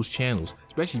have those channels,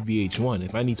 especially VH1.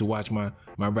 If I need to watch my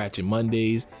Ratchet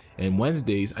Mondays and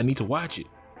Wednesdays, I need to watch it.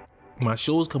 My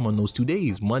shows come on those 2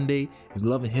 days. Monday is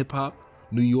Love and Hip Hop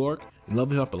New York,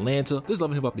 Love and Hip Hop Atlanta. This is Love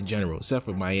and Hip Hop in general, except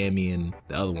for Miami and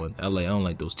the other one, LA. I don't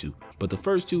like those two. But the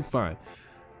first two, fine.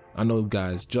 I know,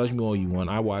 guys, judge me all you want.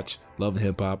 I watch Love and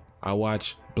Hip Hop. I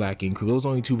watch Black Ink Crew. Those are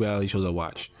only two reality shows I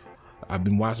watch. I've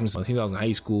been watching them since I was in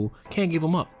high school. Can't give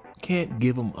them up. Can't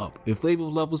give them up. If Flavor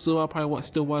of Love was still, I'll probably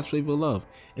still watch Flavor of Love.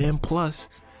 And plus,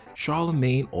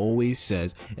 Charlemagne always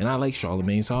says, and I like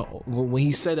Charlemagne, so when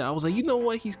he said it, I was like, you know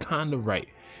what? He's kind of right.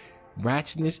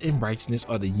 Ratchetness and righteousness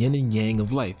are the yin and yang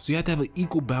of life. So you have to have an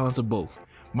equal balance of both.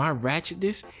 My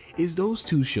ratchetness is those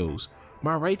two shows.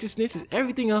 My righteousness is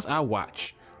everything else I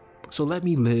watch. So let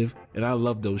me live, and I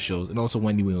love those shows. And also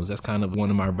Wendy Williams. That's kind of one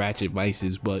of my ratchet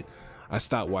vices, but I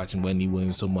stopped watching Wendy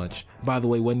Williams so much. By the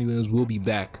way, Wendy Williams will be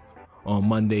back on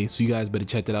Monday, so you guys better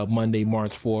check that out. Monday,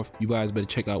 March 4th. You guys better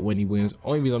check out Wendy Williams.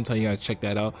 Only reason I'm telling you guys to check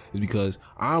that out is because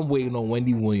I'm waiting on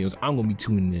Wendy Williams. I'm going to be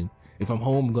tuning in. If I'm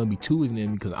home, I'm going to be tuning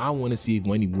in because I want to see if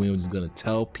Wendy Williams is going to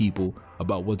tell people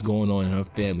about what's going on in her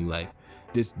family life.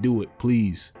 Just do it,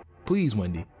 please. Please,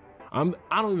 Wendy. I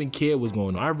don't even care what's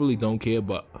going on. I really don't care,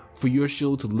 but for your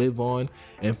show to live on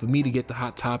and for me to get the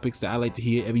hot topics that I like to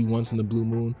hear every once in the blue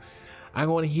moon, I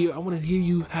want to hear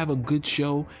you have a good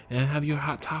show and have your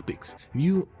hot topics. If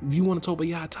you want to talk about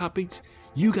your hot topics,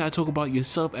 you got to talk about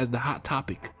yourself as the hot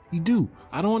topic. You do.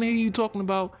 I don't want to hear you talking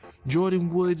about Jordan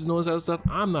Woods and all this other stuff.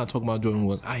 I'm not talking about Jordan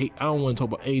Woods. I don't want to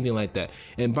talk about anything like that.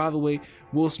 And by the way,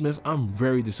 Will Smith, I'm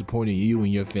very disappointed in you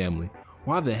and your family.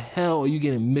 Why the hell are you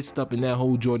getting mixed up in that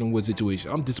whole Jordan Woods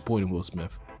situation? I'm disappointed in Will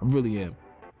Smith. I really am.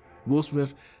 Will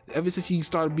Smith, ever since he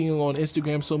started being on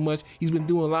Instagram so much, he's been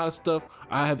doing a lot of stuff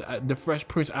the Fresh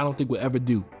Prince I don't think would ever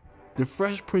do. The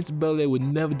Fresh Prince of Bel-Air would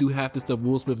never do half the stuff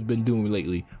Will Smith has been doing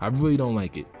lately. I really don't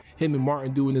like it. Him and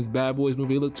Martin doing this Bad Boys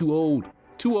movie, they look too old.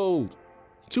 Too old.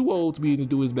 Too old to be able to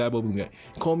do his Bad Boy movie.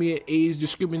 Call me an age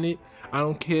discriminant. I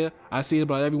don't care. I say it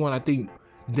about everyone. I think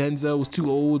Denzel was too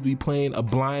old to be playing a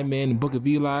blind man in Book of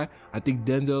Eli. I think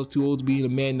Denzel's too old to be a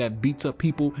man that beats up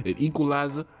people in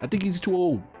Equalizer. I think he's too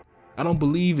old. I don't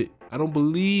believe it. I don't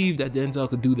believe that Denzel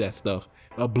could do that stuff.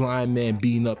 A blind man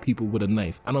beating up people with a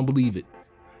knife. I don't believe it.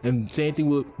 And same thing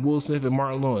with Will Smith and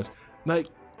Martin Lawrence. Like,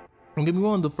 don't get me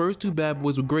wrong, the first two Bad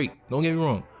Boys were great. Don't get me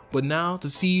wrong. But now to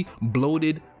see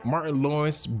bloated Martin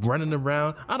Lawrence running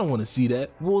around, I don't want to see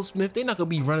that. Will Smith, they're not going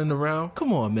to be running around.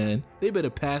 Come on, man. They better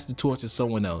pass the torch to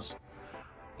someone else.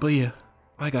 But yeah,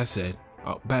 like I said,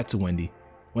 back to Wendy.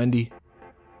 Wendy,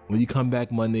 when you come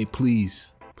back Monday,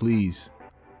 please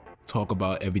talk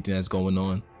about everything that's going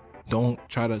on. Don't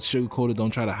try to sugarcoat it.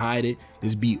 Don't try to hide it.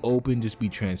 Just be open. Just be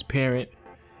transparent.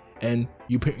 And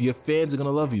your fans are going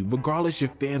to love you. Regardless, your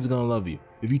fans are going to love you.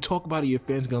 If you talk about it, your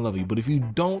fans are going to love you. But if you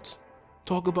don't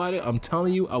talk about it, I'm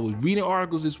telling you, I was reading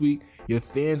articles this week. Your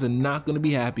fans are not going to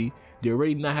be happy. They're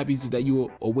already not happy that you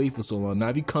were away for so long. Now,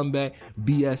 if you come back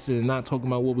BSing and not talking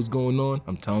about what was going on,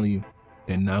 I'm telling you,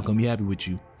 they're not going to be happy with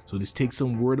you. So just take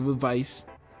some word of advice.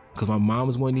 Because my mom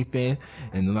is a Wendy fan,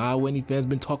 and a lot of Wendy fans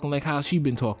been talking like how she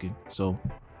been talking. So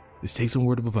just take some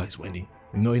word of advice, Wendy.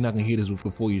 I know you're not going to hear this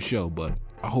before your show, but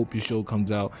I hope your show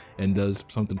comes out and does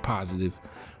something positive.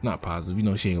 Not positive. You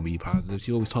know, she ain't going to be positive.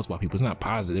 She always talks about people. It's not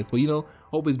positive. But, you know,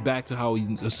 hope it's back to how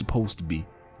it's supposed to be,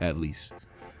 at least.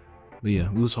 But,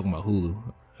 yeah, we was talking about Hulu.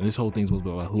 And this whole thing's supposed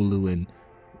to be about Hulu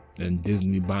and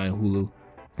Disney buying Hulu.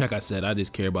 Like I said, I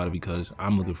just care about it because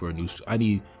I'm looking for a new I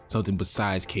need something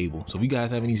besides cable. So if you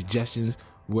guys have any suggestions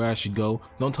where I should go,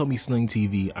 don't tell me Sling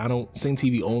TV. Sling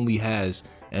TV only has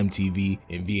MTV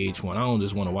and VH1. I don't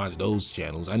just want to watch those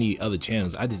channels. I need other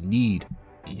channels. I just need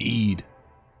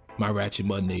my Ratchet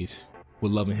Mondays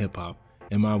with Love and Hip Hop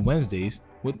and my Wednesdays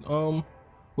with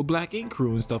Black Ink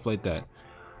Crew and stuff like that.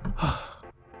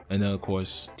 And then of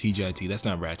course TGIT. That's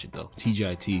not Ratchet though.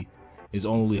 TGIT is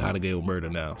only How to Get Away with Murder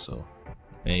now. So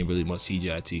ain't really much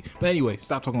TGIT. But anyway,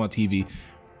 stop talking about TV.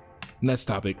 Next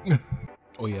topic.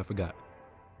 Oh yeah, I forgot.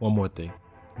 One more thing.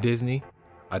 Disney,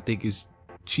 I think it's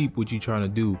cheap what you trying to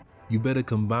do. You better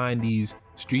combine these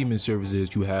streaming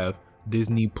services you have.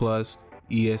 Disney Plus,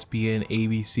 ESPN,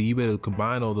 ABC. You better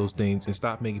combine all those things and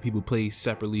stop making people pay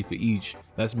separately for each.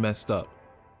 That's messed up.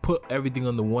 Put everything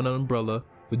under one umbrella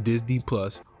for Disney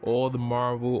Plus. All the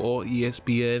Marvel, all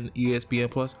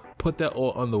ESPN Plus. Put that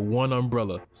all under one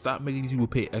umbrella. Stop making these people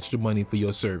pay extra money for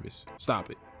your service. Stop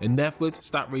it. And Netflix,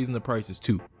 stop raising the prices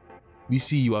too. We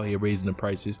see you out here raising the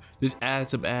prices. Just add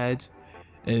some ads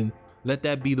and let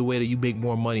that be the way that you make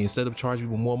more money instead of charging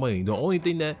people more money. The only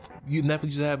thing that Netflix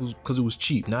used to have was because it was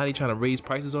cheap. Now they trying to raise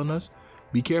prices on us.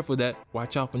 Be careful of that.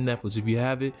 Watch out for Netflix. If you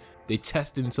have it, they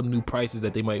testing some new prices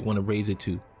that they might want to raise it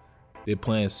to. Their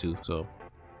plans to. So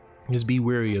just be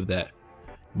wary of that.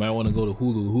 You might want to go to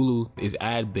Hulu. Hulu is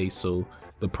ad based, so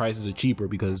the prices are cheaper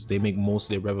because they make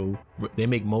most of their revenue. They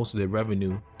make most of their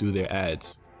revenue through their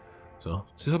ads. So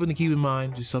just something to keep in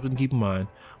mind. Just something to keep in mind.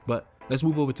 But let's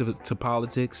move over to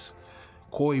politics.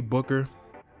 Cory Booker,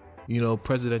 you know,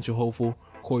 presidential hopeful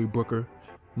Cory Booker,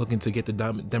 looking to get the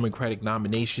Democratic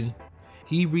nomination.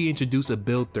 He reintroduced a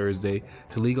bill Thursday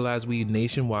to legalize weed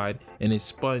nationwide and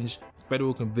expunge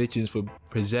federal convictions for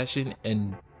possession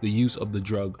and the use of the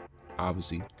drug.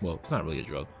 Obviously, well, it's not really a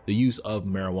drug, the use of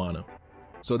marijuana.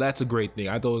 So that's a great thing.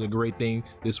 I thought it was a great thing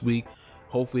this week.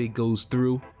 Hopefully it goes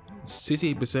through.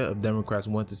 68% of Democrats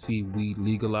want to see weed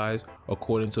legalized,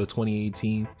 according to a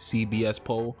 2018 CBS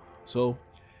poll. So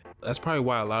that's probably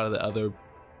why a lot of the other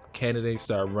candidates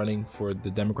that are running for the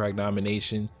Democratic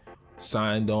nomination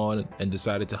signed on and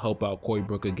decided to help out Cory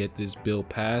Booker get this bill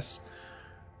passed.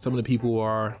 Some of the people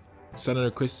are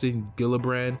Senator Kirsten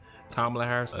Gillibrand, Kamala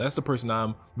Harris. That's the person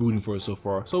I'm rooting for so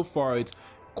far. So far, it's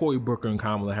Cory Booker and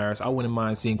Kamala Harris. I wouldn't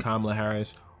mind seeing Kamala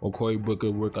Harris or Cory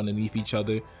Booker work underneath each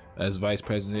other as vice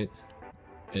president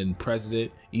and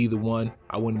president. Either one,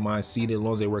 I wouldn't mind seeing it as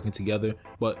long as they're working together.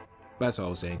 But that's all I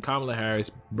was saying. Kamala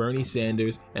Harris, Bernie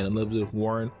Sanders, and Elizabeth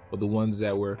Warren were the ones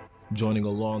that were joining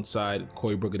alongside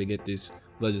Cory Booker to get this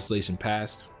legislation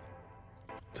passed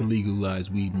to legalize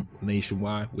weed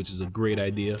nationwide, which is a great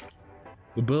idea.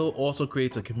 The bill also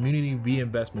creates a community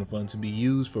reinvestment fund to be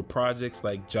used for projects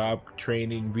like job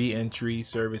training, re-entry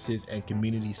services, and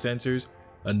community centers.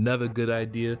 Another good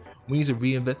idea. We need to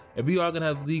reinvest. If we are going to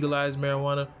have legalized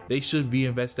marijuana, they should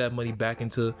reinvest that money back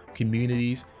into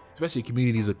communities, especially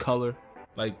communities of color,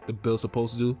 like the bill's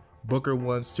supposed to do. Booker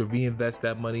wants to reinvest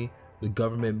that money the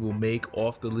government will make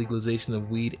off the legalization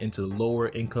of weed into lower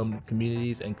income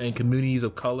communities and communities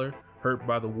of color hurt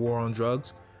by the war on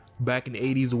drugs. Back in the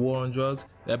 80s, the war on drugs,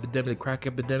 the epidemic, the crack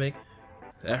epidemic,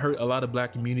 that hurt a lot of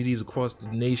black communities across the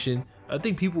nation. I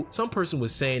think some person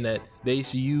was saying that they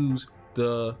should use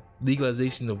the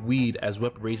legalization of weed as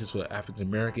reparations for African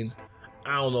Americans.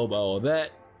 I don't know about all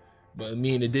that, But I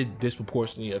mean, it did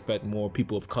disproportionately affect more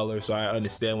people of color, so I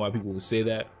understand why people would say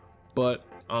that. But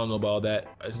I don't know about that.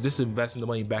 Just investing the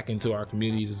money back into our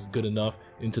communities is good enough,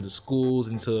 into the schools,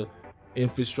 into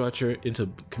infrastructure, into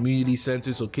community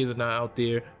centers, so kids are not out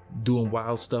there doing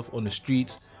wild stuff on the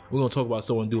streets. We're gonna talk about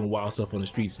someone doing wild stuff on the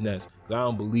streets next. I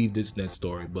don't believe this next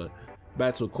story, but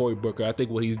back to Cory Booker. I think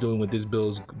what he's doing with this bill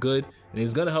is good, and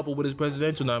it's gonna help him with his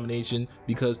presidential nomination,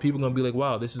 because people are gonna be like,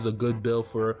 wow, this is a good bill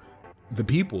for the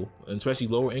people, and especially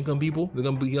lower income people. They're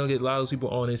gonna get a lot of those people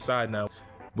on his side now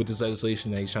with this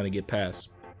legislation that he's trying to get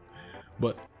passed.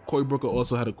 But Cory Booker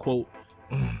also had a quote: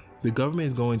 the government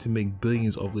is going to make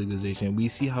billions off legalization. We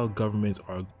see how governments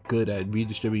are good at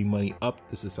redistributing money up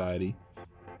to society.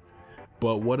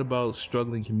 But what about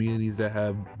struggling communities that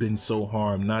have been so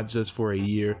harmed, not just for a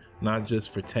year, not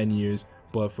just for 10 years,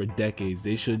 but for decades?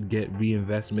 They should get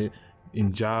reinvestment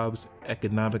in jobs,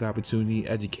 economic opportunity,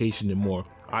 education, and more.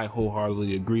 I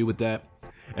wholeheartedly agree with that.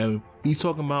 And he's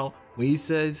talking about, when he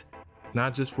says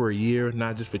not just for a year,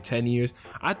 not just for 10 years,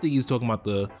 I think he's talking about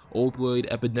the opioid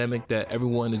epidemic that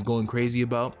everyone is going crazy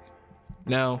about.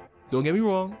 Now, don't get me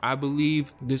wrong, I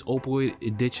believe this opioid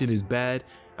addiction is bad.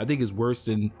 I think it's worse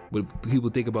than what people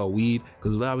think about weed,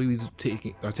 because a lot of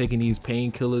people are taking these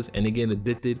painkillers and they're getting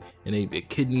addicted, and their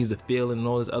kidneys are failing and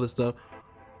all this other stuff.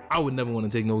 I would never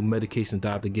want to take no medication the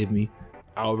doctor give me.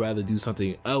 I would rather do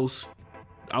something else.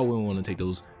 I wouldn't want to take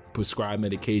those prescribed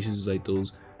medications like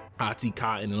those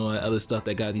OxyContin and all that other stuff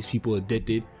that got these people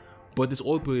addicted. But this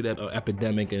opioid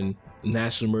epidemic and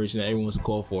national emergency that everyone's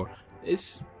called for,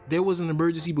 there was an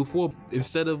emergency before.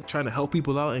 Instead of trying to help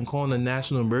people out and calling a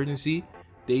national emergency,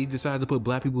 they decided to put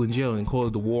black people in jail and call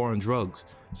it the war on drugs.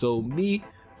 So me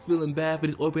feeling bad for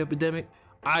this opioid epidemic,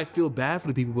 I feel bad for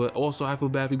the people, but also I feel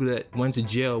bad for people that went to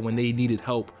jail when they needed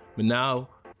help. But now,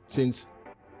 since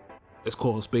let's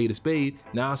call a spade,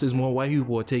 now since more white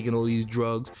people are taking all these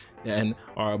drugs and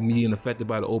are being affected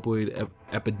by the opioid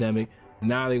epidemic,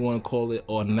 now they want to call it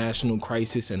a national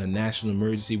crisis and a national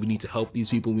emergency. We need to help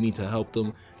these people. We need to help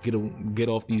them get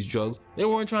off these drugs. They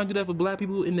weren't trying to do that for black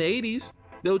people in the 80s.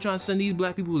 They were trying to send these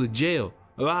black people to jail.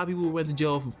 A lot of people went to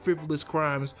jail for frivolous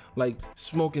crimes like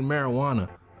smoking marijuana,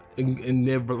 and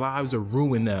their lives are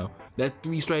ruined now. That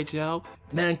 3 strikes you out,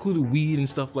 that included weed and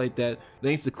stuff like that.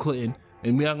 Thanks to Clinton.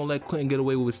 And we're not gonna let Clinton get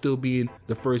away with still being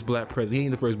the first black president. He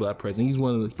ain't the first black president. He's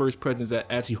one of the first presidents that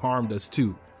actually harmed us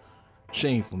too.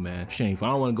 Shameful, man. Shameful.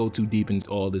 I don't want to go too deep into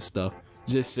all this stuff.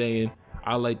 Just saying,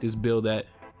 I like this bill that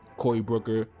Cory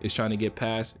Booker is trying to get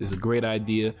passed. It's a great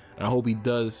idea, and I hope he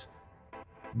does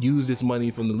use this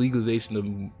money from the legalization of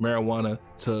marijuana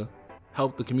to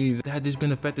help the communities that have just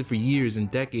been affected for years and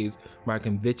decades by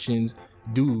convictions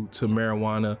due to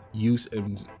marijuana use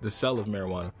and the sale of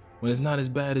marijuana. When it's not as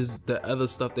bad as the other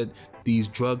stuff that these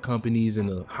drug companies and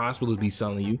the hospitals be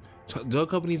selling you. Drug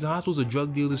companies and hospitals are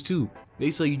drug dealers too.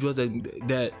 They sell you drugs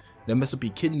that mess up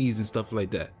your kidneys and stuff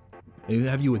like that, and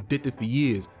have you addicted for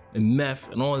years. And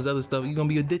meth and all this other stuff, you're gonna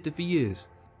be addicted for years.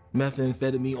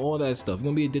 Methamphetamine, all that stuff, you're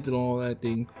gonna be addicted to all that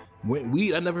thing.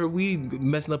 Weed, I never heard weed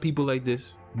messing up people like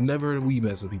this. Never heard weed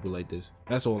messing up people like this.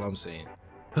 That's all I'm saying.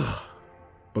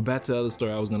 But back to the other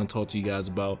story I was gonna talk to you guys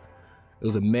about. It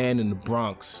was a man in the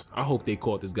Bronx. I hope they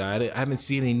caught this guy. I haven't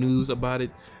seen any news about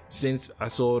it since I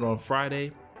saw it on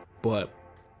Friday. But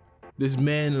this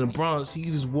man in the Bronx, he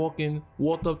just walked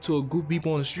up to a group of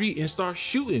people on the street and started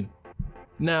shooting.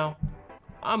 Now,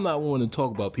 I'm not wanting to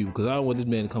talk about people because I don't want this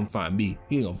man to come find me.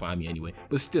 He ain't gonna find me anyway.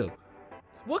 But still,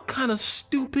 what kind of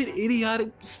stupid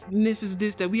idioticness is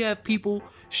this that we have people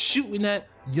shooting at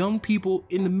young people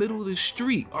in the middle of the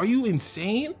street? Are you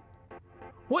insane?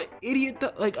 What idiot?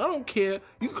 Like, I don't care.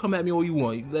 You can come at me all you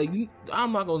want. Like,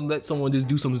 I'm not gonna let someone just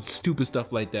do some stupid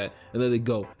stuff like that and let it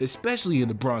go. Especially in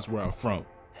the Bronx where I'm from.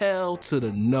 Hell to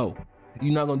the no.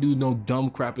 You're not gonna do no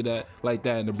dumb crap like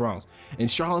that in the Bronx. And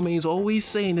Charlamagne's always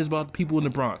saying this about the people in the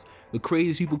Bronx. The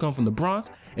craziest people come from the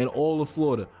Bronx and all of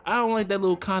Florida. I don't like that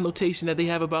little connotation that they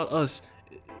have about us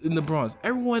in the Bronx.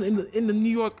 Everyone in the New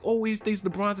York always thinks the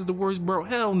Bronx is the worst borough.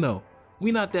 Hell no.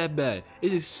 We not that bad.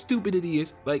 It's just stupid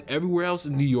idiots like everywhere else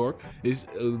in New York.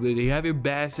 They have their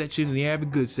bad sections and they have their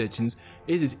good sections.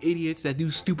 It's just idiots that do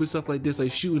stupid stuff like this,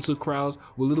 like shooting to crowds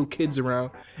with little kids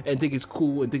around and think it's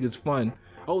cool and think it's fun.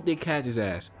 I hope they catch his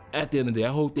ass. At the end of the day,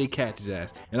 I hope they catch his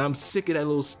ass. And I'm sick of that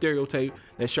little stereotype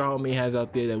that Charlamagne has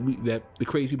out there that the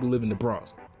crazy people live in the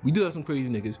Bronx. We do have some crazy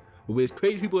niggas, but there's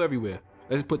crazy people everywhere.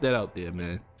 Let's put that out there,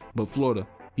 man. But Florida,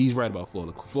 he's right about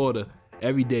Florida. Florida,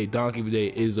 every day, Donkey Day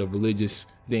is a religious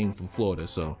thing for Florida.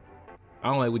 So I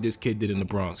don't like what this kid did in the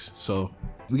Bronx. So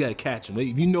we gotta catch him.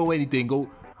 If you know anything, go.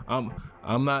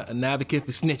 I'm not an advocate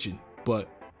for snitching, but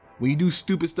When you do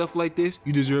stupid stuff like this,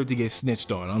 you deserve to get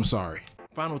snitched on. I'm sorry.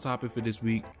 Final topic for this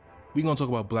week. We're going to talk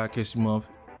about Black History Month.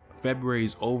 February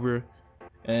is over,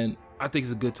 and I think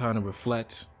it's a good time to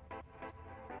reflect.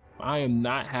 I am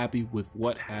not happy with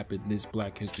what happened this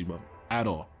Black History Month at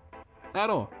all. At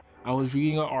all. I was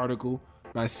reading an article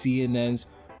by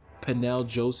CNN's Pernell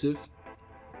Joseph,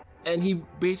 and he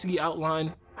basically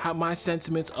outlined how my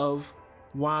sentiments of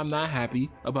why I'm not happy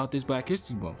about this Black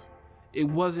History Month. It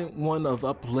wasn't one of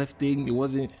uplifting. It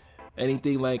wasn't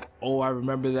anything like, oh, I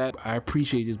remember that. I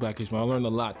appreciate this Black History Month. I learned a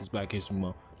lot this Black History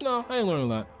Month. No, I didn't learn a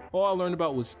lot. All I learned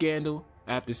about was scandal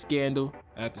after scandal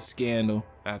after scandal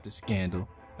after scandal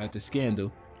after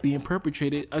scandal being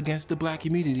perpetrated against the Black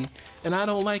community, and I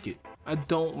don't like it. I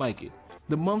don't like it.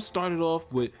 The month started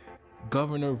off with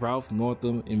Governor Ralph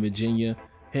Northam in Virginia,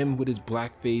 him with his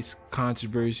blackface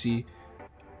controversy.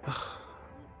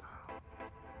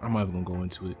 I'm not even gonna go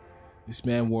into it. This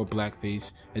man wore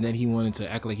blackface, and then he wanted to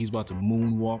act like he's about to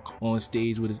moonwalk on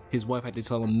stage with his wife had to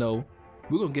tell him no.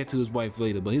 We're gonna get to his wife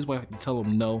later, but his wife had to tell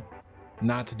him no,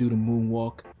 not to do the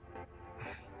moonwalk.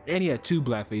 And he had 2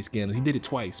 blackface scandals. He did it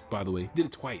twice, by the way. He did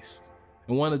it twice.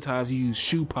 And one of the times he used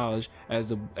shoe polish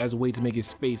as a way to make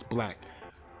his face black.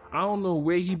 I don't know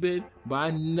where he been, but I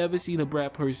never seen a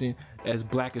black person as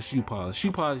black as shoe polish.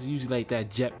 Shoe polish is usually like that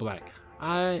jet black.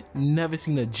 I never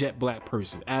seen a jet black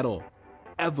person at all.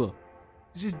 Ever.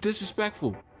 It's just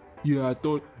disrespectful. Yeah, I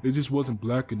thought it just wasn't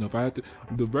black enough.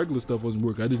 The regular stuff wasn't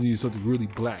working. I just needed something really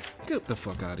black. Get the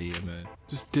fuck out of here, man.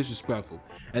 Just disrespectful.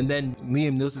 And then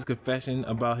Liam Neeson's confession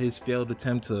about his failed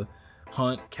attempt to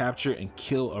hunt, capture, and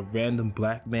kill a random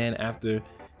black man after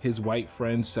his white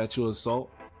friend's sexual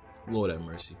assault. Lord have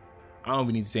mercy. I don't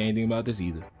even need to say anything about this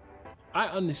either. I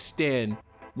understand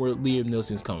where Liam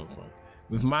Neeson's coming from.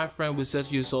 If my friend was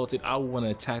sexually assaulted, I would want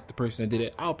to attack the person that did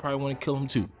it. I would probably want to kill him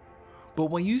too. But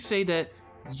when you say that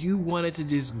you wanted to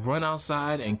just run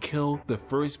outside and kill the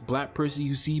first black person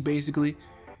you see, basically,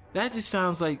 that just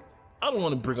sounds like, I don't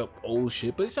want to bring up old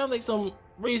shit, but it sounds like some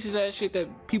racist ass shit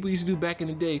that people used to do back in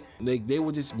the day. Like, they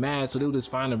were just mad, so they would just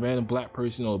find a random black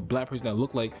person or a black person that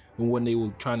looked like the one they were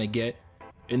trying to get,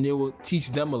 and they will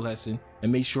teach them a lesson and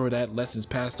make sure that lesson's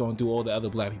passed on through all the other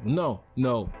black people.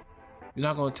 No. You're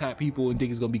not gonna attack people and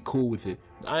think it's gonna be cool with it.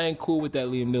 I ain't cool with that,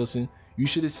 Liam Neeson. You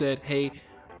should have said, hey,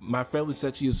 my friend was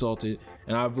sexually assaulted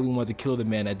and I really wanted to kill the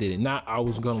man that did it. Not I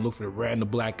was gonna look for the random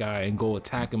black guy and go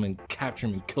attack him and capture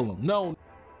him and kill him. No.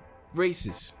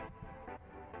 Racist.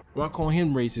 I'm not calling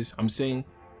him racist. I'm saying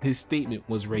his statement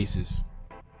was racist.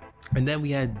 And then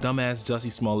we had dumbass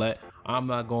Jussie Smollett. I'm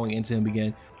not going into him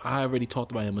again. I already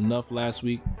talked about him enough last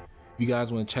week. If you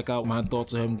guys want to check out my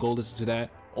thoughts on him, go listen to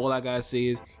that. All I gotta say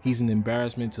is he's an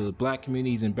embarrassment to the black community.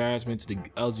 He's an embarrassment to the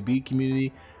LGBT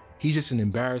community. He's just an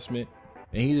embarrassment,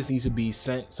 and he just needs to be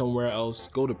sent somewhere else,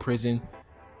 go to prison.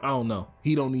 I don't know.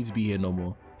 He don't need to be here no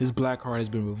more. His black card has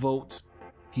been revoked.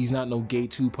 He's not no gay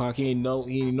Tupac. He ain't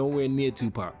nowhere near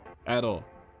Tupac at all.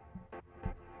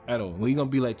 At all. Well, he's gonna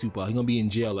be like Tupac. He's gonna be in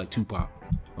jail like Tupac.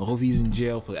 I hope he's in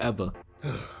jail forever.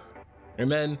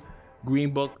 And then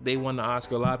Green Book, they won the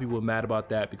Oscar. A lot of people were mad about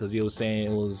that because they were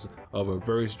saying it was a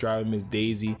reverse Driving Miss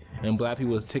Daisy, and black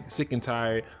people was sick and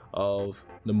tired of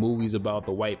the movies about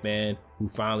the white man who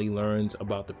finally learns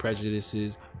about the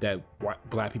prejudices that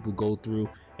black people go through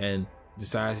and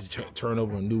decides to turn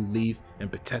over a new leaf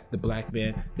and protect the black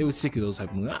man. They were sick of those type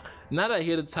of movies. Now that I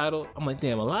hear the title, I'm like,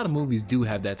 damn, a lot of movies do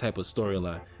have that type of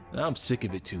storyline, and I'm sick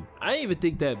of it too. I didn't even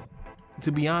think that,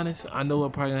 to be honest, I know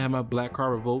I'm probably gonna have my black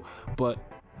card revoked, but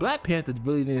Black Panther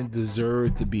really didn't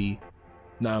deserve to be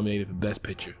nominated for Best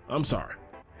Picture. I'm sorry.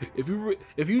 If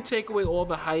you take away all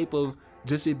the hype of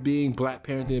just it being Black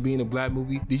Panther and being a black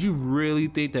movie, did you really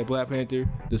think that Black Panther,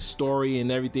 the story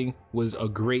and everything, was a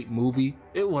great movie?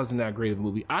 It wasn't that great of a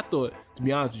movie. I thought, to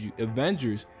be honest with you,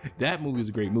 Avengers, that movie was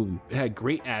a great movie. It had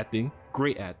great acting.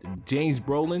 James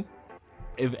Brolin,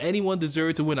 if anyone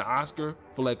deserved to win an Oscar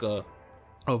for like a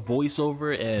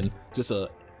voiceover and just a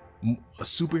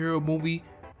superhero movie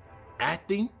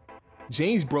acting,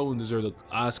 James Brolin deserved an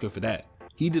Oscar for that.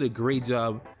 He did a great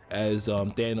job as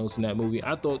Thanos in that movie.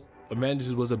 I thought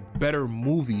Avengers was a better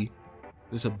movie.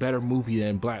 It's a better movie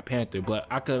than Black Panther, but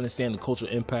I could understand the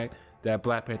cultural impact that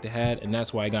Black Panther had, and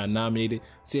that's why I got nominated.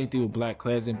 Same thing with Black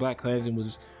Klansman. Black Klansman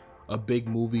was a big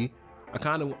movie.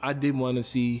 I did want to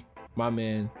see my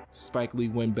man Spike Lee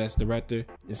win Best Director.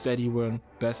 Instead, he won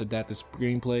Best Adapted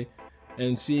Screenplay,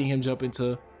 and seeing him jump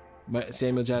into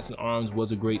Samuel Jackson arms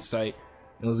was a great sight.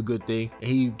 It was a good thing. And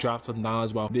he dropped some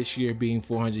knowledge about this year being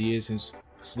 400 years since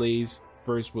slaves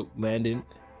first landed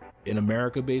in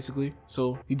America, basically.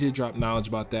 So he did drop knowledge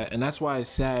about that, and that's why it's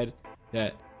sad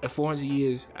that at 400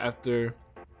 years after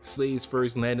slaves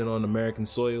first landed on American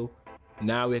soil.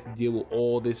 Now we have to deal with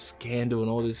all this scandal and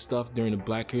all this stuff during the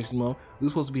Black History Month. We're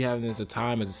supposed to be having this a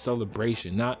time as a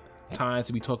celebration, not time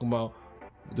to be talking about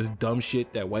this dumb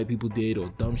shit that white people did or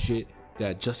dumb shit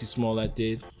that Jussie Smollett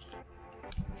did.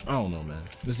 I don't know, man.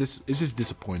 It's just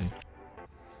disappointing.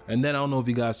 And then I don't know if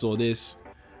you guys saw this.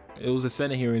 It was the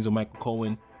Senate hearings with Michael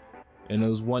Cohen, and there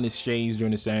was one exchange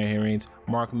during the Senate hearings.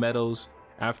 Mark Meadows,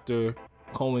 after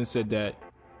Cohen said that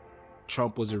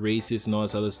Trump was a racist and all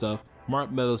this other stuff,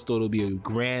 Mark Meadows thought it would be a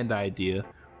grand idea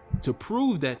to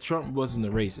prove that Trump wasn't a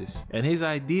racist. And his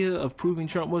idea of proving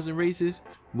Trump wasn't racist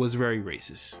was very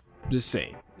racist. Just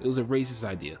saying. It was a racist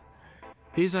idea.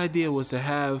 His idea was to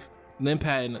have Lynn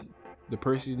Patton, the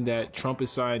person that Trump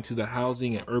assigned to the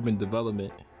housing and urban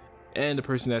development, and the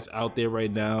person that's out there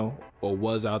right now, or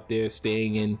was out there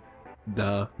staying in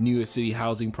the New York City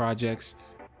housing projects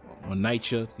on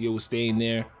NYCHA. He was staying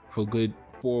there for a good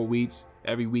 4 weeks.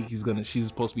 Every week she's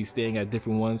supposed to be staying at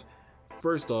different ones.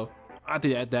 First off, I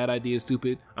think that idea is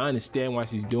stupid. I understand why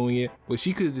she's doing it, but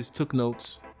she could have just took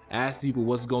notes, asked people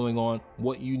what's going on,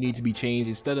 what you need to be changed,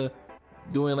 instead of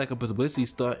doing like a publicity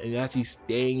stunt and actually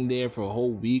staying there for a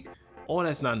whole week. All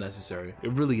that's not necessary.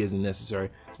 It really isn't necessary.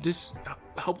 Just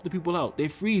help the people out. They're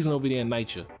freezing over there in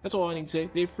NYCHA. That's all I need to say.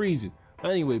 They're freezing.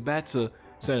 Anyway, back to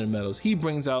Senator Meadows. He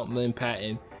brings out Lynn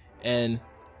Patton, and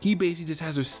he basically just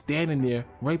has her standing there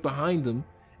right behind him,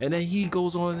 and then he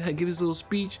goes on and gives his little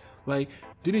speech like,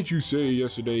 "Didn't you say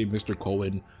yesterday, Mr.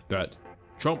 Cohen, that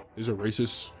Trump is a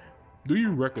racist? Do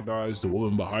you recognize the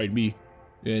woman behind me?"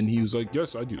 And he was like,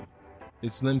 "Yes, I do.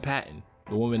 It's Lynn Patton,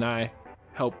 the woman I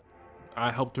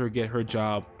helped her get her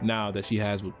job now that she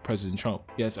has with President Trump.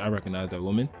 Yes, I recognize that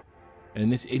woman."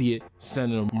 And this idiot,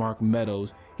 Senator Mark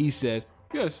Meadows, he says,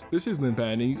 "Yes, this is Lynn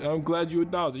Patton. I'm glad you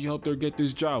acknowledge that you helped her get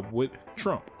this job with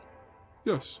Trump.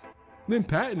 Yes, Lynn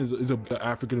Patton is an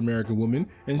African-American woman,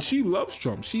 and she loves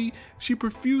Trump. She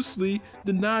profusely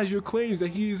denies your claims that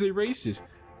he is a racist."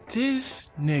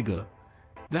 This nigga,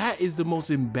 that is the most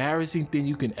embarrassing thing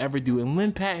you can ever do. And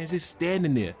Lynn Patton is just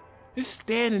standing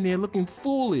there looking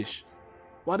foolish,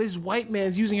 while this white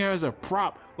man's using her as a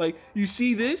prop. Like, you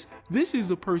see this? This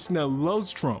is a person that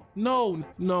loves Trump. No,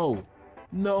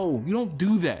 you don't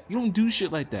do that. You don't do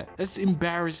shit like that. That's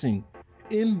embarrassing.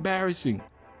 And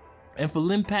for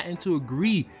Lynn Patton to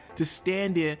agree to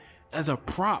stand there as a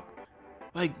prop,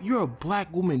 like, you're a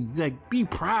black woman, like, be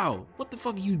proud. What the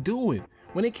fuck are you doing?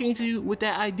 When it came to you with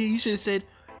that idea, you should have said,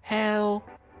 hell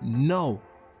no.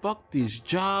 Fuck this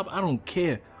job. I don't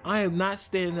care. I am not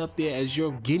standing up there as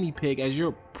your guinea pig, as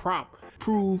your prop.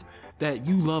 Prove that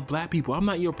you love black people. I'm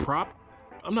not your prop.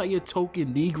 I'm not your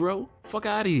token Negro. Fuck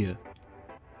out of here.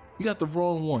 You got the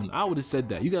wrong one. I would have said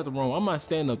that. You got the wrong one. I'm not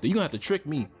standing up there. You're going to have to trick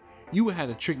me. You would have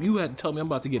to trick me. You had to tell me I'm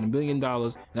about to get $1 million.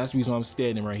 And that's the reason why I'm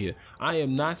standing right here. I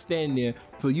am not standing there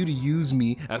for you to use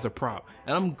me as a prop.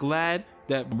 And I'm glad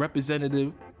that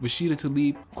Representative Rashida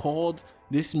Tlaib called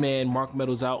this man, Mark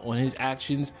Meadows, out on his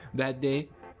actions that day.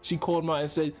 She called him out and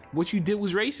said, what you did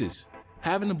was racist.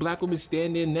 Having a black woman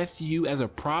stand there next to you as a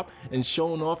prop and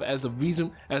showing off as a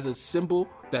reason, as a symbol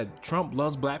that Trump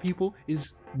loves black people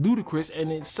is ludicrous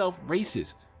and itself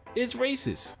racist. It's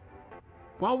racist.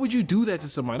 Why would you do that to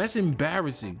somebody? That's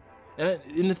embarrassing. And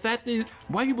the fact is,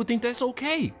 white people think that's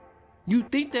okay. You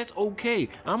think that's okay.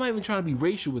 I'm not even trying to be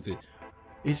racial with it.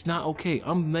 It's not okay.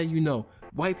 I'm letting you know.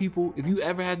 White people, if you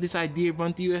ever had this idea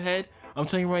run through your head, I'm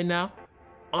telling you right now,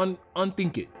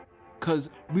 unthink it. Cause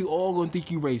we all gonna think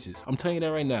you racist. I'm telling you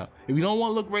that right now. If you don't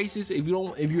want to look racist, if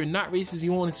you're not racist, you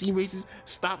don't want to seem racist,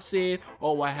 stop saying,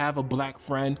 "Oh, I have a black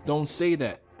friend." Don't say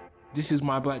that. This is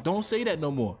my black. Don't say that no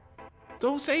more.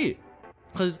 Don't say it.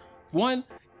 Cause one,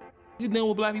 you dealing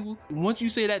with black people. Once you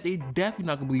say that, they definitely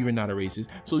not gonna believe you're not a racist.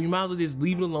 So you might as well just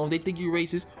leave it alone. They think you're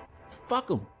racist. Fuck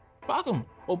them. Fuck them.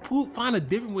 Or find a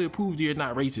different way to prove you're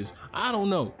not racist. I don't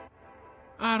know.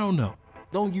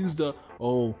 Don't use the,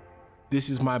 "Oh, this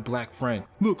is my black friend.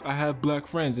 Look, I have black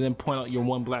friends," and then point out your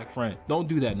one black friend. Don't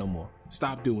do that no more.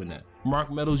 Stop doing that.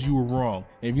 Mark Meadows, you were wrong.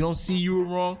 And if you don't see you were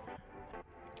wrong,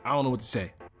 I don't know what to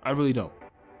say. I really don't.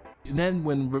 And then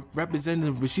when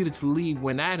Representative Rashida Tlaib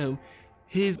went at him,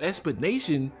 his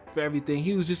explanation for everything,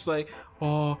 he was just like,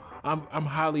 "Oh, I'm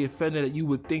highly offended that you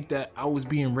would think that I was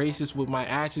being racist with my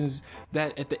actions.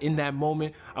 That in that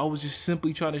moment, I was just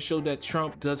simply trying to show that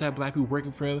Trump does have black people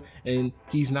working for him and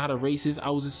he's not a racist. I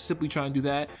was just simply trying to do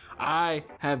that.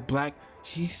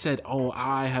 She said, "Oh,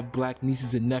 I have black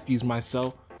nieces and nephews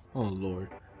myself." Oh Lord,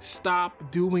 stop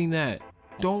doing that.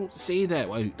 Don't say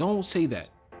that. Don't say that.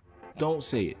 Don't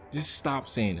say it. Just stop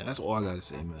saying it. That's all I gotta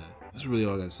say, man. That's really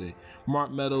all I gotta say.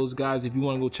 Mark Meadows, guys, if you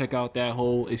want to go check out that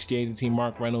whole exchange between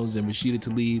Mark Reynolds and Rashida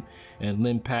Tlaib and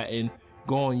Lynn Patton,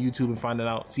 go on YouTube and find it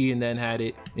out. CNN had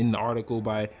it in the article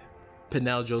by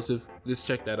Pernell Joseph. Just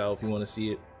check that out if you want to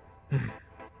see it. I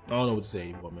don't know what to say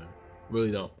anymore, man.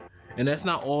 Really don't. And that's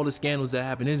not all the scandals that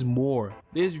happen. There's more.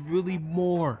 There's really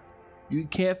more. You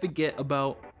can't forget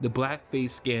about the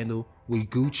blackface scandal with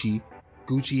Gucci.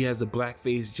 Gucci has the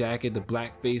blackface jacket, the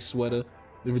blackface sweater,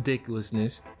 the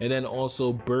ridiculousness. And then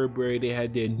also Burberry, they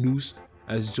had their noose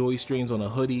as joy strings on a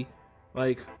hoodie.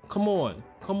 Like, come on.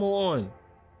 Come on.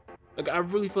 Like, I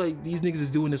really feel like these niggas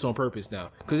is doing this on purpose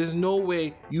now. Because there's no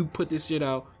way you put this shit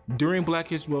out during Black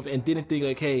History Month and didn't think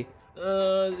like, hey,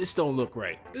 this don't look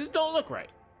right. This don't look right.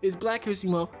 It's Black History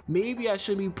Month. Maybe I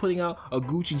shouldn't be putting out a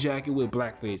Gucci jacket with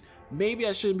blackface. Maybe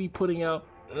I shouldn't be putting out,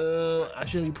 I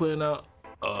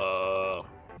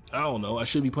don't know. I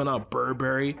should be putting out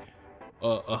Burberry,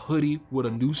 a hoodie with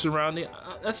a noose around it.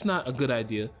 That's not a good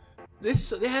idea. There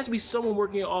has to be someone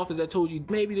working in office that told you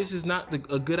maybe this is not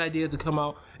a good idea to come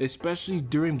out, especially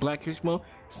during Black History Month.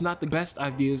 It's not the best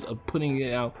ideas of putting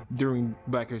it out during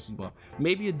Black History Month.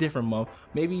 Maybe a different month,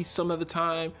 maybe some other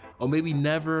time, or maybe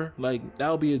never. Like,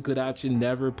 that would be a good option.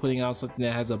 Never putting out something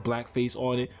that has a blackface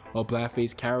on it or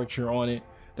blackface character on it.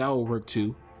 That would work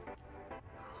too.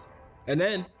 And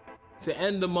then to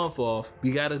end the month off,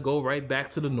 we gotta go right back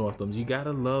to the Northams. You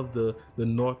gotta love the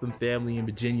Northam family in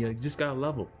Virginia. You just gotta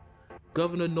love them.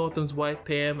 Governor Northam's wife,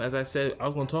 Pam, as I said, I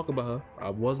was going to talk about her. I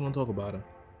was going to talk about her.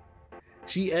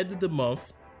 She ended the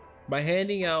month by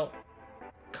handing out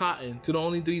cotton to the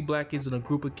only 3 black kids in a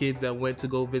group of kids that went to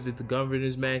go visit the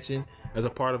governor's mansion as a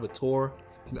part of a tour.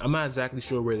 I'm not exactly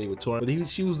sure where they were touring, but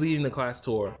she was leading the class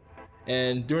tour.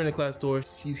 And during the class tour,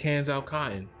 she hands out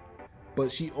cotton.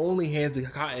 But she only hands the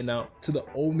cotton out to the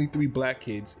only 3 black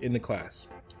kids in the class.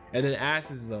 And then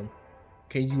asks them,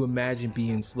 can you imagine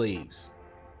being slaves?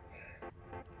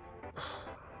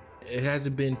 It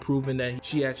hasn't been proven that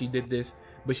she actually did this,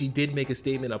 but she did make a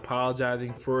statement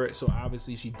apologizing for it, so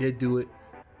obviously she did do it.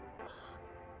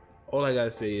 All I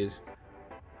gotta say is,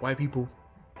 white people,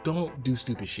 don't do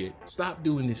stupid shit. Stop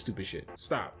doing this stupid shit.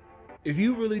 Stop. If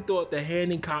you really thought that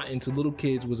handing cotton to little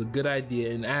kids was a good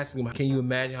idea and asking them, can you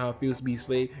imagine how it feels to be a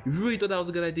slave? If you really thought that was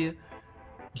a good idea,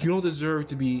 you don't deserve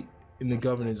to be in the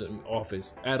governor's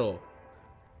office at all.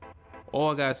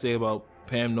 All I gotta say about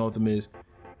Pam Northam is,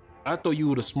 I thought you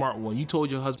were the smart one. You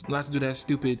told your husband not to do that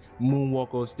stupid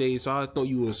moonwalk on stage, so I thought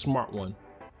you were a smart one.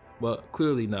 But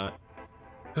clearly not.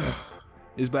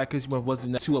 This Black History Month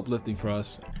wasn't too uplifting for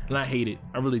us, and I hate it.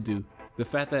 I really do. The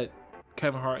fact that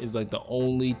Kevin Hart is like the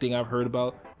only thing I've heard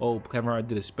about. Oh, Kevin Hart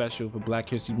did a special for Black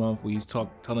History Month where he's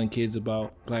telling kids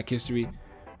about Black history.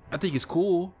 I think it's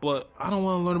cool, but I don't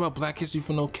want to learn about Black history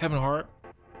from no Kevin Hart.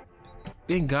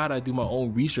 Thank God I do my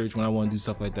own research when I want to do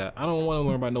stuff like that. I don't want to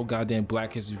learn about no goddamn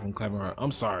Black history from Kevin Hart.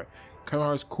 I'm sorry. Kevin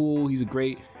Hart's cool. He's a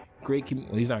great, well,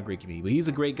 he's not a great comedian, but he's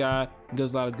a great guy. He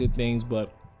does a lot of good things,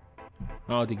 but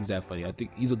I don't think he's that funny. I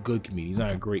think he's a good comedian. He's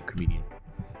not a great comedian.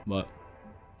 But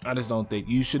I just don't think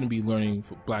you shouldn't be learning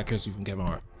Black history from Kevin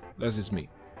Hart. That's just me.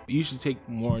 You should take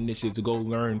more initiative to go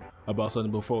learn about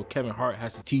something before Kevin Hart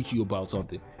has to teach you about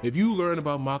something. If you learn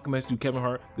about Malcolm X through Kevin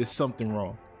Hart, there's something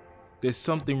wrong. There's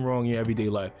something wrong in your everyday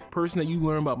life. The person that you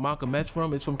learn about Malcolm X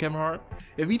from is from Kevin Hart.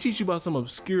 If he teaches you about some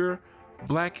obscure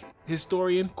black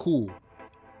historian, cool.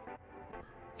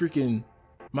 Freaking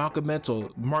Malcolm X or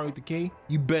Martin Luther King,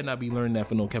 you better not be learning that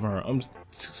from no Kevin Hart. I'm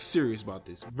serious about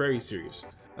this. Very serious.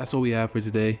 That's all we have for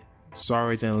today.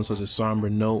 Sorry to end on such a somber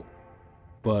note,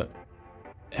 but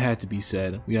it had to be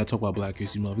said. We gotta talk about Black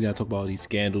History Month. We gotta talk about all these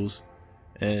scandals,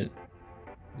 and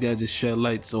we gotta just shed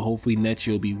light. So hopefully next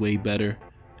year will be way better,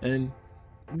 and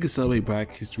we can celebrate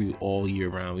Black history all year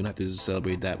round. We don't have to just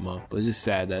celebrate that month. But it's just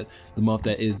sad that the month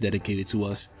that is dedicated to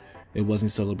us, it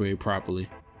wasn't celebrated properly.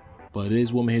 But it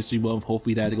is Women's History Month.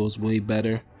 Hopefully that goes way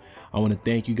better. I want to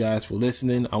thank you guys for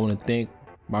listening. I want to thank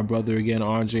my brother again,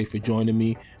 Andre, for joining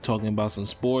me, talking about some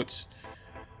sports.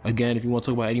 Again, if you want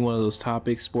to talk about any one of those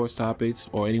topics, sports topics,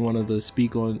 or any one of the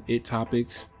speak on it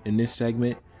topics in this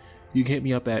segment, you can hit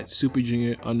me up at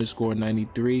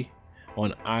superjunior_93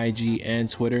 on IG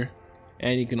and Twitter.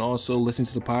 And you can also listen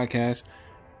to the podcast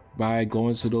by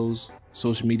going to those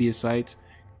social media sites,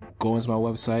 going to my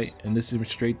website, and listen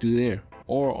straight through there,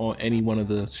 or on any one of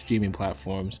the streaming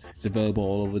platforms. It's available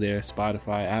all over there,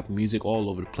 Spotify, Apple Music, all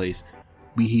over the place.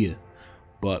 Be here.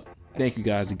 But thank you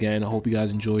guys again. I hope you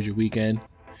guys enjoyed your weekend.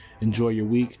 Enjoy your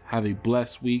week. Have a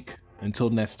blessed week. Until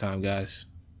next time, guys.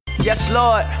 Yes,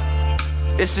 Lord.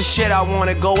 It's the shit I want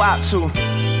to go out to.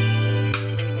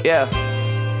 Yeah.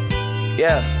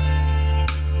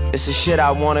 It's the shit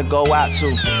I want to go out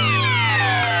to.